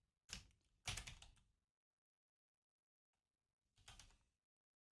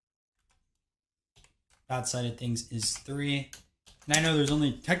 That side of things is 3. And I know there's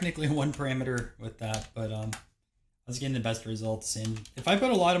only technically one parameter with that, but I was getting the best results. And if I put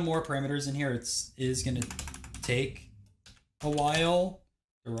a lot of more parameters in here, it is going to take a while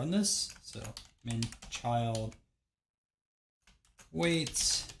to run this. So min child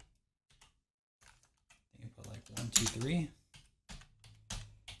weight. I think I put like 1, 2, 3.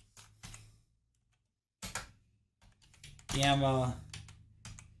 Gamma.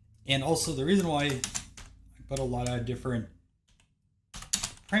 And also the reason why I put a lot of different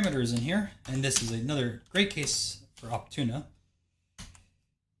parameters in here, and this is another great case for Optuna,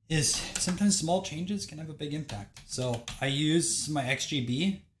 is sometimes small changes can have a big impact. So I use my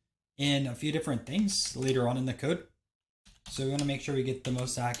XGB in a few different things later on in the code. So we want to make sure we get the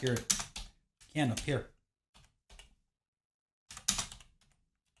most accurate we can up here.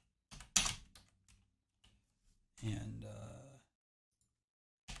 And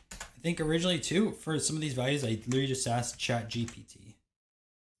I think originally too, for some of these values, I literally just asked ChatGPT.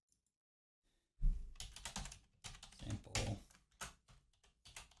 Sample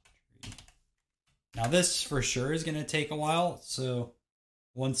tree. Now this for sure is going to take a while. So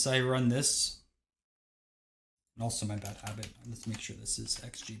once I run this, and also my bad habit, let's make sure this is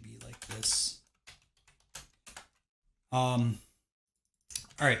XGB like this. All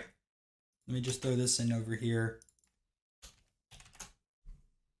right, let me just throw this in over here.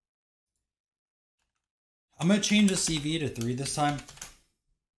 I'm going to change the CV to 3 this time.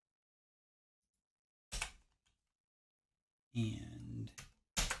 And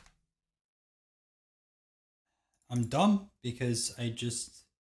I'm dumb because I just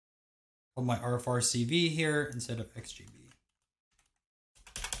put my RFR CV here instead of XGB.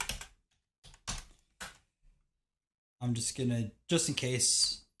 I'm just going to, just in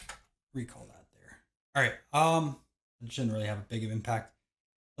case, recall that there. All right. It shouldn't really have a big of impact.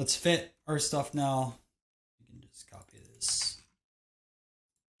 Let's fit our stuff now. Just copy this.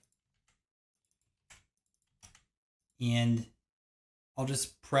 And I'll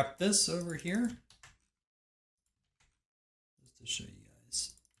just prep this over here just to show you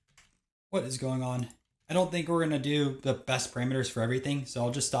guys what is going on. I don't think we're going to do the best parameters for everything, so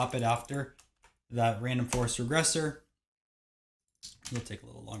I'll just stop it after that random forest regressor. It'll take a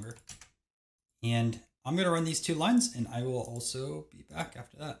little longer. And I'm going to run these 2 lines, and I will also be back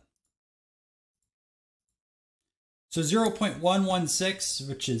after that. So 0.116,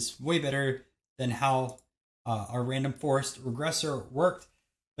 which is way better than how our random forest regressor worked.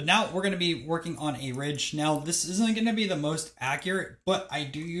 But now we're going to be working on a ridge. Now this isn't going to be the most accurate, but I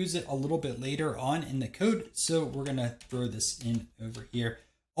do use it a little bit later on in the code. So we're going to throw this in over here.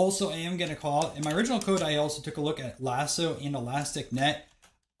 Also, I am going to call out, in my original code, I also took a look at lasso and elastic net.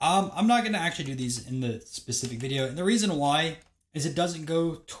 I'm not going to actually do these in the specific video. And the reason why is it doesn't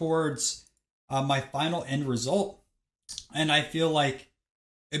go towards my final end result. And I feel like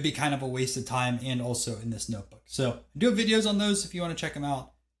it'd be kind of a waste of time, and also in this notebook. So I do have videos on those if you want to check them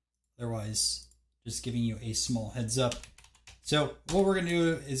out. Otherwise, just giving you a small heads up. So what we're going to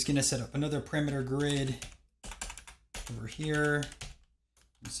do is going to set up another parameter grid over here.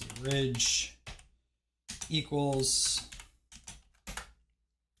 Let's see, ridge equals.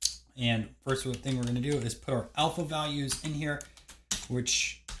 And first thing we're going to do is put our alpha values in here,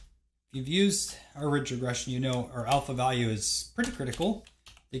 which if you've used our ridge regression, you know our alpha value is pretty critical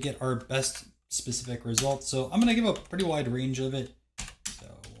to get our best specific results. So I'm going to give a pretty wide range of it. So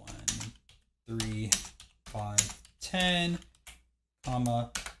 1, 3, 5, 10,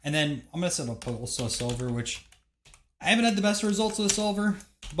 comma, and then I'm going to set up also a solver, which I haven't had the best results with a solver,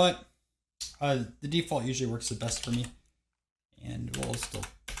 but the default usually works the best for me. And we'll still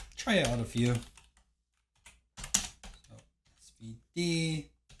try out a few. So SVD.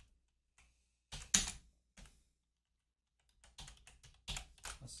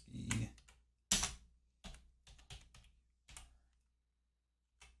 Husky.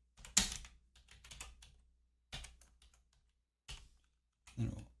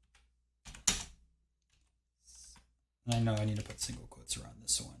 And I know I need to put single quotes around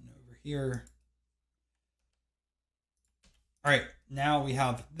this one over here. All right, now we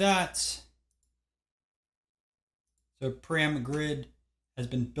have that. So param grid has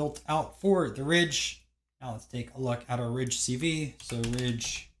been built out for the ridge. Now let's take a look at our ridge CV. So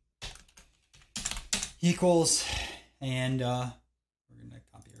ridge equals, and we're going to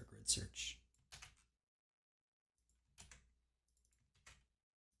copy our grid search.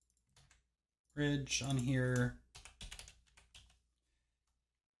 Ridge on here.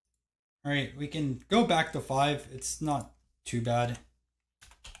 All right, we can go back to 5. It's not too bad.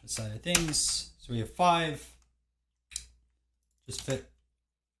 This side of things. So we have 5. Just fit.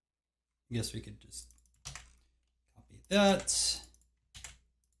 I guess we could just copy that.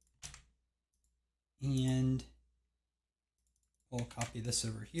 And we'll copy this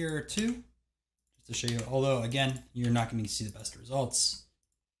over here too, just to show you, although again, you're not going to see the best results.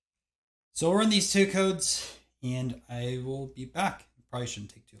 So we'll run these 2 codes and I will be back. It probably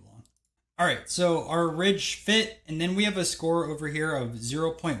shouldn't take too long. All right, so our ridge fit, and then we have a score over here of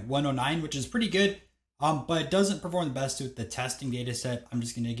 0.109, which is pretty good, but it doesn't perform the best with the testing data set. I'm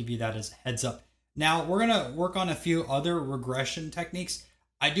just gonna give you that as a heads up. Now we're gonna work on a few other regression techniques.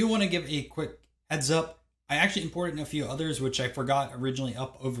 I do wanna give a quick heads up. I actually imported in a few others, which I forgot originally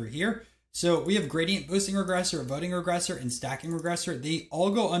up over here. So we have gradient boosting regressor, voting regressor, and stacking regressor. They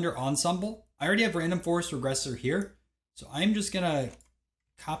all go under ensemble. I already have random forest regressor here. So I'm just gonna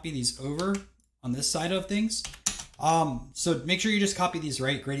copy these over on this side of things. So make sure you just copy these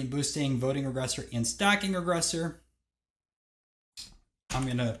right. Gradient boosting, voting regressor, and stacking regressor. I'm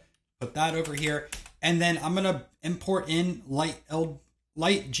gonna put that over here. And then I'm gonna import in light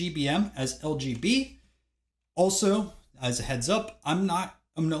GBM as LGB. Also, as a heads up, I'm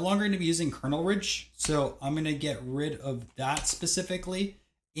no longer gonna be using kernel ridge. So I'm gonna get rid of that specifically.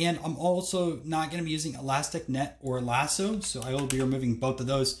 And I'm also not going to be using Elastic Net or Lasso, so I will be removing both of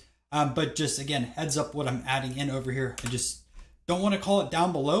those. But just again, heads up what I'm adding in over here. I just don't want to call it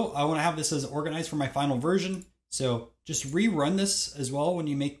down below. I want to have this as organized for my final version. So just rerun this as well when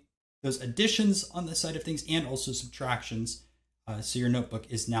you make those additions on the side of things and also subtractions. So your notebook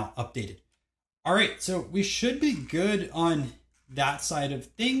is now updated. All right, so we should be good on that side of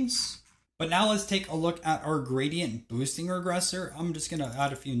things. But now let's take a look at our gradient boosting regressor. I'm just going to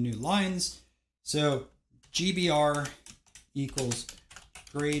add a few new lines. So GBR equals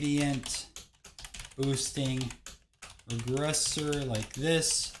gradient boosting regressor like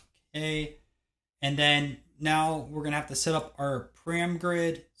this. Okay. And then now we're going to have to set up our param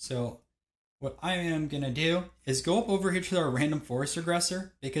grid. So what I am going to do is go up over here to our random forest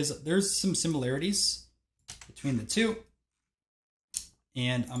regressor because there's some similarities between the two.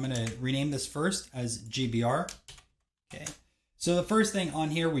 And I'm going to rename this first as GBR. Okay. So the first thing on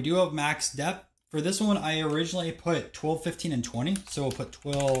here, we do have max depth. For this one, I originally put 12, 15, and 20. So we'll put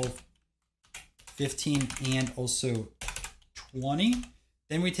 12, 15, and also 20.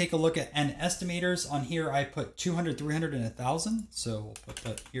 Then we take a look at N estimators. On here, I put 200, 300, and 1,000. So we'll put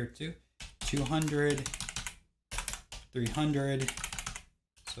that here too. 200, 300,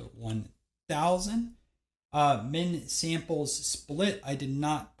 so 1,000. Min samples split, I did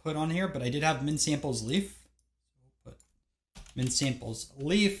not put on here, but I did have min samples leaf. So we'll put min samples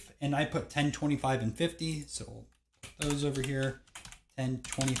leaf, and I put 10, 25, and 50. So we'll put those over here, 10,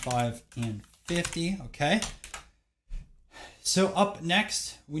 25, and 50. Okay. So up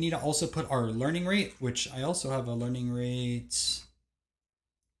next, we need to also put our learning rate, which I also have a learning rate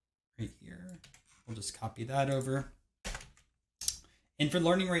right here. We'll just copy that over. And for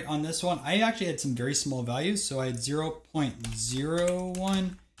learning rate on this one, I actually had some very small values. So I had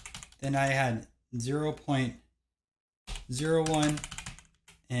 0.01, then I had 0.01, 0.01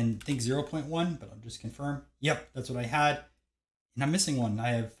 and I think 0.1, but I'll just confirm. Yep, that's what I had. And I'm missing one. I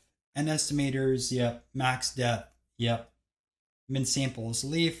have N estimators, yep, max depth, yep, min samples,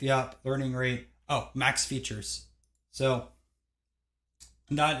 leaf, yep, learning rate, oh, max features. So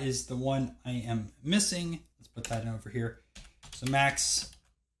that is the one I am missing. Let's put that in over here. So max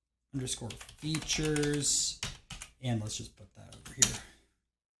underscore features, and let's just put that over here.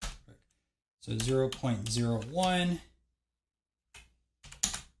 So 0.01,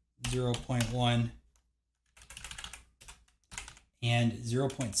 0.1, and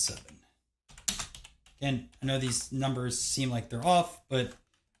 0.7. Again, I know these numbers seem like they're off, but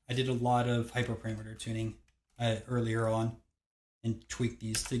I did a lot of hyperparameter tuning earlier on and tweaked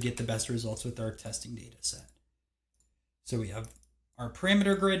these to get the best results with our testing data set. So we have our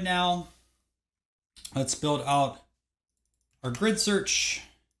parameter grid now. Let's build out our grid search.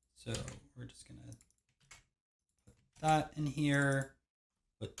 So we're just gonna put that in here,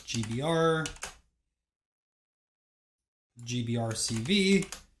 put GBR, GBR-CV,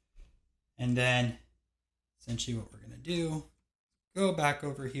 and then essentially what we're gonna do, go back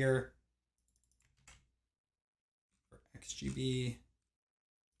over here for XGB,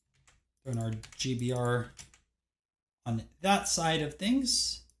 throw in our GBR on that side of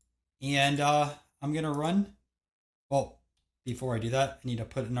things, and I'm gonna run, well, before I do that, I need to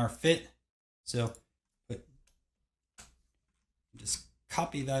put in our fit. So just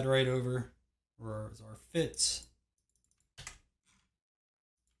copy that right over. Where's our fit?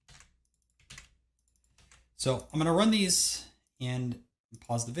 So I'm gonna run these and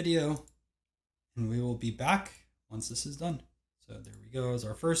pause the video, and we will be back once this is done. So there we go, is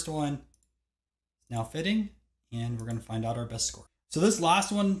our first one. It's now fitting, and we're gonna find out our best score. So this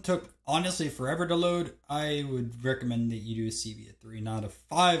last one took honestly forever to load. I would recommend that you do a CV at 3, not a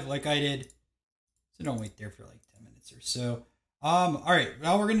 5 like I did. So don't wait there for like 10 minutes or so. All right,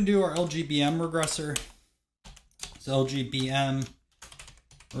 now we're gonna do our LGBM regressor. So LGBM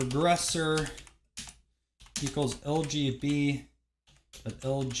regressor equals LGB, but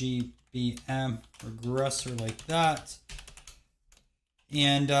LGBM regressor like that.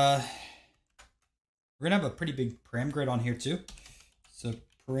 And we're gonna have a pretty big param grid on here too. So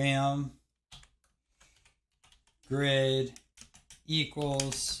param grid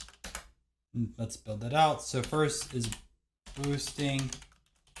equals, let's build that out. So first is boosting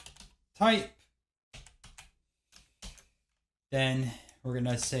type. Then we're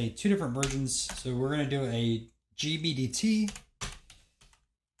gonna say 2 different versions. So we're gonna do a GBDT,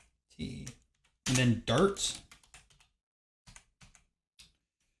 and then Dart.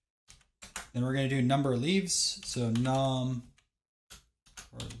 Then we're gonna do number of leaves. So num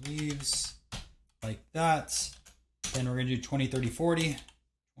or leaves like that. Then we're gonna do 20, 30, 40.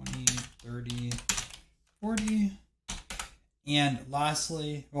 20, 30, 40. And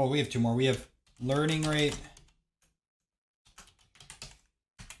lastly, well, we have 2 more. We have learning rate,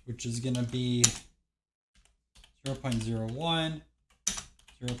 which is gonna be 0.01,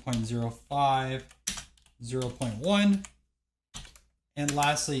 0.05, 0.1. And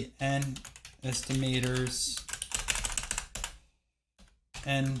lastly, N estimators,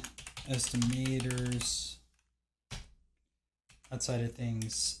 that side of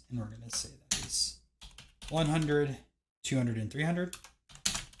things, and we're going to say that is 100, 200, and 300.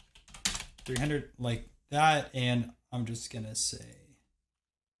 300 like that, and I'm just going to say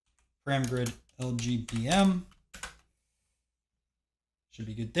param grid LGBM. Should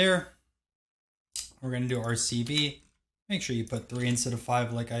be good there. We're going to do our CV. Make sure you put 3 instead of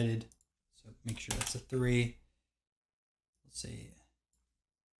 5 like I did. So make sure that's a 3. Let's say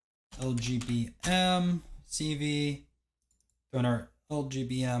LGBM CV. Throw in our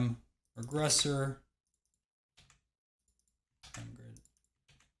LGBM regressor.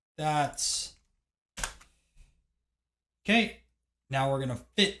 That's okay. Now we're gonna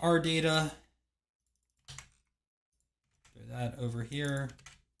fit our data. Throw that over here.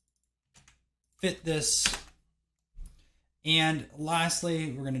 Fit this. And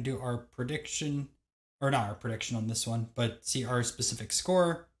lastly, we're going to do our prediction, or not our prediction on this one, but see our specific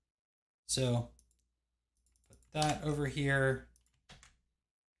score. So put that over here.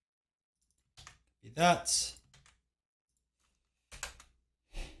 Copy that.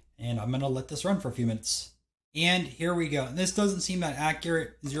 And I'm going to let this run for a few minutes. And here we go. And this doesn't seem that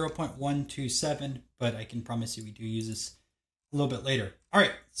accurate, 0.127, but I can promise you we do use this a little bit later. All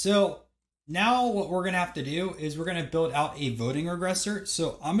right, so now what we're going to have to do is we're going to build out a voting regressor.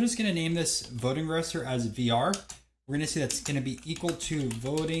 So I'm just going to name this voting regressor as VR. We're going to say that's going to be equal to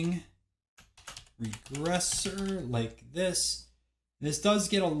voting regressor like this. This does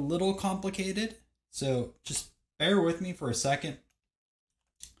get a little complicated, so just bear with me for a second.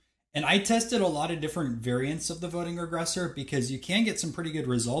 And I tested a lot of different variants of the voting regressor because you can get some pretty good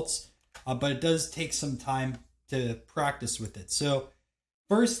results, but it does take some time to practice with it. So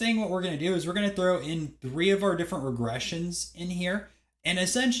first thing, what we're going to do is we're going to throw in 3 of our different regressions in here. And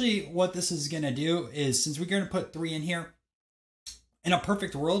essentially what this is going to do is, since we're going to put 3 in here, in a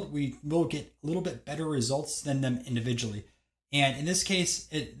perfect world, we will get a little bit better results than them individually. And in this case,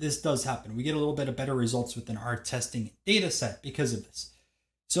 this does happen. We get a little bit of better results within our testing data set because of this.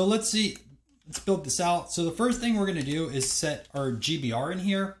 So let's build this out. So the first thing we're going to do is set our GBR in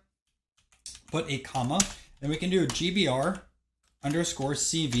here, put a comma, then we can do a GBR underscore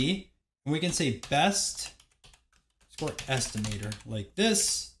CV, and we can say best score estimator like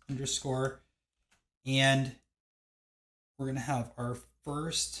this underscore, and we're going to have our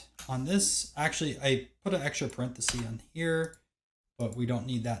first on this. Actually, I put an extra parenthesis on here, but we don't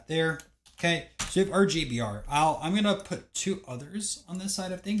need that there. Okay, so we have our GBR. I'm going to put 2 others on this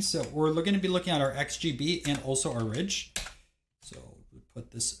side of things. So we're going to be looking at our XGB and also our Ridge. So we put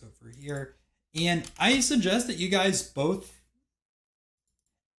this over here. And I suggest that you guys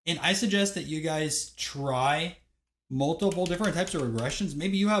try multiple different types of regressions.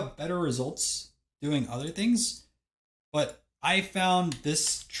 Maybe you have better results doing other things, but I found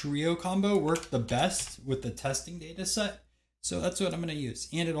this trio combo worked the best with the testing data set. So that's what I'm going to use.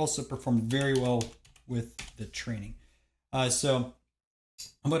 And it also performed very well with the training. So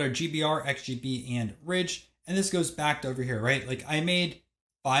how about our GBR, XGB, and Ridge? And this goes back to over here, right? Like I made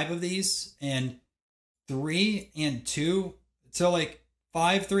 5 of these, and 3 and 2. So like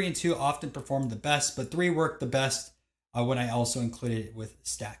 5, 3, and 2 often perform the best, but 3 worked the best when I also included it with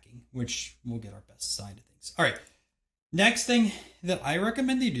stacking, which will get our best side of things. All right. Next thing that I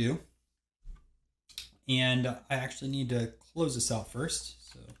recommend you do, and I actually need to close this out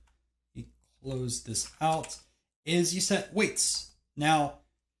first. So you close this out, is you set weights. Now,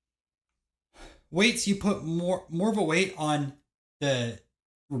 weights, you put more of a weight on the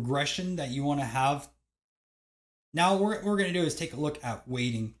regression that you want to have. Now what we're going to do is take a look at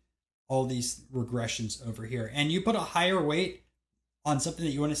weighting all these regressions over here. And you put a higher weight on something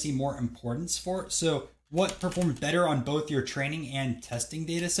that you want to see more importance for. So what performed better on both your training and testing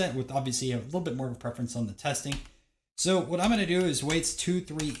data set, with obviously a little bit more of a preference on the testing. So what I'm going to do is weights 2,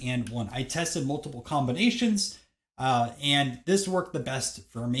 3, and 1. I tested multiple combinations and this worked the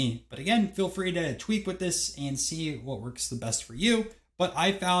best for me. But again, feel free to tweak with this and see what works the best for you. But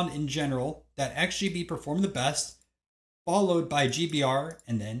I found in general that XGB performed the best, followed by GBR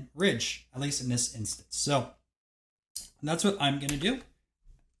and then Ridge, at least in this instance. So that's what I'm going to do.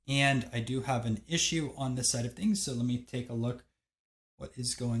 And I do have an issue on this side of things. So let me take a look what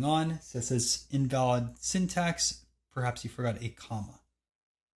is going on. So it says invalid syntax. Perhaps you forgot a comma.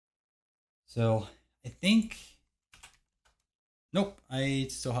 So I think, nope, I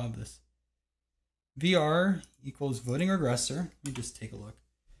still have this. VR equals voting regressor. Let me just take a look.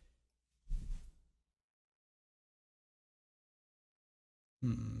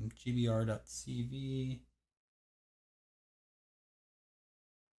 GBR.cv.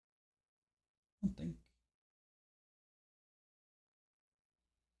 I don't think.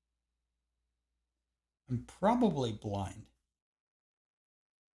 I'm probably blind.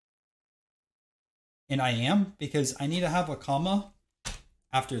 And I am, because I need to have a comma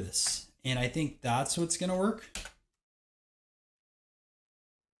after this. And I think that's what's going to work.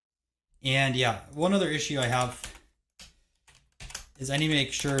 And yeah, one other issue I have is I need to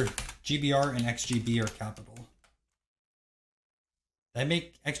make sure GBR and XGB are capital. Did I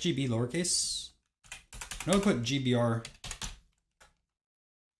make XGB lowercase? No, I put GBR.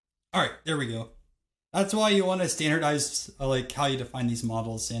 All right, there we go. That's why you want to standardize like how you define these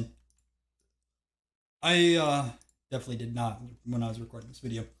models. And I definitely did not when I was recording this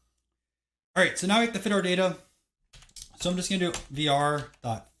video. All right, so now we have to fit our data. So I'm just going to do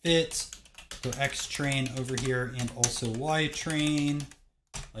vr.fit, go xtrain over here, and also ytrain,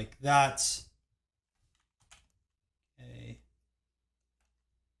 like that. Okay.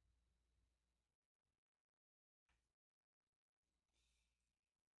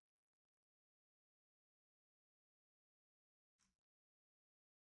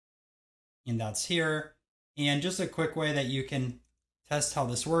 And that's here. And just a quick way that you can test how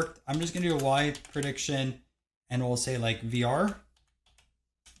this worked. I'm just going to do a Y prediction, and we'll say like VR.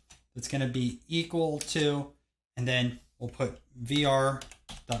 It's going to be equal to, and then we'll put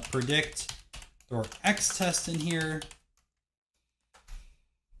VR.predict, throw our X test in here.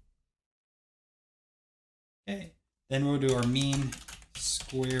 Okay. Then we'll do our mean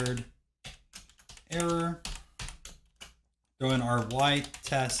squared error, throw in our Y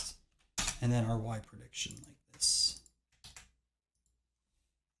test, and then our Y prediction like this.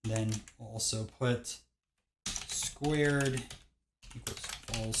 Then we'll also put squared equals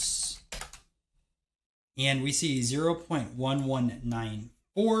false. And we see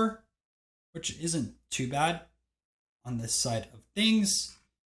 0.1194, which isn't too bad on this side of things.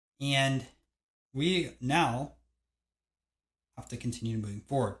 And we now have to continue moving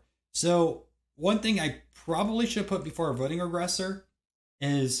forward. So one thing I probably should put before our voting regressor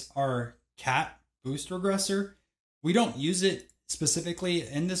is our cat boost regressor. We don't use it specifically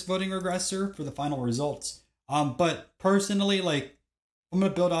in this voting regressor for the final results. But personally, like, I'm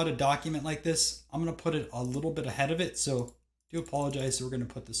going to build out a document like this. I'm going to put it a little bit ahead of it. So do apologize. So we're going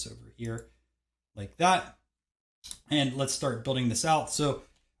to put this over here like that. And let's start building this out. So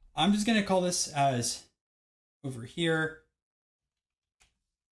I'm just going to call this as over here,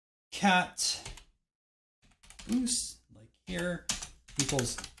 cat boost, like here,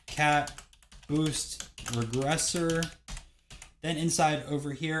 equals cat boost regressor. Then inside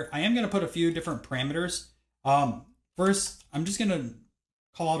over here, I am going to put a few different parameters. First, I'm just going to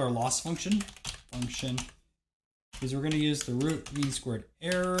call out our loss function, because we're going to use the root mean squared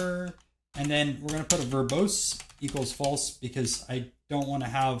error. And then we're going to put a verbose equals false, because I don't want to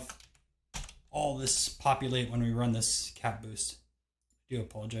have all this populate when we run this cat boost. I do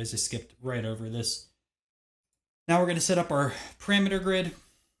apologize, I skipped right over this. Now we're going to set up our parameter grid. So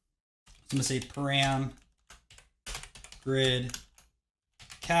I'm going to say param grid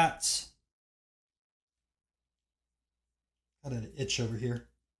cat. Got an itch over here.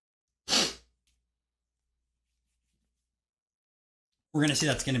 We're going to see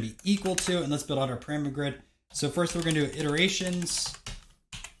that's going to be equal to, and let's build out our parameter grid. So first we're going to do iterations.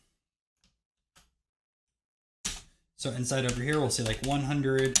 So inside over here, we'll say like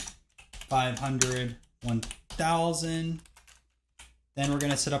 100, 500, 1000. Then we're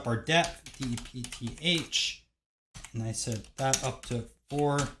going to set up our depth, dpth, and I set that up to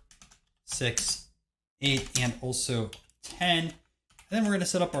 4, 6, 8, and also 10. And then we're going to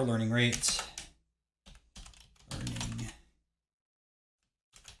set up our learning rate. Okay.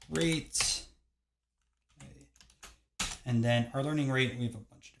 And then our learning rate, we have a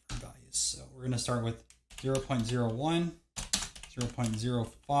bunch of different values. So we're going to start with 0.01,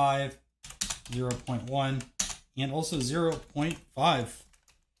 0.05, 0.1, and also 0.5.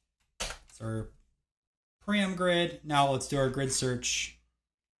 That's our param grid. Now let's do our grid search.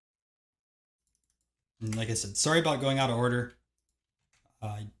 And like I said, sorry about going out of order.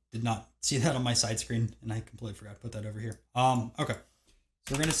 I did not see that on my side screen, and I completely forgot to put that over here. Okay,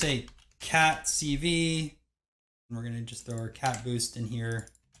 so we're going to say cat CV, and we're going to just throw our cat boost in here.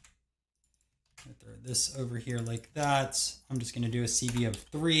 Throw this over here like that. I'm just going to do a CV of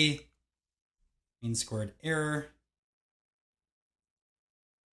 3, mean squared error,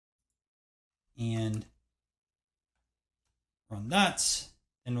 and run that.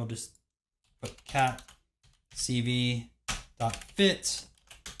 And we'll just put cat CV dot fit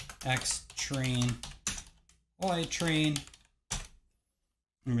x train y train,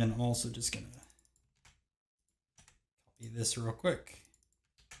 and then I'm also just going to copy this real quick.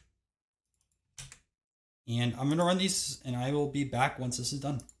 And I'm going to run these, and I will be back once this is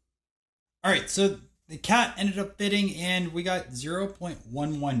done. All right, so the cat ended up fitting, and we got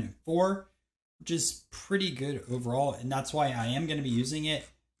 0.114, which is pretty good overall. And that's why I am going to be using it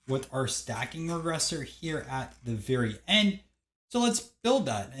with our stacking regressor here at the very end. So let's build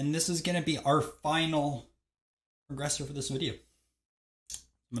that. And this is going to be our final regressor for this video.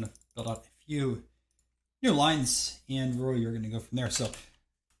 I'm going to build out a few new lines, and Roy, you're going to go from there. So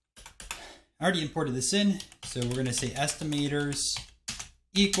I already imported this in, so we're going to say estimators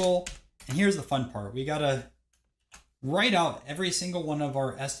equal, and here's the fun part. We got to write out every single one of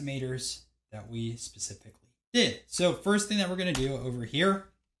our estimators that we specifically did. So first thing that we're going to do over here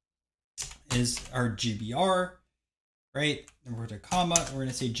is our GBR, right? Then we're going to comma, and we're going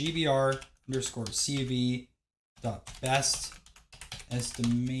to say GBR underscore CV dot best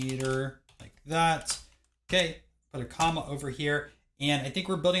estimator, like that. Okay, put a comma over here. And I think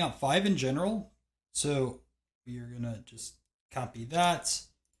we're building out 5 in general. So we are going to just copy that.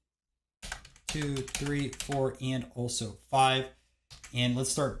 2, 3, 4, and also 5. And let's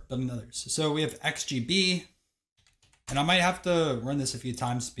start building others. So we have XGB. And I might have to run this a few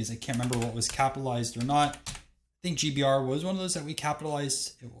times because I can't remember what was capitalized or not. I think GBR was one of those that we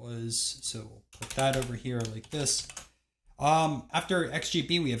capitalized. It was. So we'll put that over here like this. After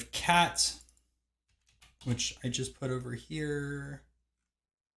XGB, we have cat, which I just put over here.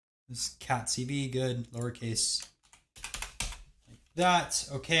 This cat CV, good, lowercase, like that.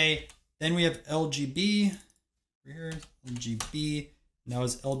 Okay, then we have LGB over here, LGB, and that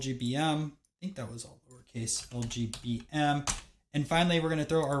was LGBM. I think that was all lowercase, LGBM. And finally, we're going to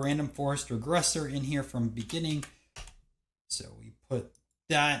throw our random forest regressor in here from beginning. So we put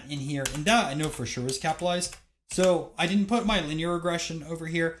that in here, and that I know for sure is capitalized. So I didn't put my linear regression over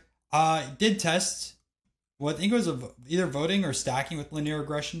here. I did test, well, I think it was either voting or stacking with linear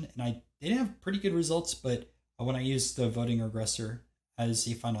regression, and I did have pretty good results, but when I used the voting regressor as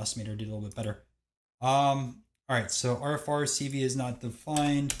a final estimator, did a little bit better. All right, so RFR CV is not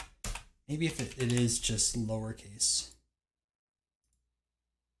defined. Maybe if it is just lowercase.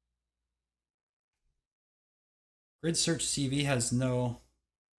 Grid search CV has no,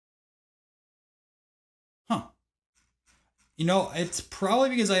 You know, it's probably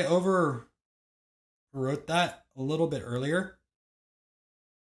because I overwrote that a little bit earlier.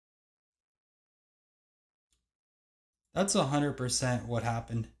 That's 100% what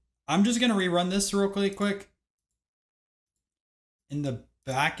happened. I'm just going to rerun this real quick. In the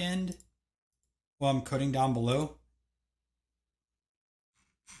back end, while I'm coding down below.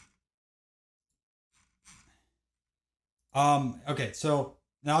 Okay, so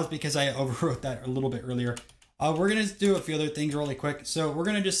now it's because I overwrote that a little bit earlier. We're going to do a few other things really quick. So we're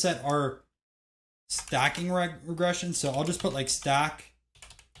going to just set our stacking regression. So I'll just put like stack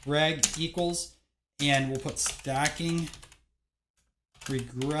reg equals, and we'll put stacking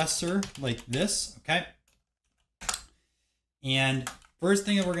regressor like this, okay? And first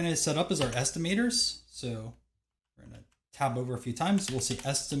thing that we're going to set up is our estimators. So we're going to tab over a few times. We'll see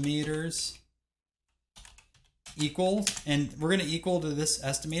estimators equal, and we're going to equal to this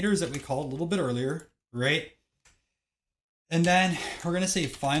estimators that we called a little bit earlier, right? And then we're going to say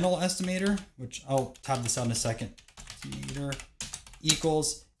final estimator, which I'll tab this out in a second. Estimator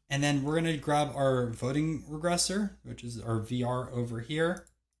equals, and then we're going to grab our voting regressor, which is our VR over here.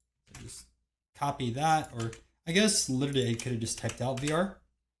 So just copy that, or I guess literally I could have just typed out VR.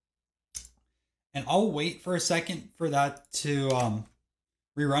 And I'll wait for a second for that to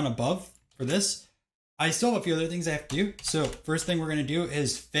rerun above for this. I still have a few other things I have to do. So first thing we're going to do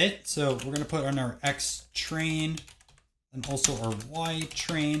is fit. So we're going to put on our X train and also our Y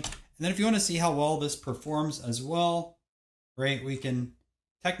train. And then if you want to see how well this performs as well, right, we can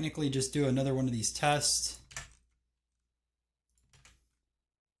technically just do another one of these tests.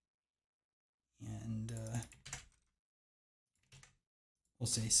 And we'll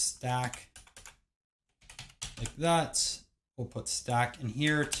say stack like that. We'll put stack in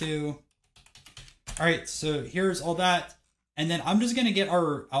here too. All right, so here's all that. And then I'm just going to get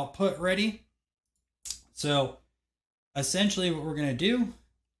our output ready. So essentially what we're going to do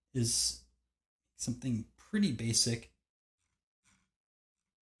is something pretty basic.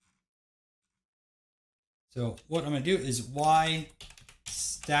 So what I'm going to do is y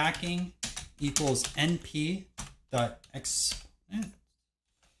stacking equals np dot exponent.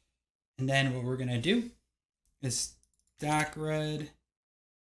 And then what we're going to do is stack red,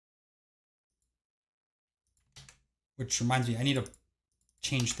 which reminds me, I need to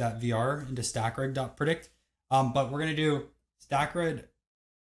change that VR into stackreg.predict. But we're going to do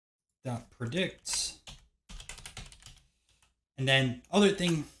stackreg.predict. And then other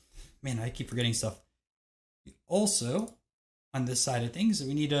thing, man, I keep forgetting stuff. Also, on this side of things,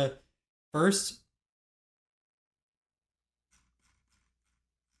 we need to first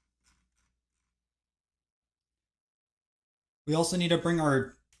we also need to bring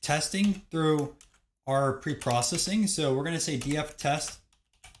our testing through our pre-processing. So we're going to say df test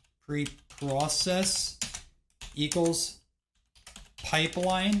pre-process equals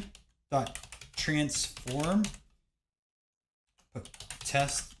pipeline dot transform, put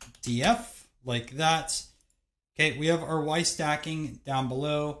test df like that. Okay, we have our y stacking down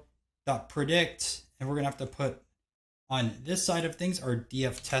below dot predict, and we're going to have to put on this side of things our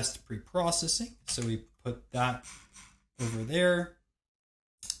df test pre-processing. So we put that over there.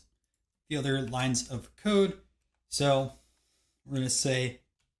 The other lines of code. So we're going to say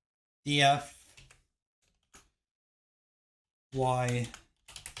df y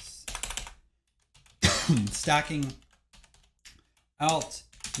stacking out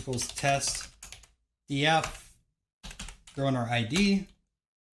equals test df, throw in our ID,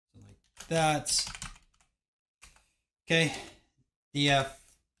 so like that. Okay, df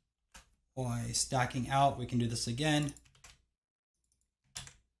y stacking out, we can do this again.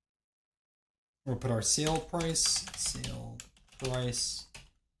 We'll put our sale price. It's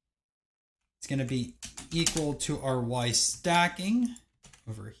going to be equal to our y stacking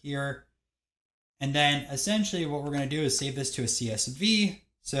over here. And then essentially what we're going to do is save this to a CSV.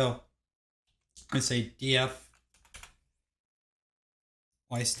 So I'm going to say df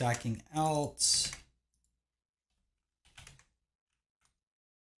y stacking out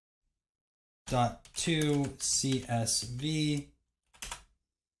dot to CSV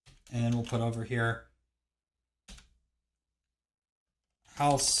And then we'll put over here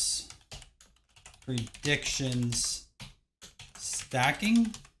house predictions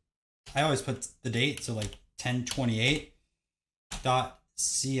stacking. I always put the date, so like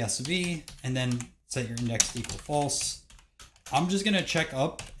 10/28.csv, and then set your index to equal false. I'm just gonna check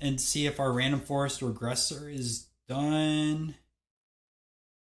up and see if our random forest regressor is done.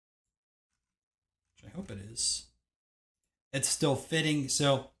 Which I hope it is. It's still fitting,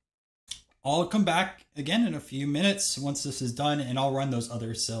 so I'll come back again in a few minutes once this is done, and I'll run those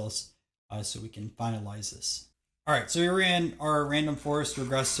other cells so we can finalize this. All right, so we ran our random forest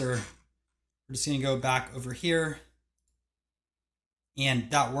regressor. We're just gonna go back over here, and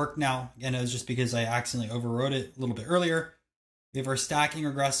that worked now. Again, it was just because I accidentally overrode it a little bit earlier. We have our stacking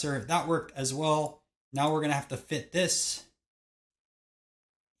regressor, that worked as well. Now we're gonna have to fit this.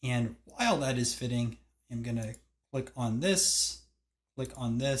 And while that is fitting, I'm gonna click on this, click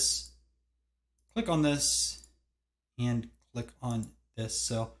on this, click on this, and click on this.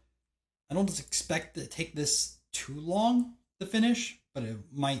 So I don't expect to take this too long to finish, but it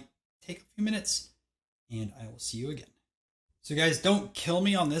might take a few minutes, and I will see you again. So guys, don't kill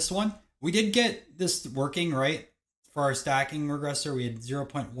me on this one. We did get this working, right? For our stacking regressor, we had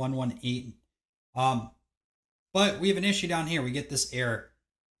 0.118. But we have an issue down here. We get this error.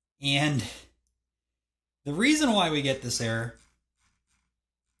 And the reason why we get this error,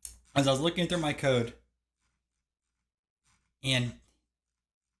 as I was looking through my code, and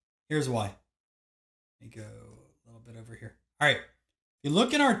here's why. Let me go a little bit over here. All right, if you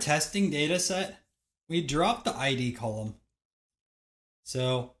look in our testing data set, we dropped the ID column.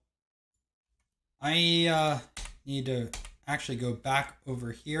 So I need to actually go back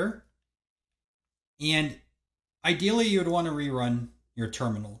over here. And ideally, you would want to rerun your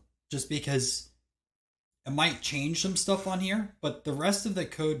terminal, just because it might change some stuff on here, but the rest of the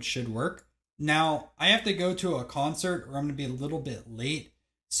code should work. Now, I have to go to a concert, or I'm going to be a little bit late.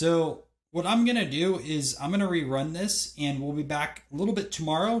 So what I'm going to do is I'm going to rerun this, and we'll be back a little bit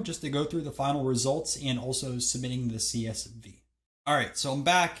tomorrow just to go through the final results and also submitting the CSV. All right, so I'm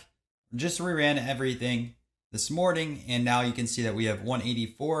back. Just reran everything this morning, and now you can see that we have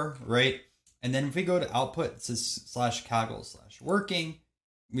 184, right? And then if we go to output, it says /Kaggle/working.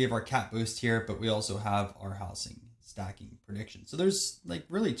 We have our cat boost here, but we also have our housing stacking prediction. So there's like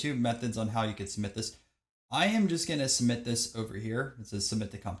really two methods on how you could submit this. I am just going to submit this over here. It says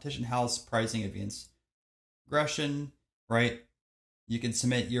submit to competition house pricing advanced regression, right? You can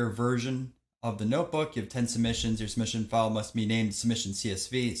submit your version of the notebook. You have 10 submissions. Your submission file must be named submission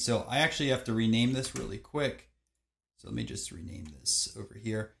CSV. So I actually have to rename this really quick. So let me just rename this over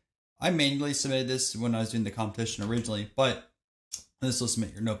here. I manually submitted this when I was doing the competition originally, but this will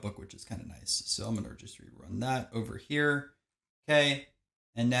submit your notebook, which is kind of nice. So I'm going to just rerun that over here. Okay.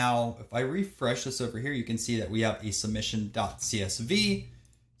 And now if I refresh this over here, you can see that we have a submission.csv.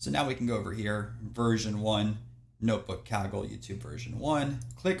 So now we can go over here, version 1, notebook Kaggle, YouTube version 1,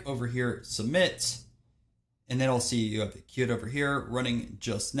 click over here, submit. And then I'll see you have the queued over here running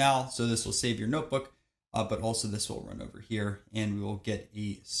just now. So this will save your notebook, but also this will run over here and we will get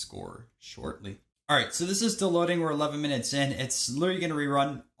a score shortly. All right, so this is still loading. We're 11 minutes in. It's literally going to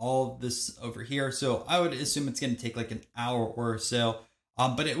rerun all of this over here. So I would assume it's going to take like an hour or so,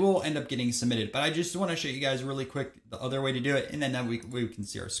 but it will end up getting submitted. But I just want to show you guys really quick the other way to do it, and then we can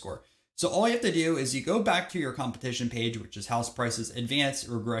see our score. So all you have to do is you go back to your competition page, which is house prices, advanced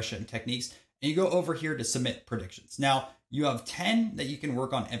regression techniques, and you go over here to submit predictions. Now you have 10 that you can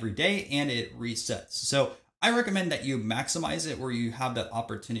work on every day, and it resets. So I recommend that you maximize it where you have that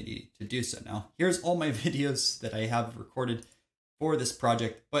opportunity to do so. Now, here's all my videos that I have recorded for this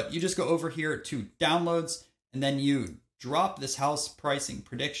project, but you just go over here to downloads, and then you drop this house pricing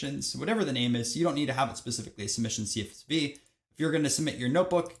predictions, whatever the name is. You don't need to have it specifically a submission CSV. If you're going to submit your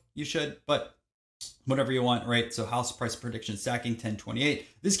notebook, you should, but whatever you want, right? So house price prediction stacking 1028.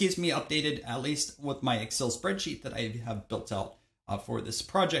 This keeps me updated, at least with my Excel spreadsheet that I have built out for this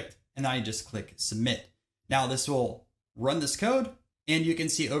project. And I just click submit. Now this will run this code, and you can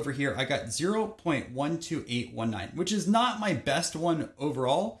see over here, I got 0.12819, which is not my best one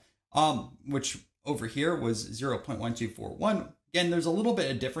overall, which over here was 0.1241. Again, there's a little bit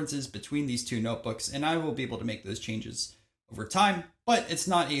of differences between these two notebooks, and I will be able to make those changes over time, but it's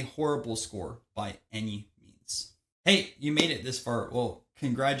not a horrible score by any means. Hey, you made it this far. Well,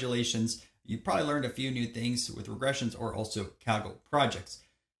 congratulations. You probably learned a few new things with regressions or also Kaggle projects.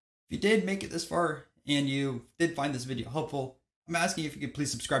 If you did make it this far, and you did find this video helpful, I'm asking if you could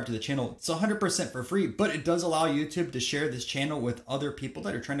please subscribe to the channel. It's 100% for free, but it does allow YouTube to share this channel with other people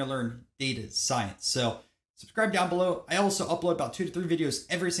that are trying to learn data science. So Subscribe down below. I also upload about 2 to 3 videos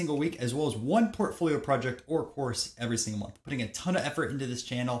every single week, as well as one portfolio project or course every single month, putting a ton of effort into this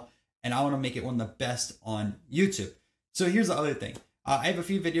channel, and I want to make it one of the best on YouTube. So here's the other thing. I have a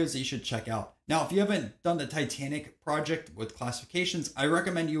few videos that you should check out. Now, if you haven't done the Titanic project with classifications, I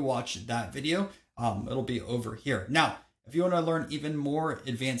recommend you watch that video. It'll be over here. Now, if you want to learn even more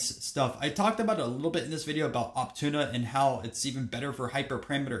advanced stuff, I talked about it a little bit in this video about Optuna and how it's even better for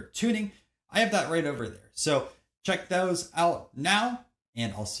hyperparameter tuning. I have that right over there. So check those out now,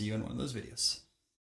 and I'll see you in one of those videos.